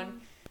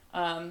phone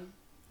on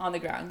the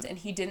ground, and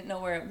he didn't know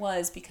where it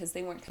was because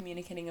they weren't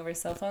communicating over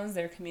cell phones.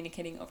 They were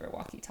communicating over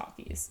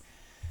walkie-talkies.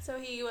 So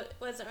he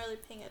wasn't really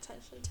paying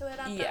attention to it at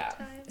that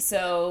time? Yeah.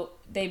 So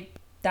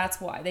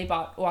that's why they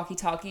bought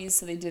walkie-talkies,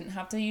 so they didn't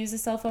have to use a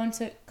cell phone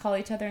to call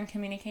each other and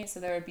communicate, so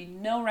there would be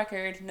no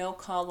record, no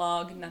call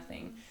log,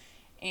 nothing.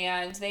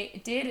 And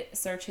they did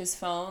search his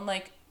phone,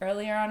 like,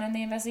 earlier on in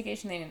the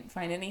investigation. They didn't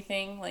find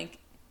anything, like,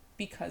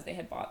 because they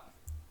had bought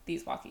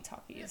these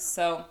walkie-talkies.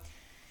 So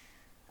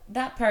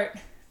that part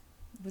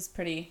was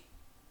pretty,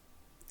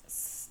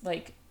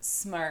 like,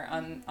 smart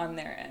on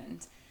their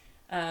end.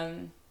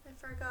 I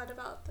forgot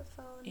about the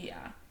phone.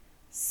 Yeah.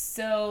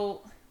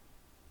 So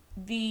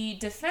the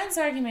defense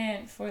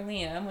argument for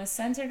Liam was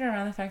centered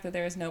around the fact that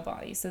there was no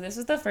body. So this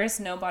was the first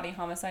no-body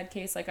homicide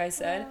case, like I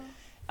said,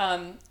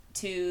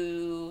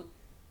 to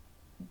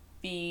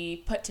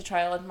be put to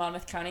trial in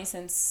Monmouth County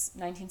since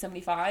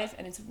 1975,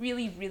 and it's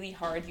really, really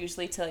hard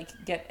usually to,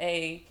 like, get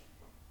a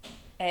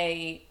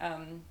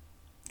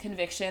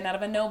conviction out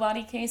of a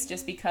no-body case,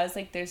 just because,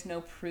 like, there's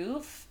no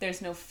proof,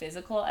 there's no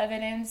physical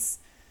evidence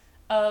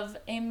of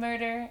a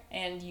murder,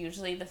 and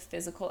usually the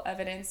physical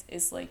evidence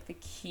is, like, the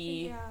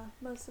key.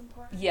 Most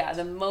important. Yeah,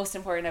 the most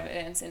important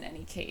evidence in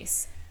any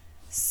case.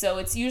 So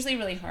it's usually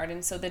really hard,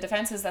 and so that's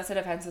the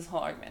defense's whole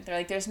argument. They're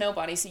like, there's no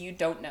body, so you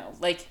don't know.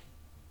 Like,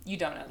 you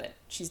don't know that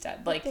she's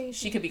dead. Like,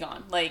 she could be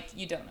gone. Like,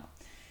 you don't know.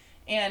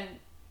 And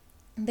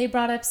they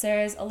brought up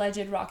Sarah's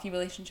alleged rocky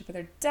relationship with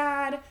her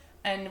dad,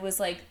 and was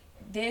like,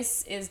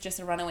 this is just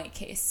a runaway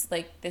case.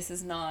 Like, this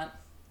is not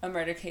a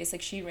murder case.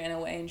 Like, she ran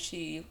away, and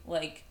she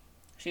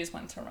just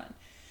wanted to run.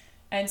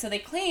 And so they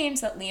claimed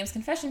that Liam's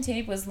confession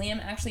tape was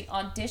Liam actually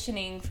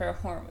auditioning for a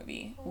horror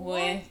movie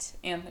with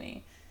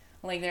Anthony.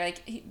 Like, they're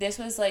like, this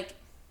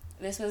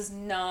was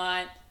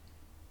not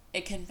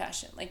a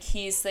confession. Like,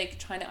 he's, like,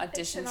 trying to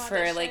audition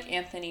for, like,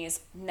 Anthony's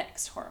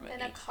next horror movie.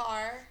 In a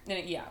car.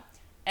 Yeah.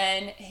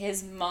 And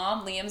his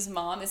mom, Liam's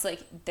mom, is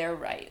like, they're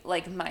right.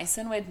 Like, my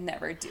son would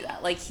never do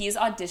that. Like, he's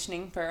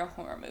auditioning for a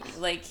horror movie.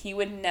 Like, he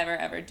would never,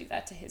 ever do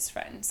that to his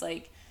friends.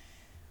 Like,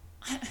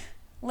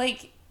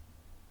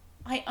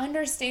 I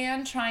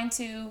understand trying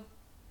to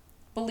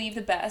believe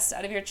the best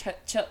out of your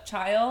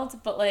child,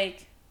 but,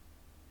 like,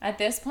 at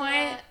this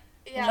point,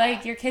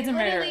 like, your kid's a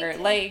murderer.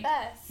 Like,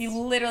 you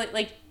literally,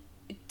 like,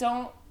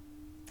 don't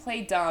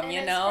play dumb, and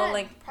you know?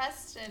 Like,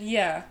 Preston.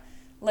 Yeah.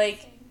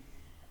 Like,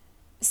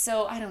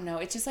 so, I don't know.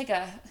 It's just, like,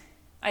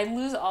 I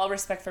lose all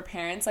respect for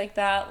parents like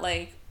that,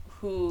 like,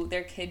 who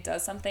their kid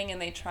does something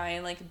and they try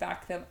and, like,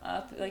 back them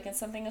up. Like, it's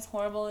something as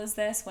horrible as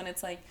this, when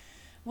it's, like,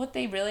 what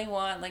they really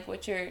want, like,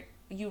 what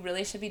you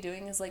really should be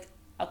doing is, like,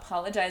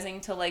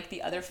 apologizing to, like,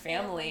 the other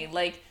family,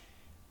 like,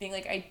 being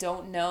like, I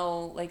don't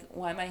know, like,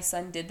 why my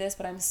son did this,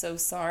 but I'm so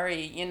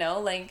sorry, you know,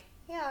 like,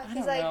 yeah,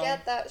 because I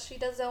get that she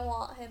doesn't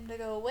want him to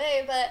go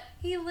away, but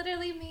he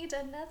literally made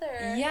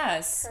another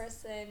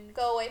person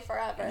go away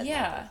forever.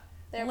 Yeah.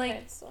 Their like,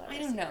 parents. I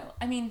don't know.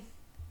 I mean,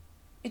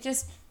 I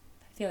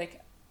feel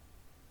like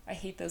I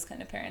hate those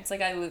kind of parents.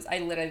 Like, I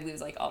literally lose,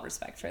 like, all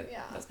respect for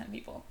those kind of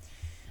people.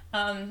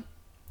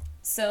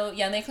 So,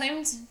 yeah, and they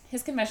claimed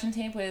his confession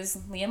tape was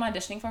Liam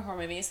auditioning for horror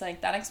movies.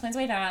 Like, that explains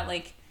why that,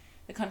 like,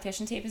 the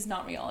confession tape is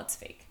not real, it's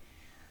fake.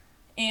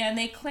 And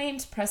they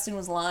claimed Preston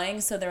was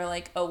lying, so they were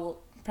like, oh, well,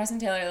 Preston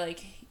Taylor,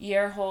 like,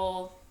 your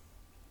whole,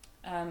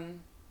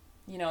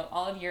 you know,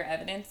 all of your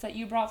evidence that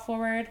you brought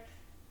forward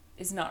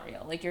is not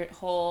real. Like, your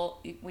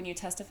whole, when you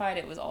testified,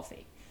 it was all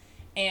fake.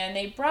 And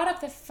they brought up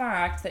the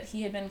fact that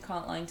he had been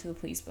caught lying to the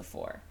police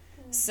before.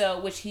 So,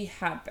 which he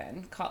had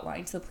been caught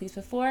lying to the police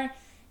before.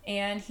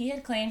 And he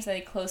had claimed that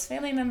a close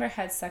family member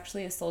had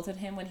sexually assaulted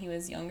him when he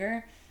was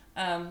younger.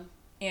 And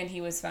he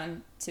was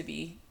found to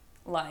be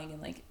lying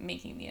and, like,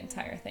 making the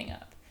entire thing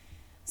up.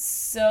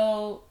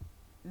 So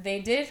they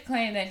did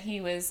claim that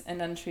he was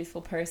an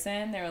untruthful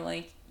person. They were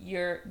like,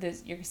 your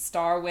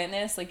star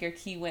witness, like, your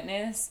key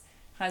witness,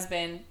 has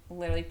been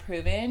literally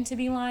proven to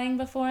be lying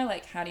before.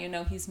 Like, how do you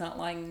know he's not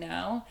lying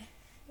now?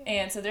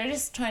 And so they're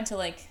just trying to,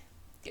 like,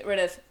 get rid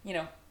of, you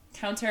know,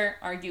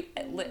 counter-argue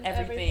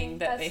everything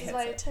that they had said. That's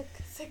why it took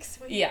 6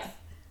 weeks. Yeah.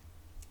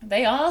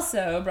 They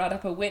also brought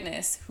up a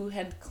witness who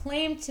had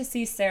claimed to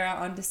see Sarah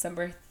on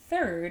December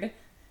 3rd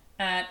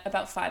at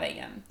about 5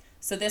 a.m.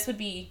 So this would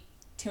be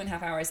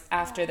 2.5 hours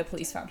after the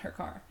police found her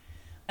car.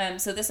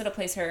 So this would have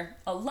placed her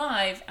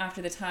alive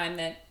after the time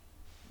that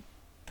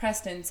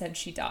Preston said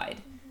she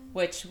died,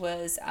 which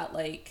was at,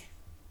 like,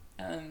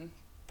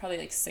 probably,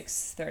 like,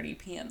 6:30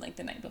 p.m., like,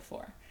 the night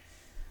before.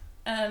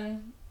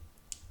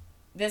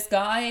 this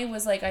guy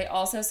was like, I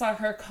also saw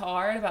her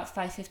car at about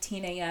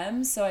 5:15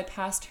 a.m. So I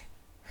passed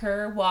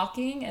her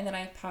walking, and then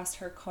I passed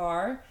her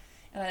car,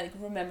 and I like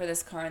remember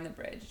this car in the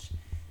bridge.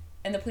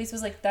 And the police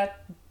was like,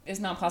 that is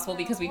not possible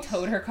because we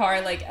towed her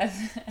car like at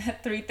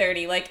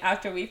 3:30, like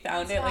after we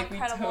found it, like we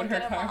towed her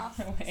car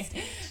away.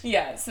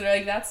 Yeah, so they're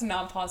like, that's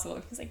not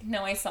possible. He's like,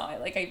 no, I saw it.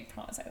 Like, I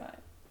promise I saw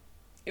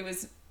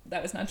it.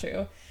 That was not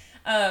true.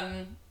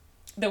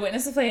 The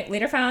witness was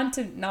later found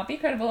to not be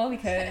credible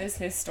because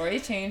his story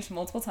changed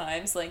multiple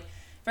times. Like,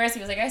 first he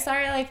was like, I saw her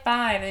at like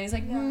 5, and then he's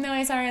like, no,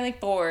 I saw her at like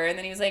 4, and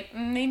then he was like,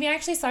 maybe I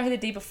actually saw her the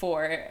day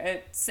before.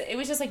 It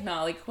was just like,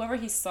 no, like whoever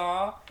he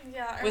saw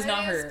was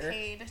not her.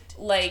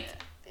 Like,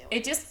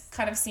 it just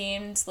kind of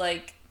seemed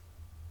like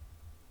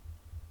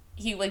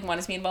he like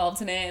wanted to be involved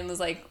in it and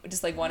was like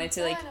just like wanted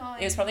to like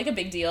it was probably like a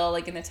big deal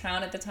like in the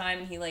town at the time,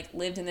 and he like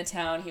lived in the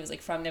town. He was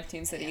like from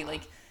Neptune City,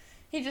 like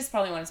he just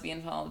probably wanted to be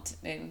involved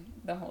in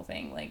the whole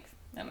thing. Like,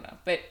 I don't know,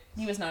 but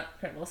he was not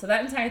credible. So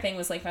that entire thing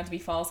was like found to be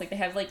false. Like, they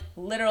have like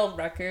literal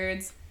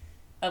records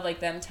of like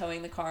them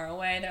towing the car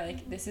away. They're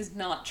like, this is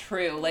not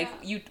true. Like,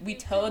 we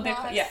towed the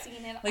car. Yeah,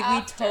 like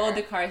after. We towed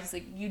the car. He's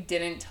like, you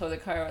didn't tow the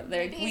car.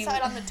 Maybe he saw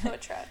it on the tow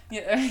truck.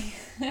 Yeah,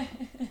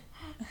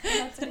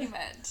 that's what he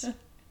meant.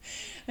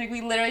 Like,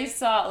 we literally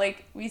saw,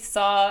 like,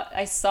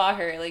 I saw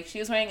her, like, she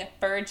was wearing a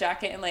fur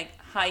jacket and, like,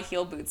 high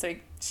heel boots.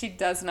 Like, she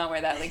does not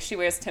wear that. Like, she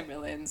wears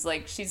Timberlands.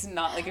 Like, she's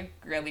not, like, a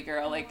girly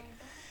girl. Like,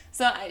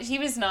 so he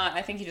was not,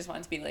 I think he just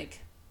wanted to be, like,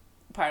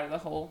 part of the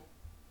whole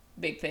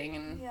big thing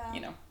and, you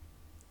know.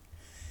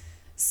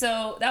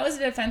 So that was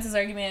the defense's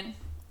argument.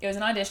 It was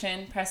an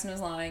audition. Preston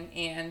was lying,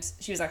 and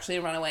she was actually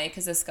a runaway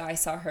because this guy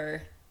saw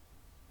her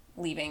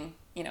leaving,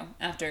 you know,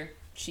 after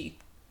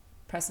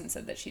Preston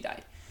said that she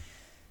died.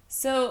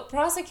 So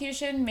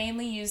prosecution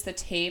mainly used the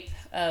tape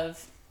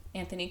of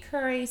Anthony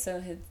Curry,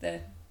 so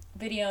the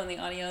video and the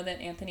audio that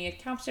Anthony had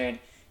captured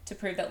to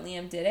prove that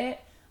Liam did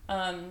it.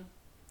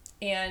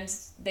 And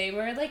they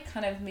were like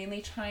kind of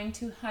mainly trying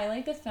to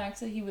highlight the fact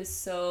that he was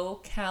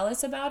so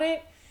callous about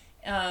it.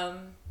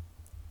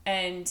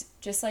 And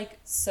just like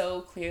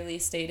so clearly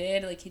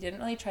stated, like he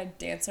didn't really try to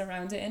dance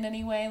around it in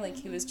any way. Like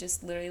he was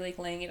just literally like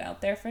laying it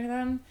out there for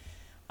them.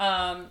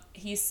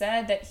 He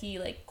said that he,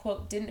 like,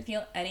 quote, didn't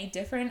feel any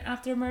different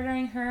after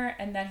murdering her,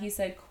 and that he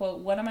said, quote,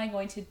 what am I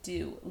going to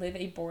do? Live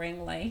a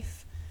boring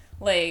life?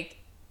 Like,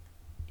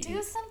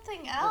 do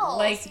something else.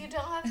 Like, you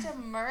don't have to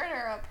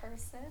murder a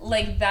person.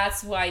 Like,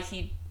 that's why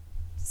he,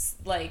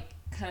 like,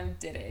 kind of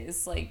did it.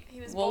 It's like,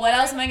 well, what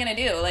else am I going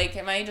to do? Like,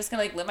 am I just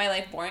going to, like, live my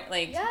life boring,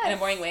 like, in a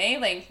boring way?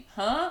 Like,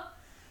 huh?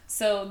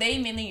 So they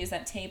mainly used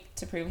that tape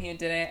to prove he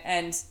did it,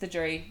 and the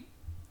jury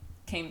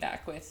came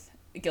back with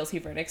guilty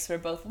verdicts for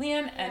both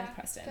Liam and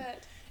Preston.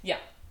 Good. Yeah.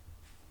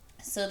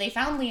 So they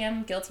found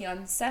Liam guilty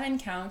on 7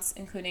 counts,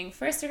 including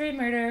first-degree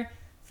murder,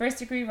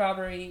 first-degree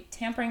robbery,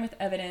 tampering with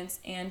evidence,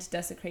 and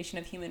desecration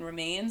of human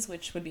remains,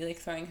 which would be like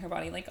throwing her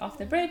body like off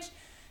the bridge.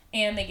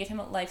 And they gave him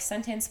a life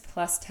sentence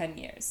plus 10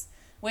 years,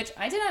 which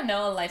I did not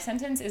know. A life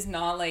sentence is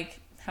not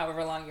like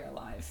however long you're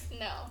alive.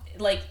 No.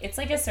 Like, it's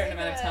like a certain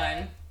amount of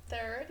time.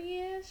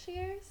 30-ish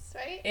years,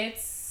 right?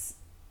 It's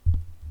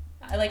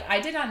like, I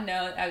did not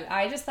know.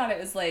 I just thought it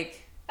was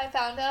like... I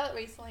found out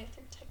recently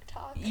through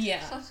TikTok.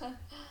 Yeah.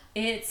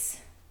 It's...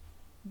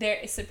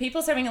 So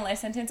people serving a life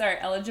sentence are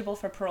eligible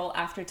for parole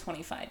after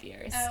 25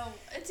 years. Oh,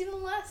 it's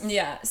even less.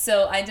 Yeah,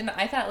 so I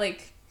thought,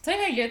 like,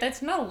 25 years,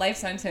 that's not a life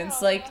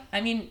sentence. No. Like, I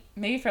mean,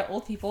 maybe for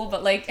old people,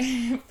 but, like,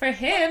 for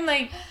him,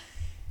 like,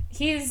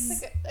 he's...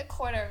 It's like a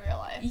quarter of your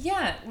life.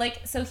 Yeah,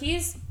 like, so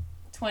he's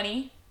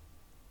 20,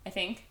 I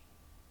think.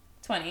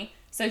 20.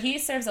 So he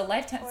serves a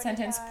life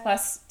sentence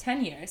plus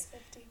 10 years.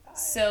 55.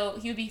 So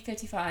he would be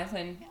 55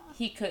 when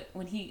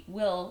he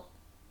will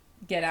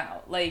get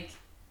out. Like,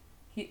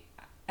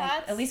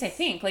 at least I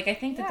think. Like, I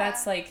think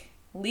that's, like,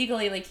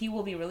 legally, like, he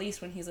will be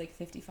released when he's, like,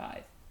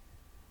 55.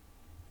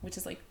 Which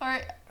is, like, or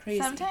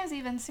crazy. Sometimes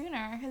even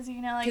sooner, because,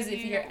 you know, like,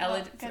 if you're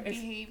eligible good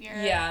behavior.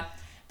 Yeah.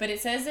 But it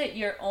says that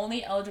you're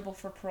only eligible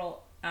for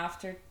parole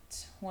after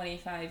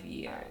 25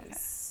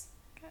 years.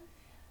 Okay.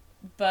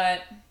 Good.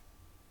 But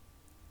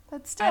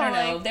still, I don't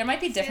know. like, there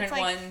might be different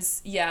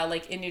ones. Yeah,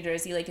 like, in New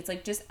Jersey. Like, it's,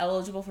 like, just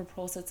eligible for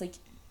parole. So it's, like,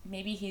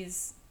 maybe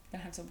he's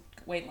gonna have to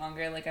wait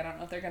longer. Like, I don't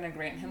know if they're gonna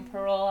grant him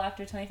parole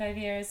after 25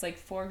 years, like,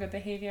 for good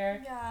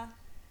behavior. Yeah.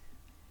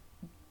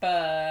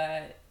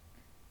 But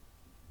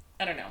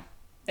I don't know.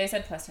 They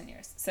said plus 10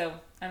 years. So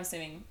I'm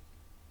assuming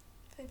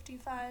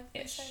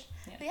 55-ish.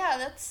 Yeah. But yeah,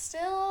 that's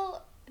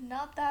still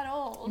not that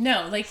old.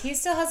 No, like, he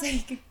still has,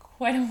 like,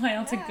 quite a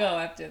while to go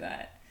after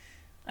that.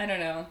 I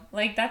don't know.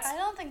 Like, I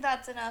don't think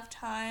that's enough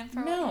time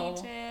for what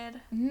he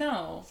did.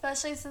 No.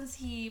 Especially since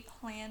he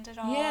planned it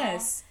all.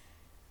 Yes.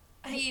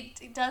 He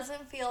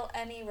doesn't feel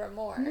any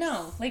remorse.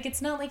 No. Like,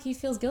 it's not like he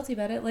feels guilty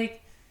about it.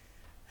 Like,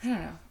 I don't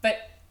know. But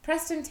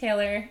Preston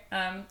Taylor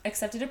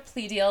accepted a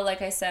plea deal,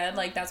 like I said.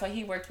 Like, that's why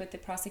he worked with the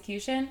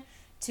prosecution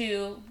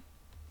to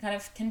kind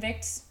of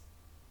convict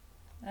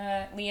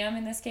Liam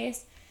in this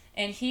case.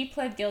 And he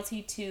pled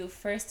guilty to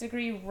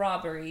first-degree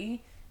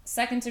robbery,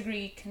 second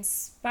degree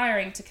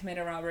conspiring to commit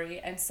a robbery,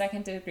 and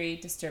second degree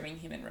disturbing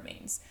human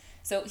remains.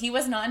 So he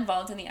was not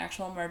involved in the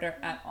actual murder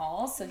at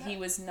all. So he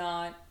was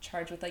not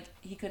charged with, like,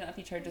 he could not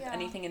be charged with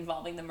anything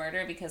involving the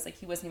murder because, like,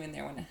 he wasn't even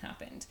there when it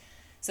happened.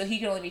 So he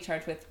could only be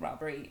charged with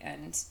robbery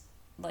and,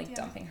 like,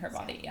 dumping her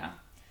body.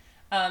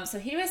 So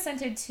he was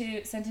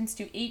sentenced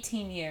to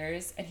 18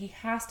 years, and he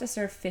has to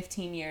serve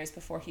 15 years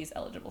before he's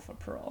eligible for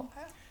parole.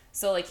 Okay.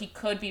 So, like, he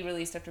could be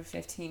released after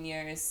 15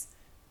 years,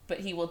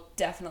 but he will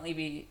definitely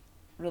be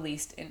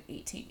released in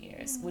 18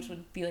 years, which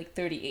would be, like,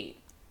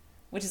 38,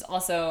 which is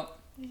also...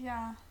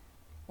 Yeah.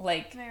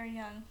 Like, very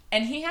young.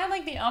 And he had,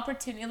 like, the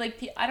opportunity,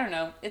 like, I don't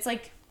know. It's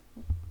like,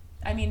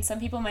 I mean, some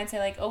people might say,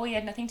 like, oh, well, he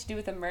had nothing to do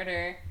with the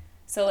murder.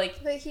 So,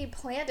 like... But he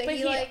planned it. But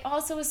he like,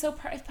 also was so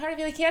part of it.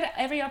 Like, he had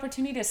every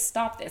opportunity to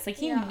stop this. Like,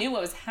 he knew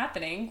what was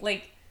happening.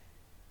 Like,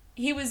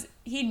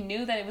 he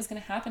knew that it was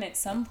going to happen at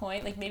some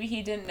point. Like, maybe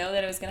he didn't know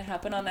that it was going to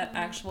happen on that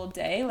actual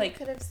day. Like, he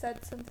could have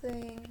said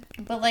something.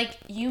 But, like,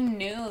 you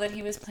knew that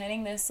he was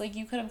planning this. Like,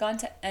 you could have gone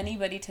to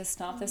anybody to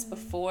stop this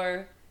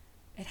before...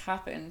 it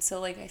happened. So,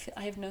 like,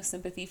 I have no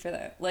sympathy for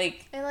that.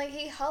 Like, and, like,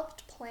 he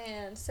helped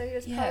plan, so he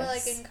was probably,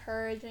 like,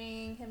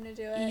 encouraging him to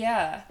do it.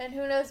 Yeah. And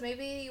who knows,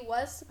 maybe he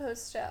was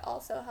supposed to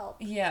also help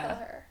kill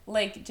her.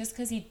 Like, just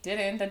because he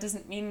didn't, that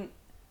doesn't mean,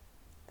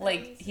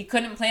 like, he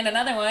couldn't plan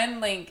another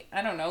one. Like,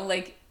 I don't know,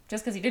 like,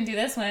 just because he didn't do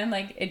this one,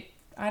 like,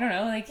 I don't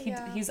know, like,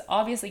 he's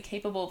obviously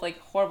capable of, like,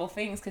 horrible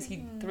things because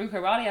he threw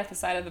her body off the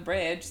side of the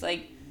bridge.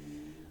 Like,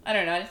 I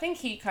don't know, I think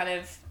he kind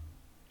of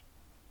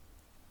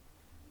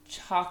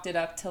chalked it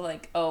up to,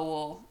 like, oh,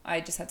 well, I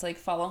just had to, like,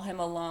 follow him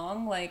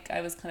along. Like, I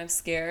was kind of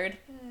scared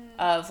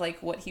of,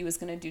 like, what he was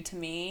going to do to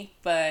me.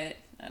 But,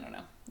 I don't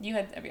know. You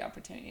had every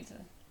opportunity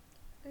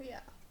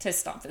to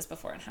stop this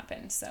before it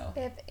happened, so.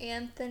 If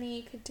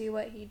Anthony could do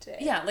what he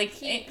did. Yeah, like,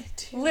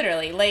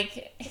 literally,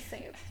 like,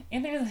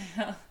 Anthony was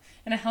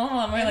in a hell of a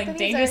lot more, like,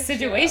 dangerous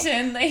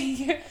situation.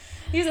 Like,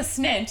 he's a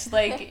snitch.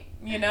 Like,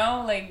 you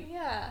know? Like,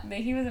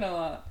 he was in a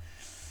lot.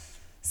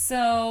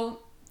 So,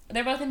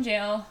 they're both in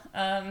jail.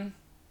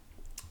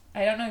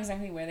 I don't know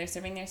exactly where they're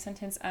serving their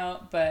sentence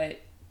out, but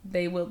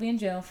they will be in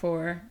jail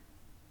for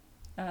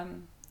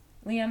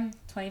Liam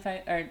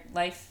 25 or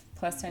life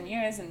plus 10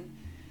 years and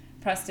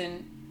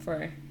Preston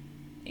for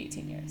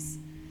 18 years.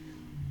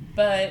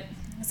 But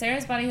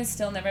Sarah's body has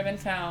still never been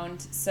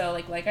found, so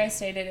like I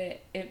stated,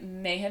 it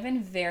may have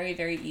been very,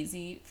 very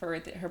easy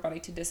for her body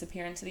to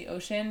disappear into the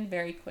ocean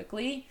very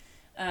quickly,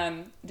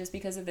 just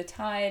because of the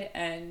tide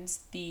and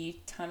the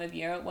time of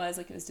year it was.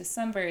 Like, it was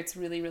December, it's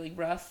really, really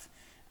rough.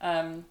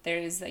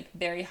 There's, like,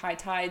 very high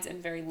tides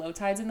and very low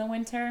tides in the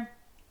winter.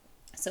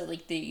 So,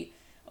 like, the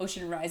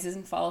ocean rises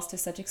and falls to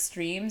such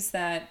extremes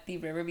that the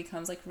river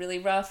becomes, like, really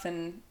rough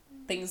and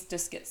things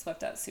just get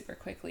swept out super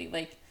quickly.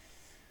 Like,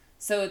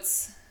 so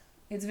it's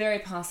very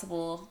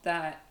possible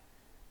that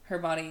her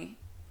body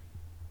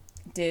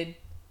did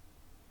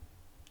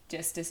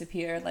just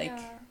disappear, like,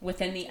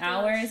 within the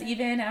hours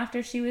even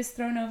after she was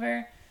thrown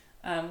over,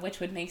 which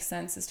would make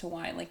sense as to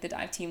why, like, the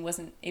dive team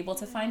wasn't able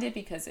to find it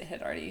because it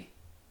had already...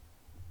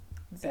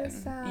 been.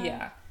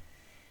 So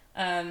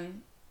sad.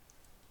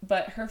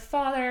 But her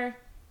father,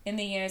 in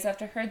the years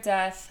after her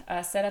death,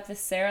 set up the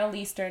Sarah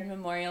Lee Stern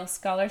Memorial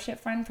Scholarship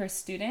Fund for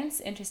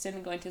students interested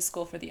in going to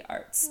school for the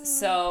arts.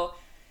 So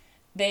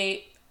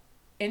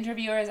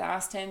interviewers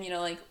asked him, you know,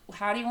 like,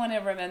 how do you want to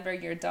remember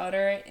your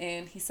daughter?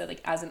 And he said,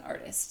 like, as an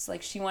artist.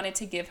 Like, she wanted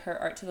to give her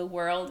art to the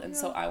world, and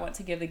so I want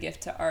to give the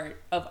gift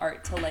of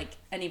art to, like,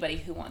 anybody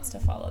who wants to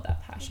follow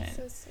that passion.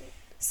 That's so sweet.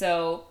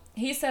 So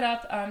he set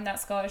up that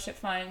scholarship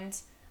fund.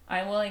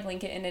 I will, like,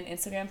 link it in an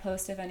Instagram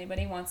post if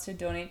anybody wants to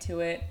donate to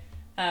it.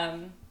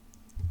 And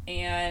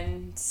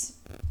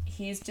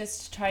he's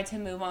just tried to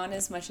move on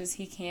as much as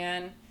he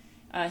can.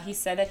 He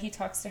said that he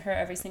talks to her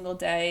every single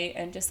day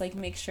and just, like,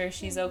 makes sure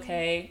she's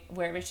okay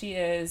wherever she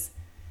is.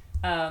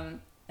 And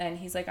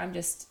he's like, I'm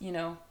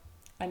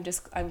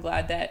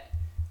glad that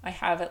I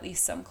have at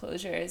least some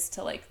closure as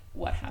to, like,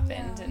 what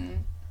happened.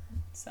 And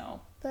so.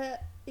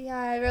 But yeah,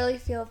 I really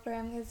feel for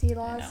him because he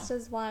lost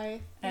his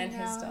wife and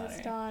his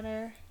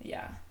daughter.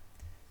 Yeah.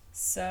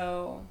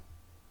 So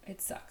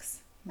it sucks.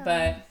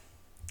 But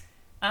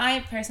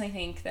I personally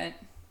think that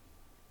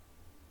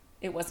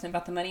it wasn't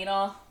about the money at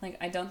all. Like,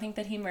 I don't think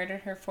that he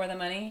murdered her for the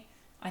money.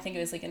 I think it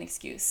was, like, an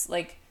excuse.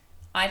 Like,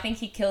 I think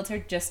he killed her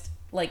just,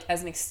 like,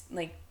 as an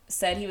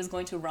said he was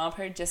going to rob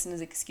her just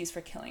as an excuse for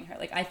killing her.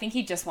 Like, I think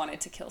he just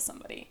wanted to kill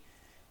somebody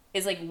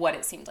is, like, what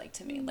it seemed like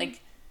to me.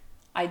 Like,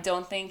 I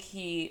don't think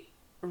he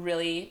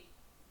really...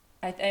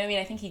 I mean,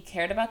 I think he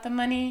cared about the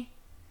money,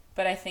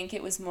 but I think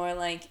it was more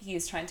like he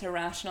was trying to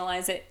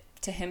rationalize it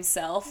to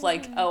himself.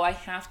 Like, oh, I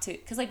have to...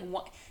 Because, like,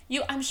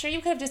 I'm sure you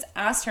could have just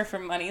asked her for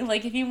money.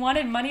 Like, if you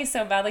wanted money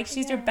so bad, like,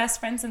 she's your best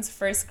friend since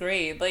first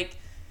grade. Like,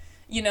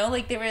 you know,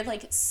 like, they were,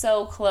 like,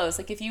 so close.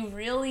 Like, if you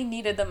really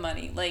needed the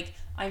money, like,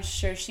 I'm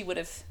sure she would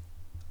have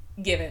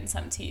given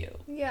some to you.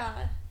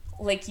 Yeah.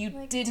 Like,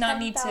 you did not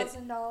need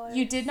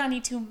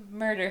to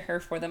murder her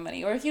for the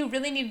money. Or if you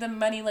really needed the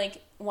money,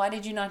 like, why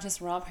did you not just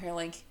rob her?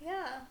 Like,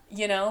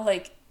 you know,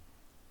 like,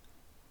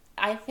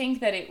 I think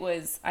that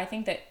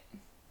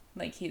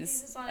like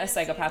he's a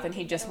psychopath and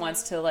he just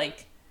wants to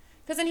like,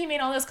 because then he made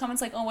all those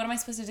comments like, oh, what am I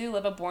supposed to do?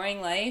 Live a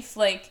boring life?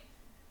 Like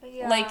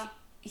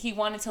he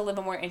wanted to live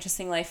a more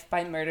interesting life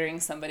by murdering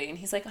somebody, and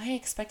he's like, I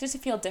expect it to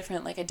feel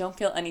different. Like I don't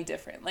feel any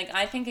different. Like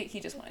I think he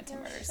just wanted to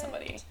murder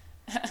somebody.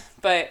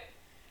 But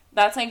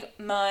that's like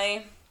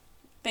my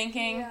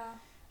thinking.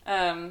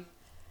 Yeah.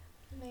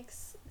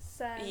 Makes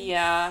sense.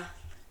 Yeah.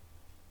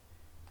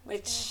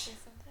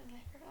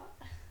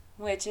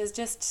 Which is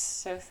just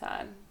so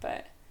sad,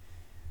 but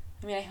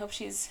I mean, I hope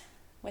she's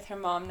with her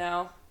mom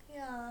now.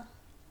 Yeah.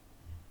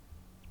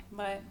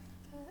 But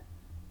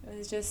it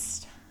was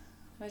just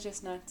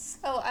nuts.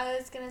 Oh, I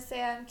was gonna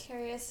say I'm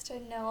curious to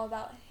know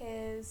about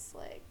his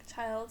like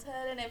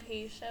childhood and if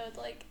he showed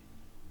like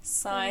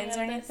signs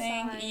or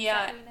anything.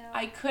 Yeah,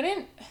 I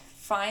couldn't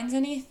find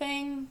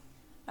anything.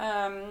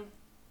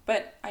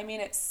 But I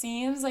mean, it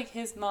seems like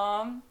his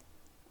mom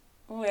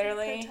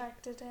literally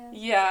protected him.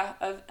 Yeah,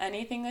 of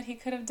anything that he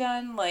could have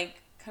done,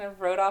 like kind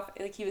of wrote off,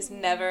 like he was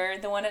never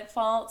the one at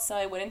fault. So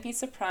I wouldn't be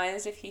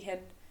surprised if he had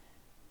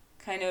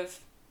kind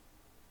of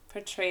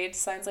portrayed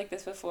signs like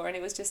this before, and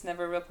it was just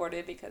never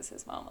reported because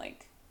his mom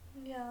like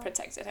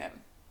protected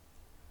him.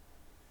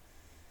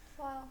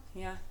 Wow.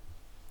 Yeah.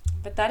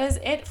 But that is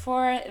it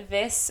for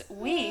this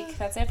week.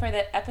 That's it for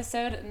the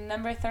episode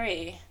number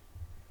 3.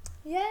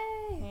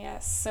 Yay!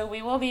 Yes. So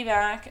we will be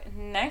back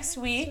next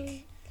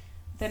week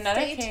with another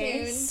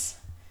case.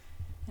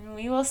 Tuned. And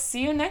we will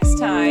see you next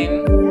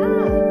time.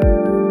 Yeah.